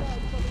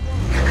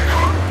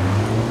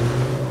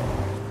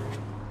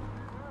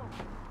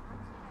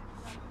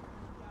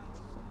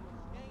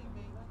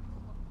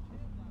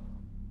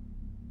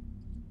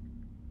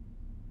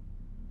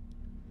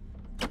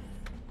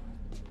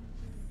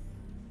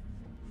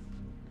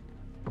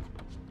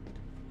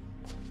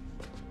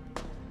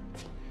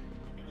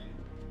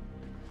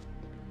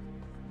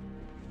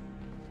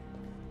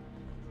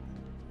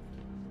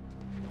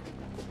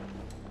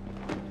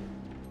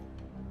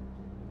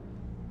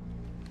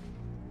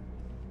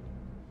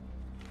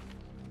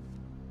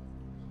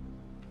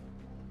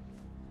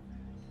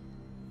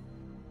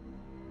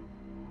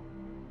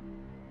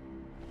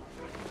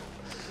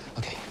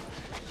 Okay,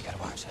 you gotta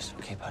watch this,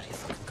 okay, buddy?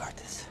 Fucking guard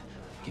this.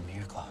 Give me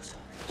your gloves.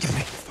 Give me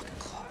your fucking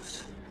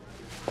gloves.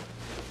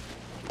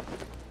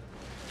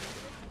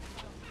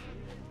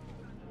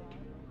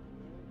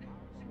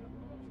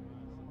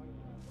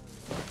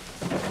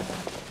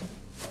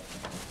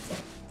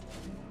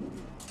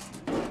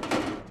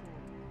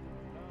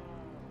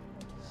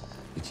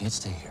 You can't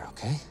stay here,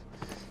 okay?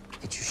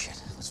 Get your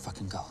shit. Let's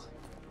fucking go.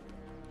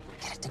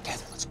 Get it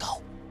together. Let's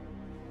go.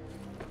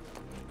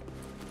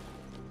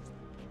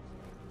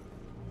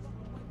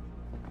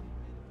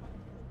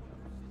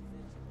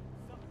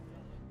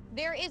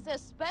 There is a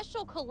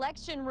special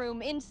collection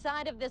room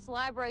inside of this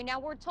library.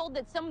 Now, we're told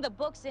that some of the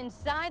books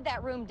inside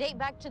that room date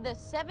back to the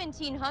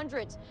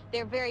 1700s.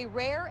 They're very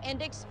rare and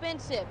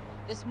expensive.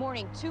 This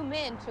morning, 2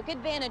 men took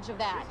advantage of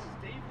that. This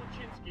is Dave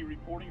Lachinsky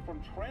reporting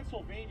from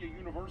Transylvania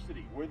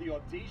University, where the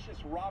audacious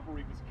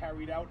robbery was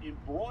carried out in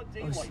broad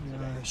daylight today.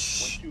 When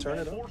 2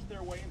 men forced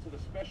their way into the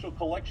special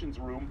collections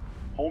room,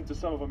 home to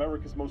some of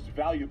America's most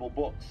valuable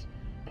books.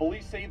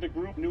 Police say the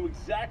group knew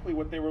exactly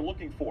what they were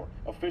looking for.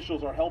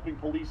 Officials are helping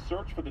police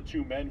search for the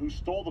 2 men who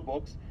stole the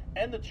books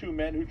and the 2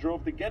 men who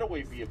drove the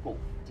getaway vehicle,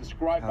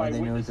 described by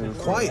witnesses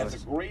as a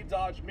gray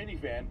Dodge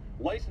minivan,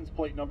 license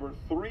plate number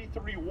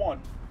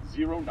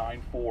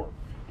 331094.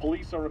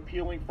 Police are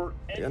appealing for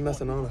anyone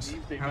nothing on who us.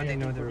 believes they How may would they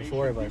have know there were information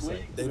 4 of us?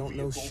 relating to They the don't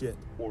know vehicle shit.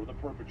 Or the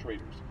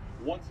perpetrators.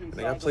 Once inside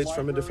They got plates the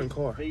from a different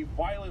library, car. they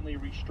violently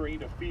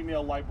restrained a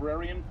female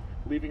librarian,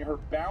 leaving her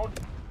bound.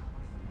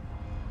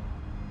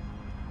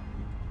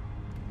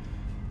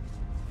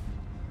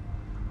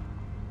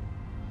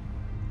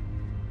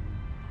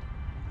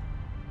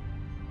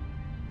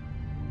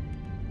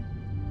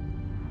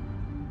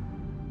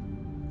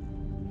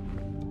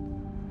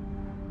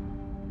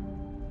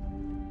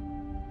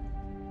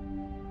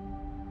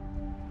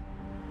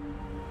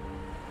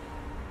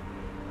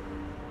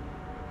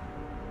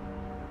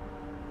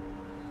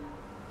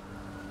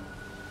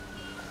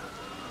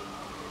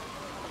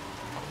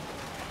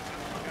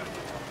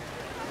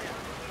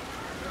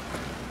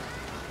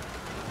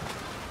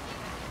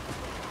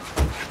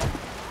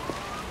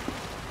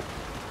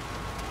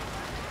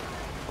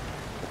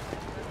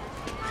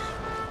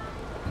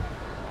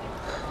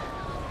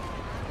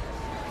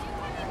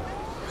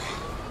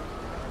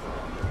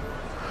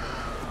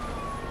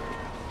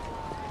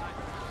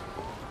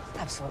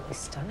 Absolutely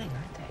stunning,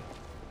 aren't they?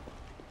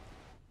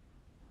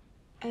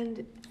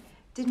 And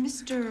did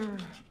Mr.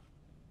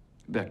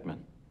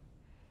 Beckman.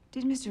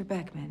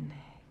 Beckman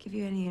give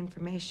you any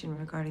information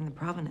regarding the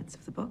provenance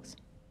of the books?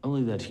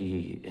 Only that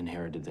he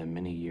inherited them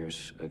many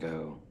years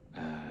ago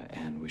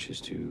and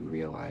wishes to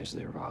realize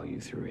their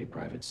value through a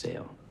private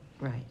sale.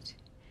 Right.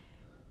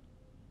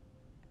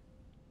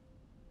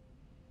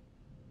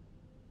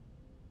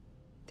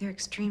 They're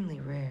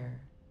extremely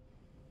rare.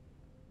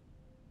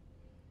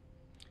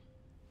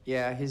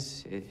 Yeah,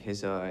 his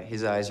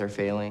eyes are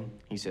failing.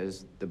 He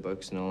says the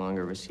books no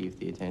longer receive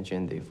the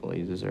attention they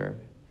fully deserve.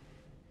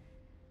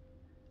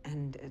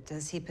 And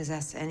does he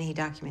possess any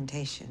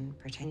documentation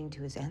pertaining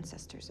to his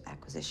ancestors'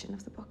 acquisition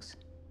of the books?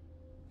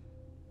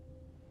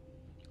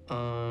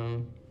 I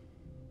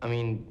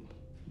mean,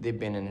 they've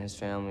been in his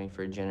family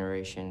for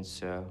generations,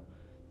 so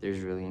there's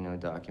really no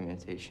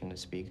documentation to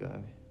speak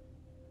of.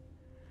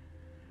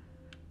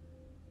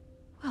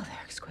 Well,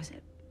 they're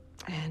exquisite.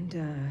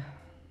 And,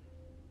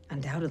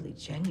 undoubtedly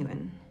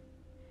genuine.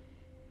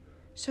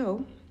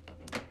 So,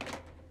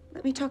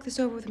 let me talk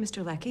this over with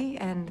Mr. Leckie,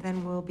 and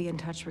then we'll be in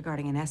touch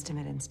regarding an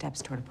estimate and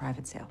steps toward a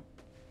private sale.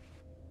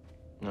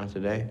 Not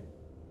today.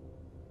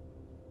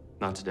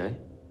 Not today?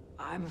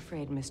 I'm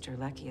afraid Mr.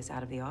 Leckie is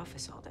out of the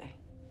office all day.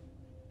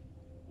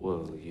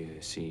 Well, you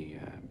see,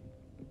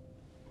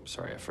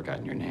 sorry, I've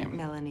forgotten your name.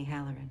 Melanie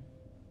Halloran.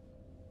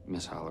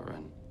 Miss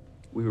Halloran.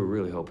 We were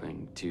really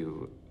hoping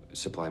to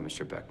supply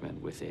Mr.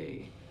 Beckman with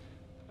a,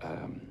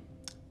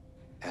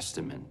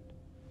 estimate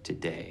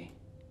today.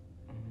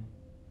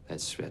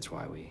 That's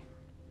why we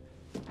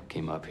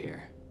came up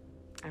here.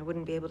 I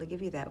wouldn't be able to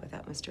give you that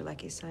without Mr.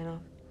 Leckie's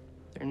sign-off.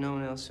 There's no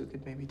one else who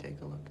could maybe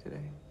take a look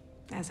today.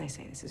 As I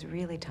say, this is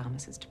really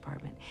Thomas's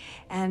department.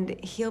 And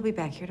he'll be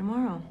back here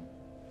tomorrow.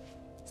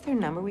 Is there a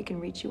number we can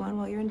reach you on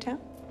while you're in town?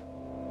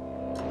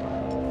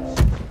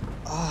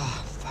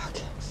 Ah, fuck.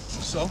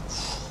 So?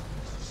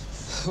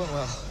 Went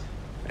well.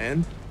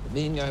 And? The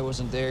dean guy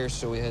wasn't there,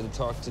 so we had to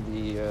talk to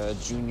the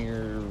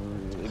junior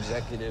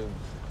executive.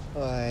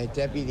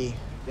 Deputy.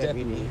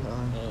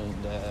 And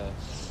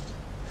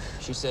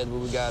she said what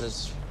we got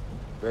is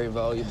very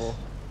valuable,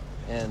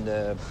 and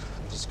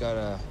just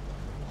gotta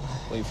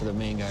wait for the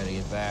main guy to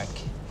get back.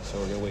 So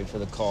we're gonna wait for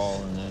the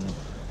call, and then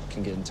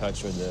can get in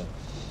touch with the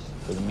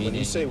meeting. When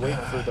you say wait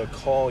for the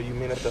call, you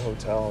mean at the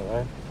hotel,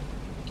 right?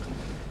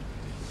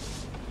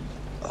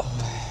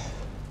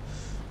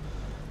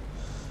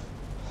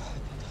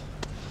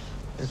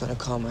 You're gonna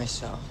call my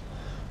cell.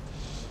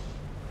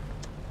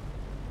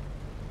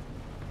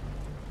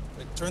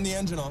 Wait, turn the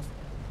engine off.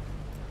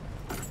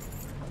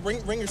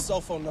 Ring your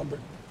cell phone number.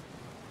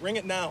 Ring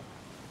it now.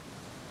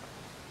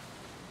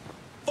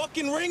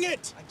 Fucking ring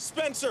it!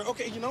 Spencer,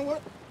 okay, you know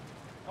what?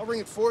 I'll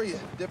ring it for you,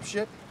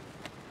 dipshit.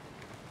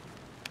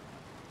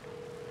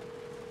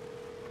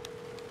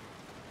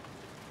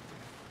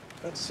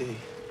 Let's see.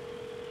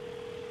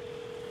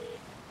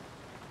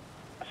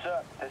 What's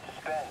up? This is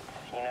Spence.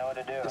 You know what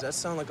to do. Does that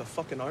sound like a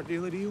fucking art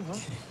dealer to you, huh?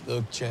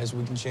 Look, Chaz,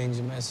 we can change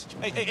the message.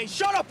 Hey,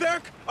 shut up,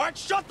 Eric! All right,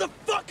 shut the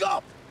fuck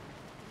up!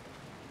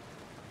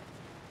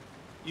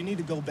 You need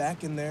to go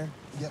back in there,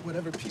 get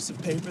whatever piece of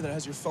paper that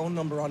has your phone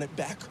number on it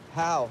back.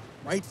 How?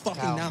 Right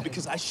fucking How? now,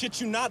 because I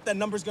shit you not, that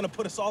number's gonna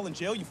put us all in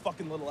jail, you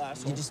fucking little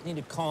asshole. You just need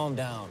to calm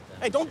down.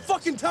 Hey, don't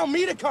fucking tell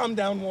me to calm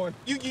down, Warren.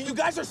 You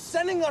guys are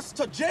sending us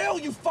to jail,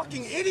 you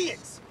fucking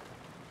idiots.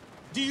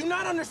 Do you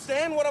not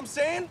understand what I'm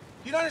saying?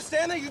 You don't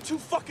understand that? You're too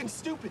fucking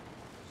stupid.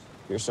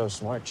 You're so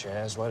smart,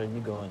 Chaz. Why didn't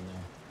you go in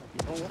there?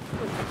 You know what?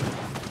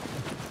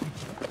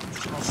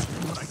 I'll show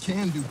you what I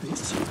can do,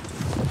 bitch.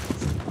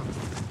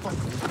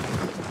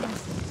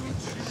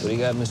 What do you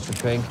got, Mr.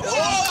 Pink?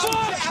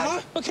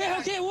 Oh,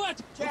 Okay,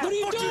 what? Chad, What are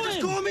you fuck doing? You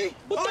just call me?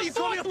 What the you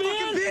call me a fuck,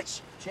 man? fucking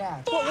bitch?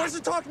 Chad. What, where's the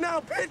talk now,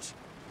 bitch?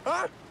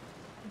 Huh?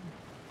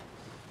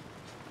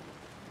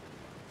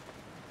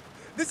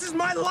 This is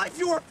my life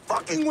you are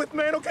fucking with,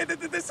 man, okay?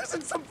 This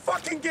isn't some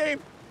fucking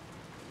game.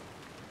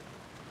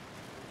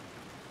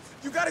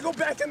 You gotta go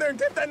back in there and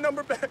get that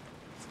number back.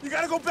 You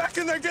gotta go back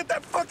in there and get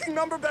that fucking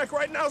number back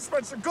right now,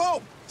 Spencer.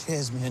 Go!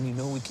 Chaz, man, you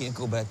know we can't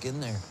go back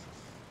in there.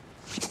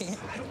 We can't.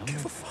 I don't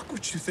give a fuck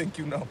what you think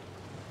you know.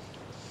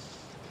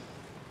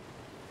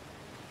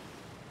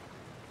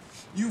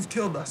 You've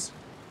killed us.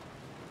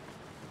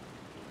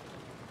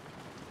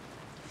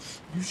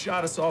 You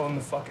shot us all in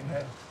the fucking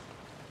head.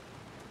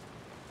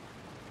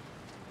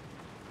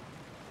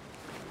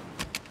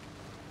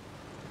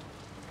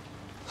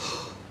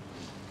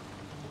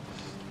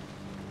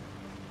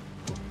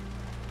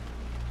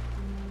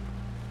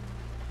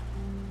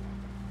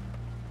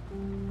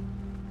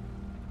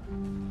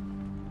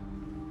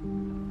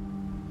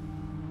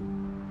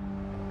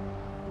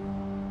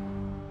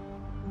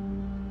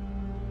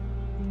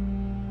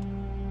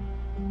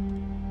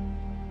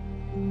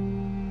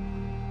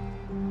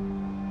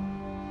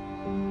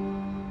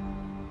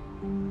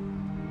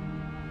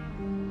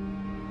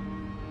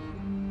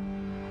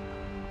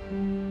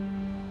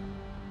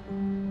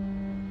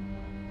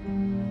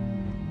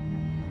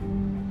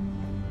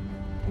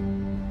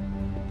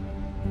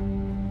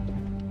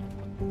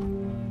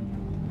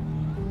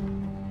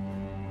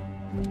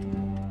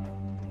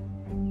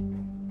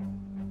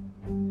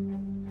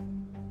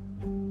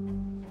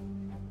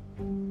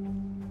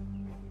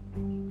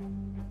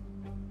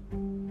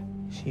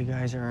 See you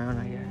guys around,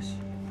 I guess.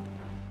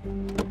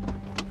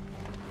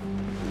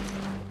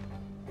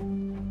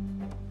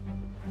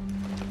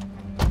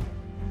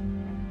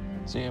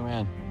 See you,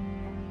 man.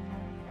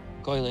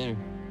 Call you later.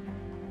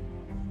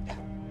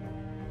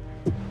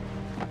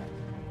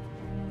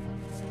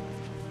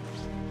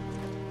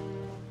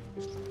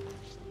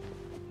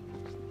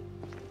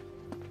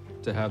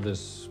 To have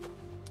this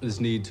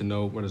need to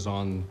know what is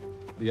on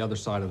the other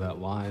side of that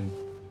line,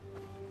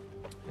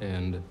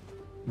 and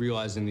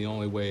realizing the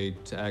only way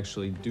to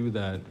actually do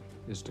that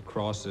is to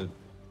cross it.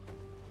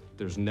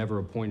 There's never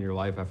a point in your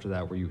life after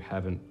that where you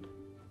haven't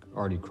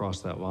already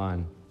crossed that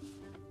line.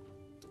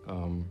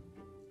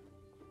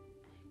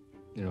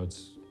 You know,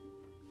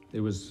 it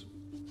was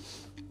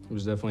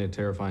definitely a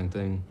terrifying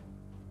thing.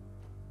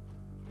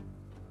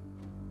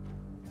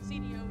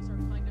 CDOs are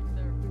kind of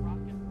the rock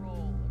and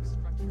roll of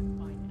structured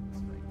finance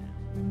right now.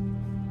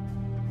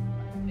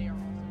 They are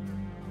also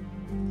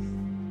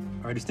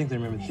very I distinctly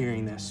remember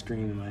hearing that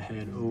scream in my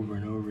head over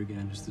and over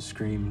again, just the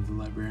scream of the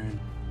librarian.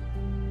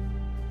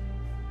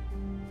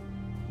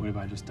 What have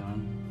I just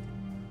done?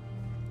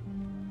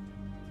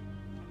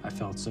 I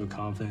felt so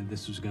confident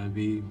this was going to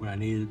be what I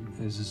needed.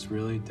 Is this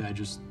really? Did I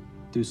just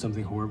do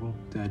something horrible?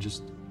 Did I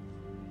just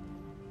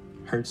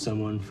hurt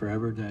someone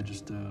forever? Did I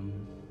just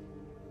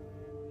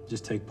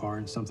take part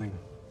in something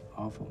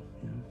awful?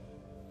 You know?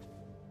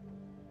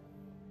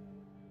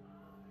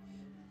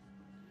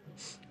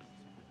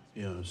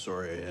 You know,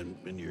 sorry I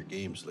hadn't been to your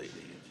games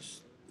lately.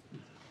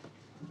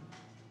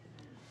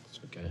 It's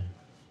okay.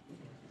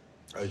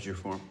 How's your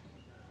form?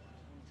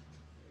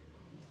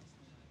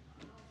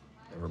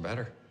 Never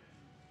better.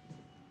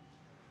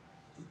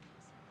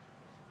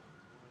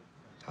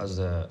 How's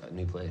the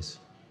new place?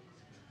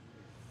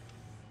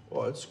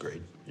 Oh, it's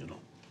great, you know.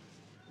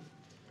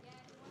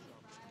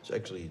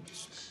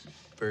 It's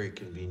very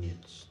convenient.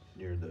 It's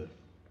near the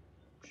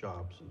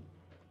shops and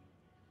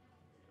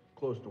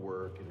close to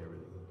work and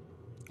everything.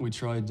 We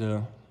tried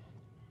to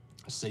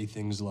say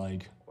things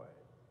like,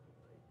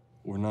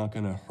 we're not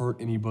gonna hurt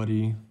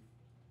anybody.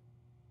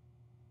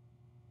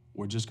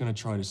 We're just gonna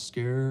try to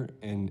scare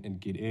and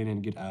get in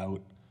and get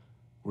out.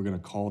 We're gonna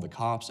call the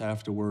cops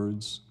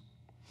afterwards.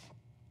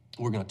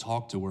 We're gonna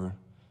talk to her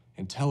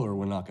and tell her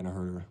we're not gonna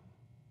hurt her.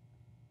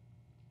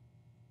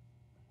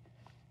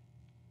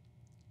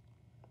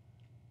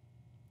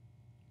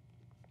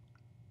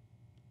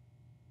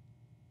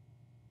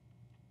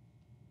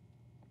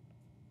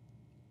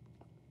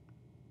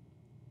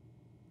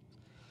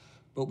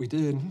 But we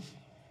did.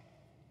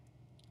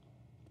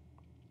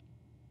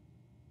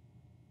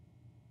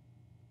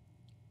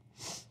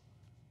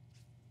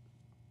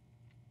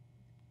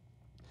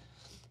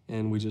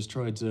 And we just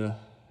tried to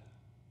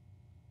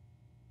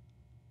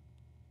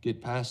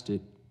get past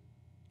it,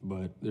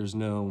 but there's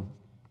no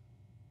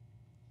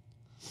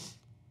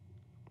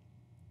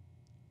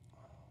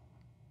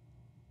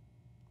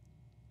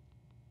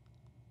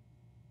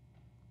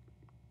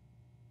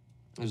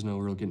There's no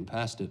real getting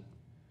past it.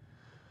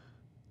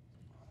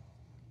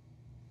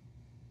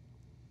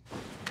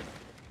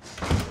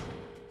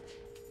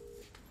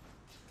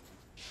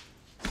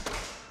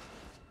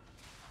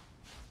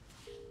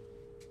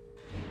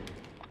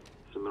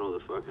 It's the middle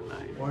of the fucking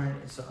night. Warren,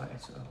 it's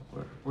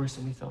worse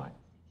than we thought.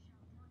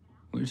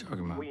 What are you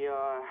talking about? We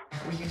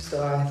used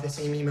the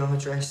same email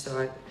address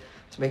to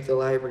make the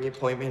library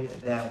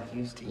appointment that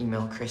we used to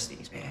email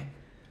Christie's, man.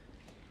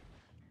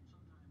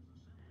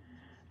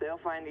 They'll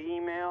find the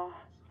email.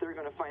 They're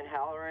gonna find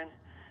Halloran,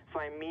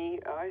 find me,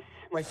 us,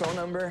 my phone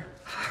number.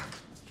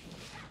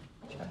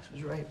 Jess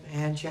was right,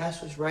 man.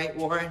 Jess was right,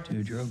 Warren.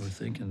 Dude, you're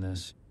overthinking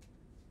this.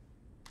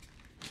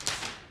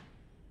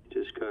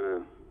 Just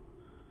gotta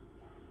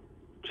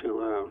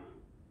chill out.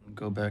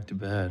 Go back to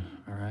bed,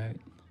 all right?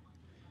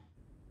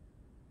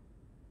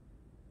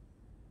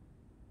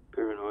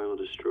 Paranoia will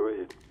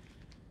destroy it.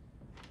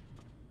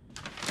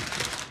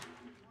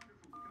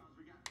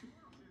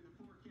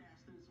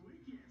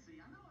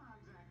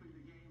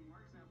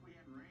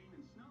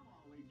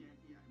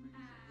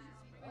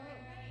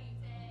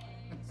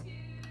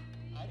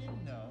 I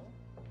didn't know.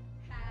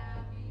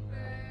 Happy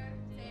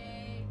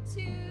birthday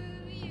to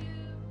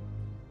you.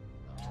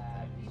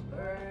 Happy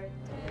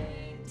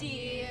birthday,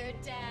 dear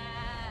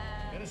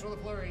Dad. Finish with a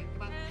flurry.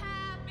 Come on.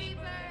 Happy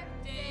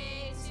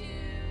birthday to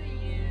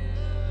you.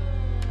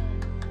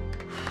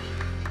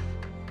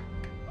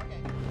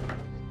 Okay.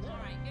 All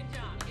right, good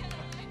job. Good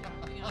job.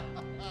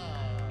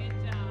 Good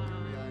job.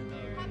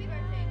 Happy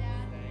birthday,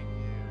 Dad. Thank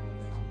you.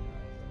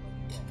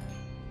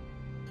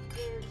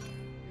 Cheers.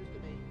 Cheers to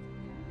me.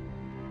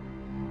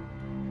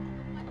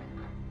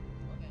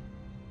 Okay.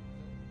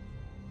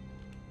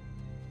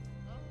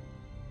 Oh.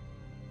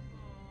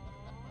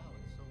 Wow,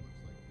 it so looks like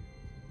you.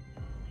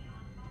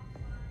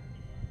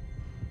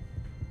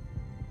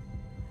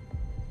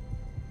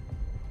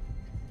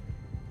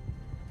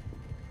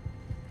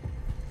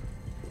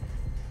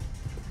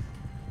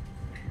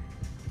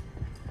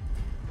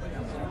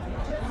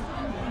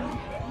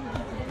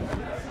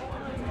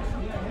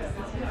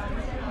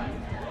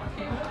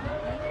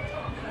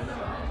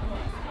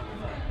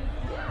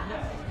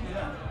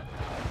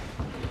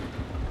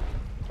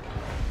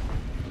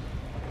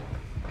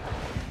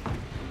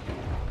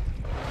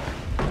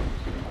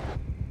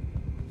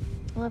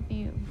 Love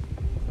you.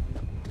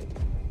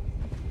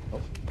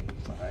 Oh,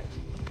 all right.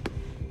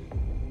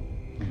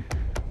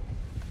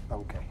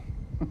 Okay.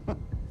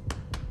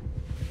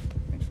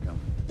 Thanks for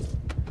coming.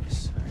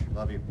 Sorry.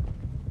 Love you.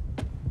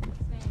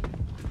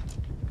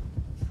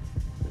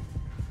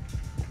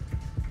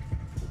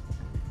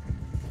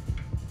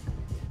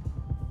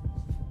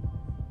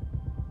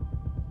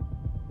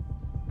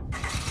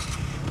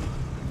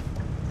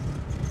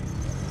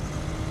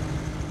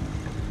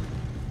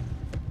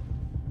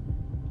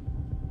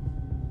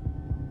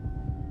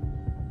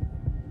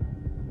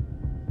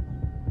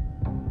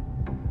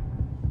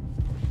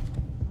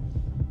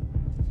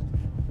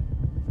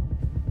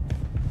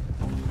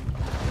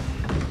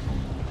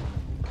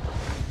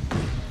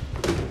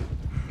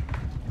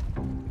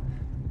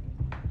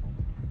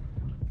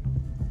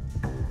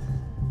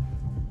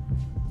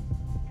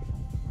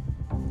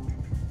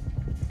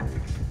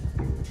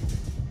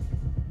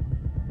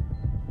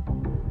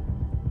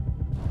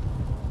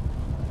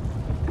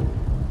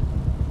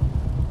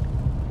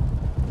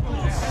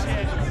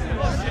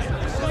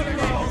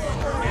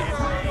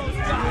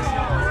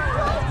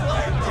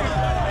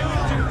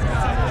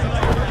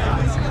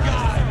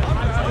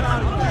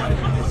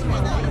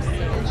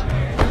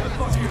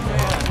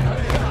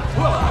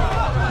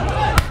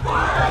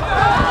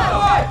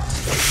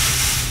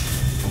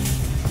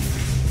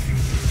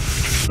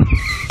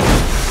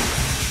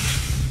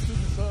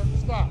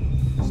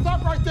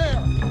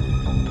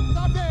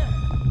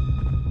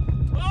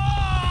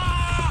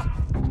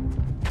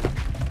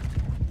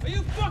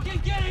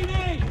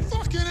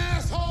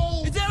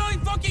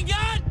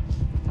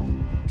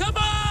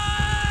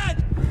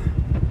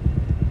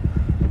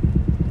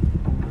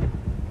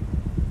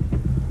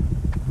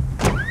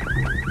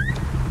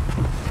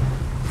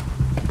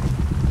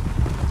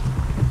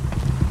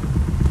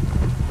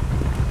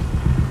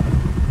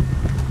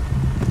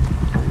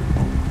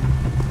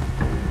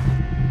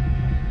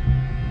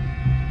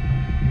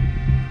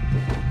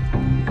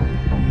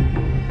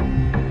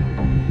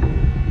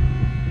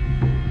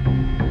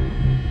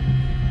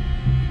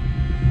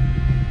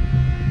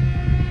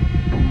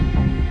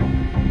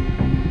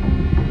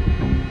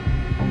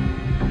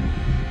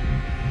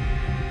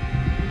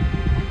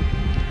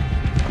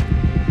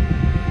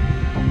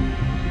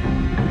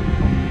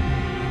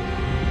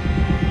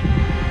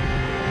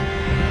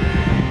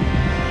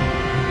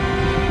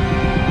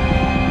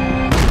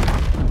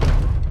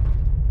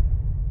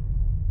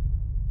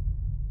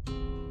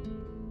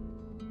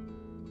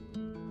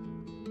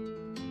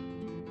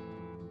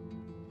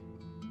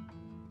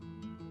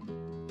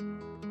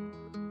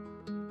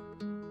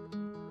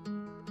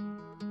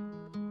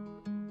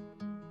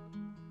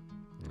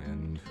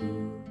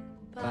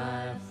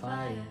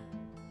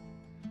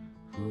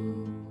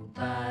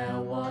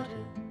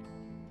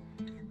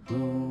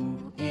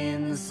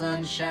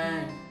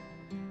 sunshine,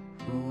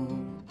 who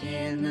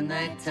in the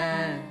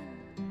nighttime,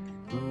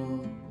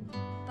 who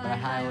by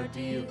high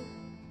ordeal,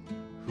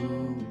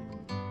 who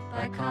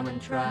by common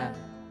trial,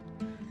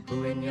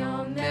 who in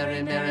your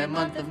merry, merry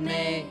month of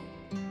May,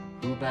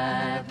 who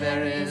by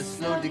very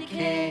slow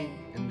decay,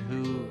 and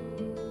who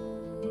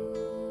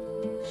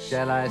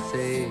shall I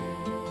say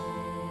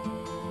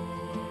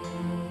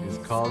is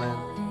calling?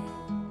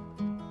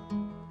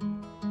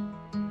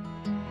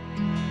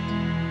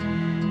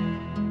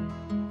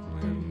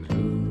 And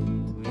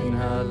who in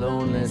her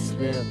lonely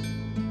slip,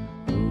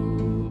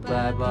 who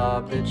by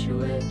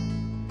barbiturate,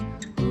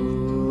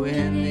 who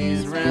in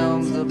these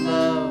realms of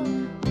love,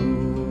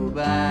 who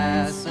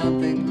by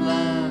something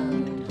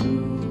blunt,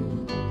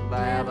 who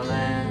by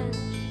avalanche,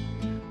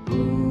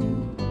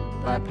 who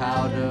by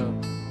powder,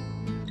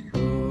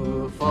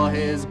 who for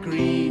his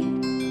greed,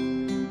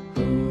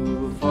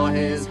 who for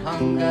his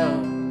hunger,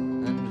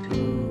 and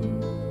who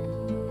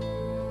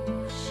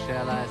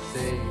shall I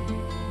say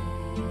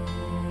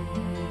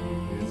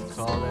is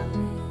calling?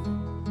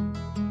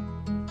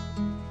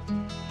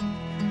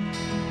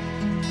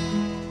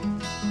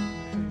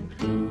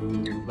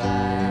 Who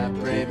by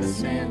brave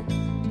ascent,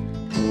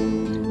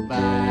 who by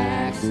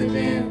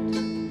accident,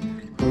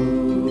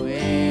 who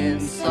in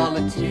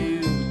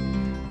solitude,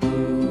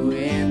 who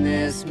in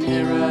this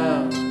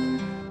mirror,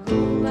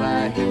 who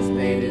by his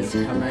lady's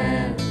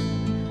command,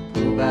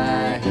 who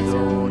by his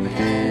own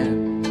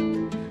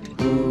hand,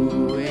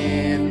 who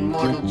in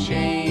mortal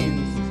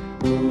chains,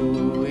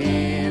 who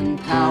in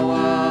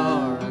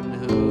power, and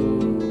who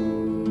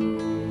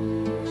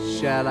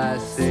shall I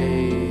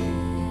say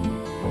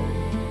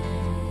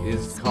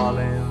is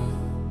calling?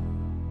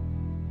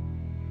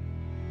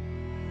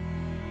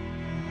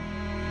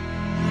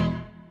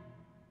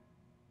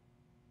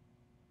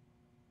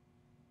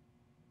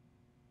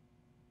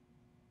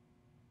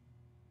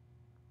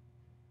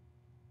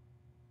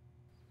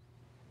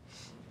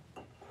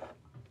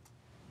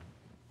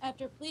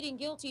 After pleading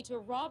guilty to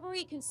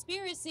robbery,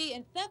 conspiracy,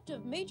 and theft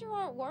of major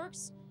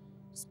artworks,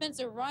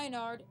 Spencer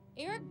Reinhard,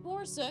 Eric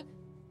Borsuk,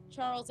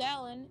 Charles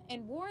Allen,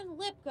 and Warren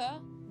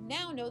Lipka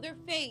now know their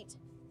fate.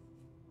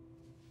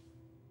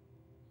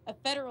 A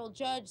federal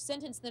judge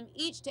sentenced them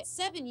each to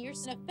 7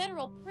 years in a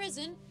federal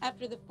prison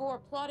after the four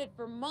plotted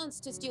for months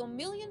to steal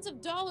millions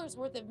of dollars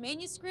worth of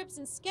manuscripts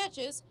and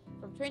sketches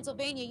from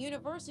Transylvania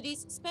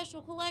University's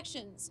special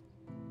collections.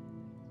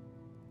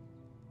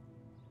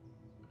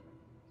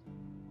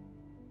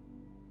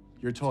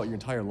 You're taught your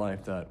entire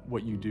life that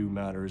what you do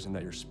matters and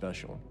that you're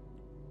special.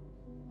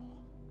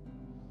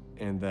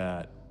 And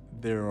that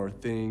there are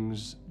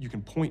things you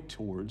can point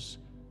towards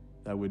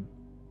that would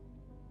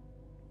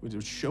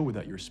show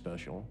that you're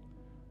special,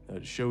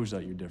 that shows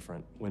that you're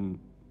different, when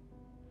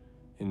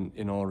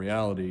in all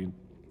reality,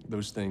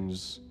 those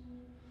things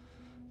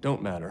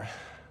don't matter,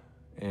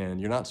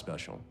 and you're not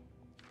special.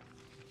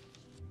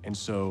 And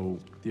so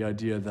the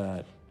idea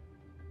that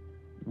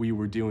we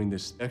were doing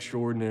this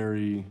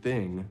extraordinary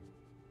thing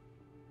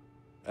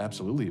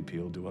absolutely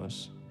appealed to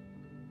us,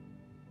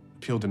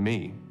 appealed to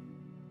me.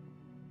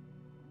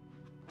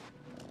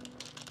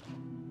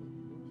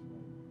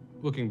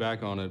 Looking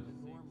back on it,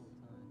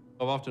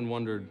 I've often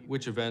wondered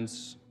which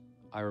events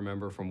I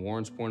remember from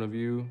Warren's point of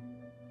view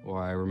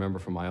or I remember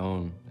from my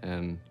own,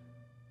 and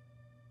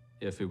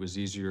if it was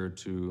easier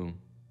to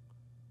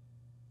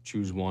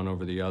choose one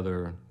over the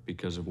other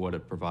because of what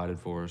it provided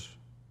for us.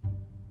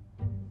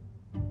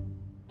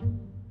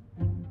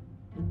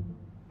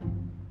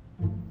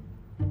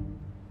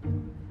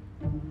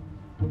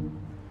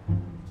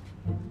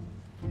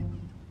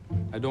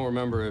 I don't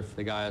remember if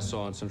the guy I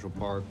saw in Central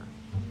Park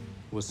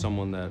was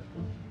someone that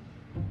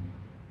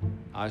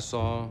I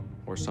saw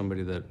or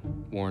somebody that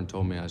Warren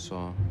told me I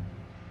saw.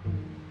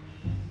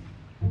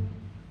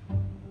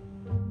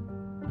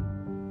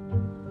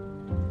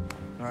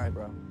 All right,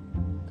 bro.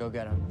 Go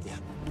get him. Yeah.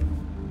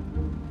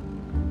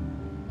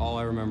 All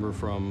I remember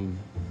from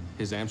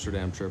his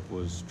Amsterdam trip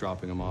was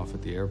dropping him off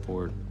at the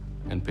airport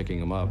and picking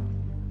him up.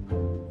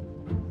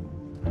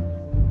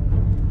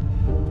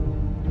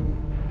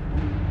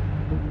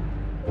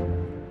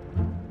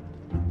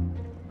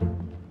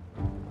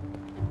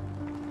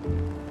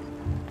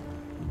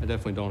 I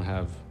definitely don't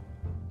have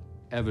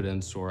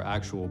evidence or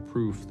actual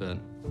proof that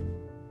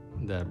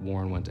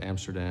Warren went to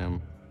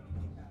Amsterdam.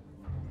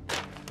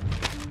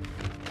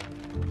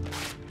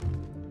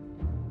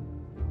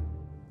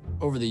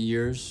 Over the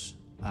years,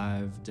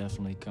 I've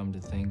definitely come to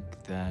think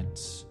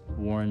that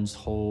Warren's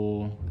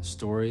whole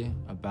story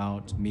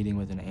about meeting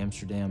with an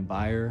Amsterdam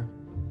buyer,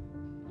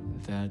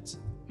 that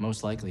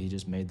most likely he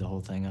just made the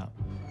whole thing up.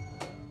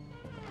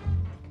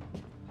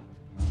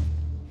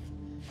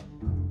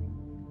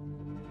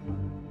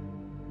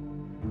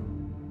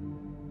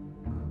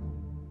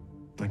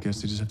 I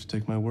guess they just have to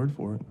take my word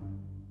for it.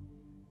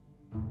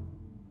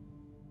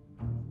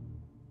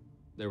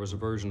 There was a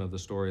version of the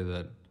story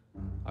that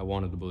I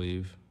wanted to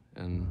believe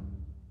and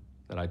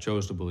that I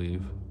chose to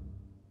believe,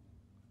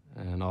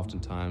 and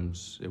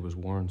oftentimes it was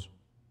Warren's.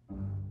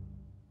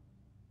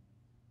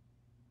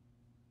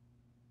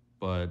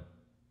 But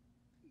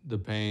The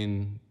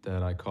pain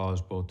that I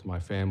caused both to my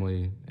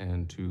family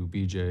and to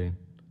BJ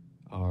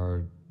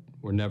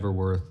were never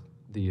worth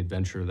the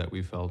adventure that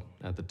we felt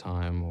at the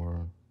time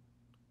or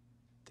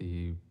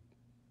the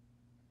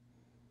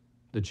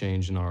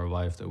change in our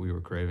life that we were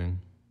craving.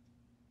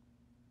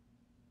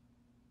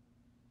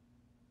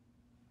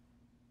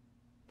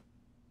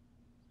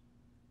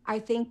 I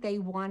think they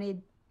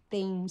wanted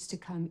things to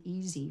come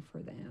easy for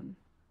them.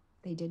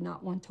 They did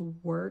not want to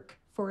work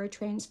for a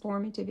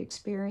transformative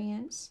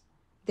experience.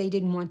 They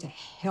didn't want to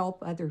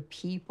help other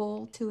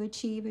people to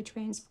achieve a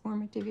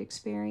transformative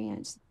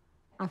experience.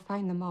 I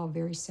find them all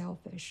very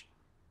selfish.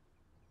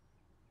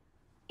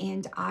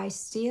 And I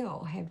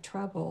still have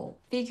trouble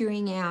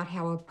figuring out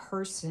how a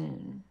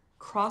person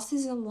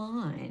crosses a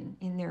line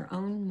in their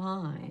own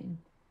mind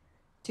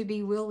to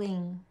be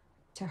willing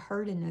to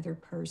hurt another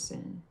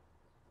person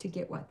to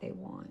get what they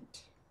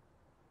want.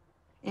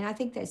 And I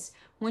think that's,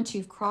 once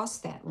you've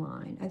crossed that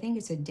line, I think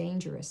it's a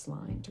dangerous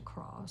line to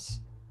cross.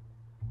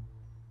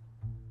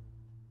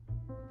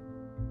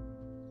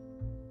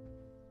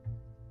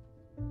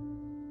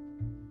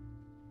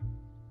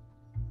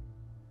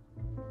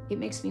 It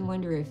makes me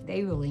wonder if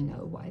they really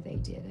know why they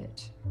did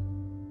it.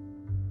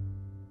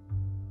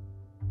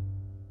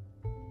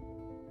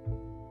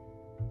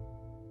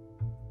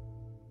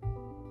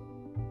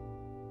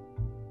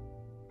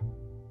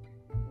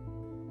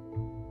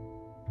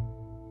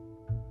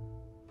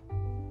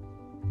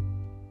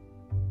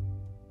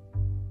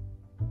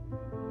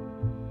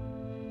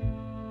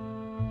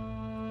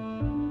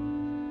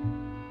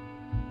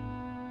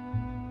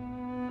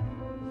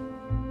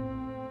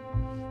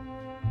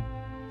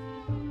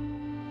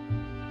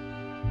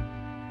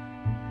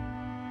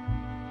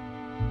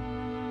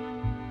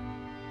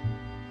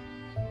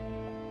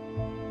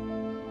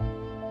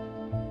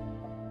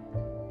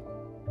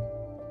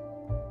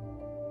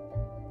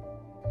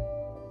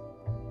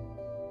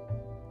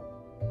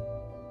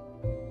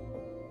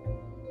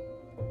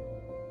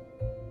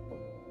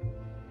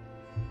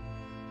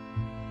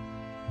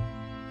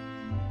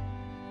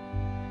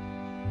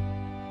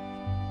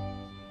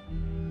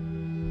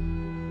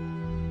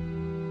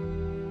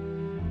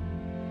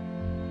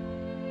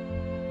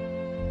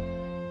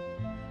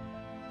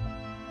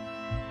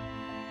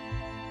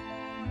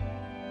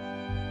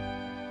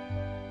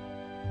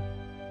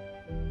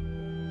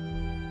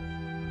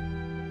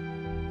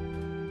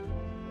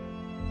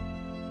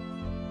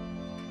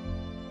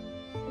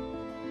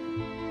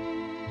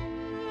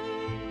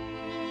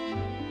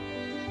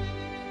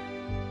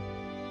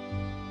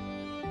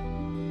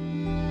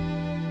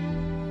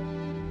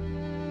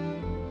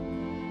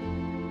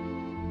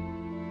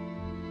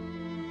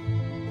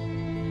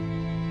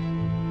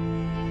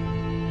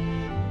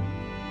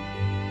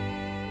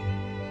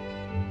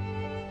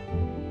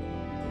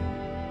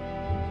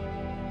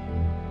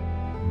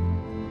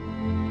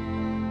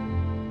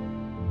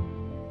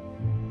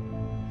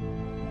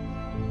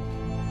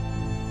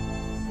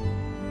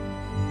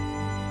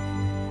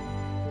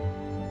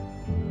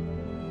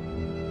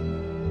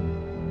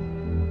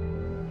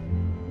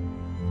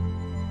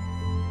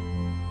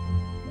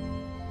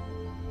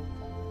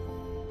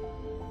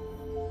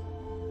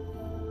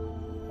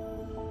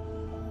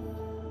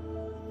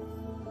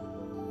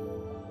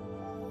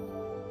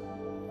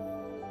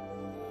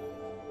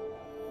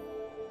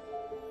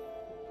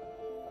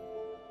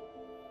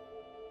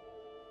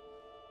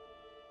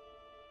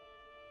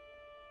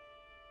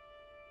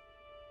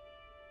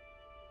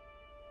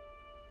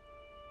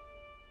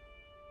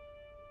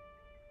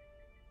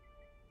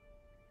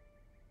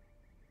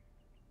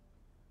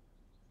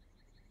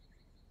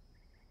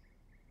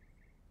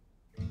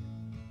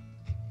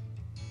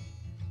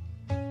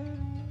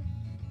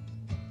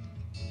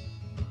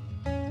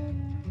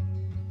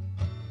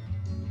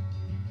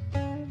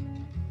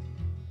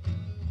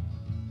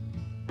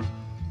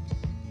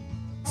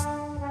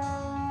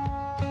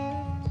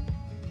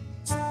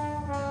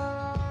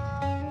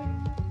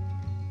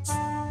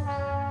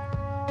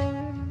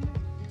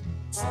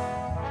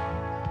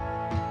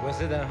 Was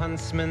it a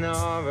huntsman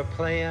or a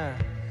player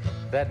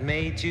that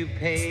made you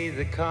pay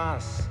the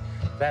cost,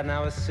 that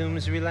now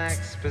assumes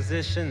relaxed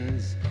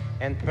positions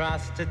and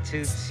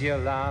prostitutes your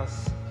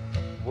loss?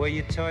 Were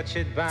you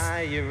tortured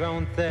by your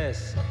own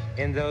thirst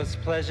in those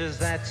pleasures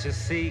that you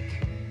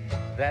seek,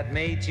 that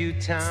made you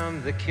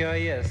Tom the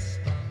Curious,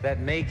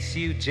 that makes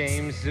you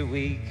James the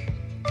Weak?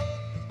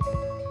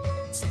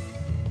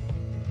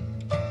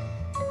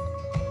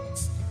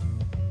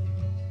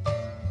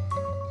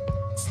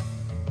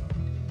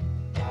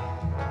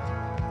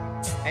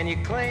 And you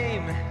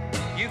claim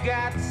you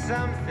got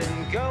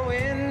something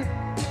going,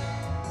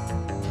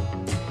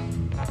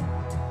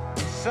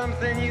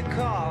 something you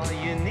call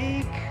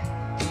unique.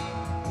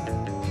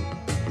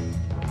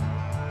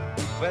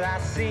 But I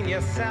seen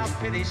your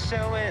self-pity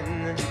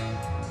showing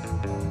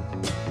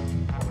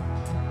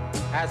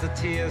as the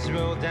tears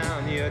roll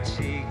down your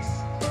cheeks.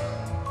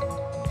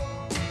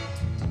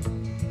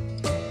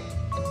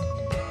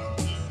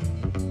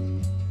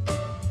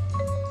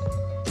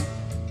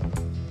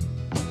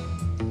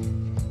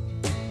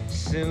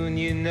 Soon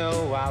you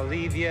know I'll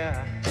leave you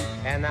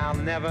and I'll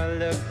never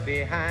look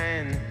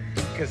behind,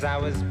 'cause I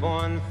was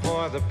born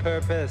for the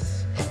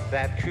purpose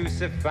that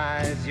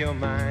crucifies your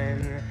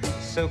mind.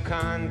 So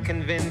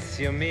convince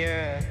your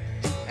mirror,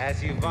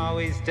 as you've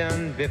always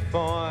done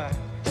before,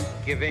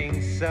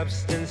 giving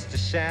substance to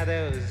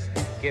shadows,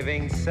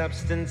 giving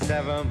substance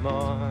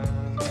evermore.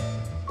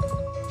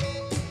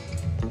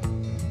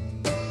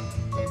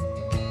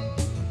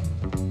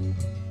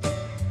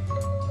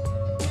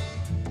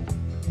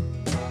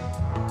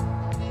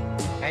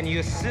 And you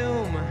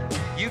assume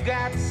you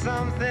got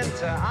something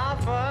to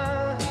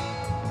offer,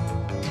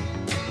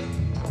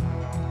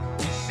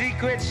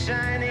 secret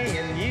shiny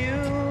in you.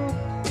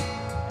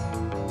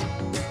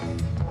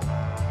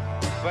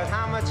 But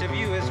how much of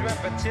you is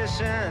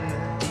repetition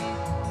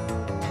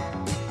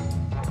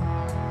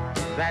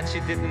that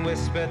you didn't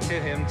whisper to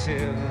him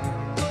too?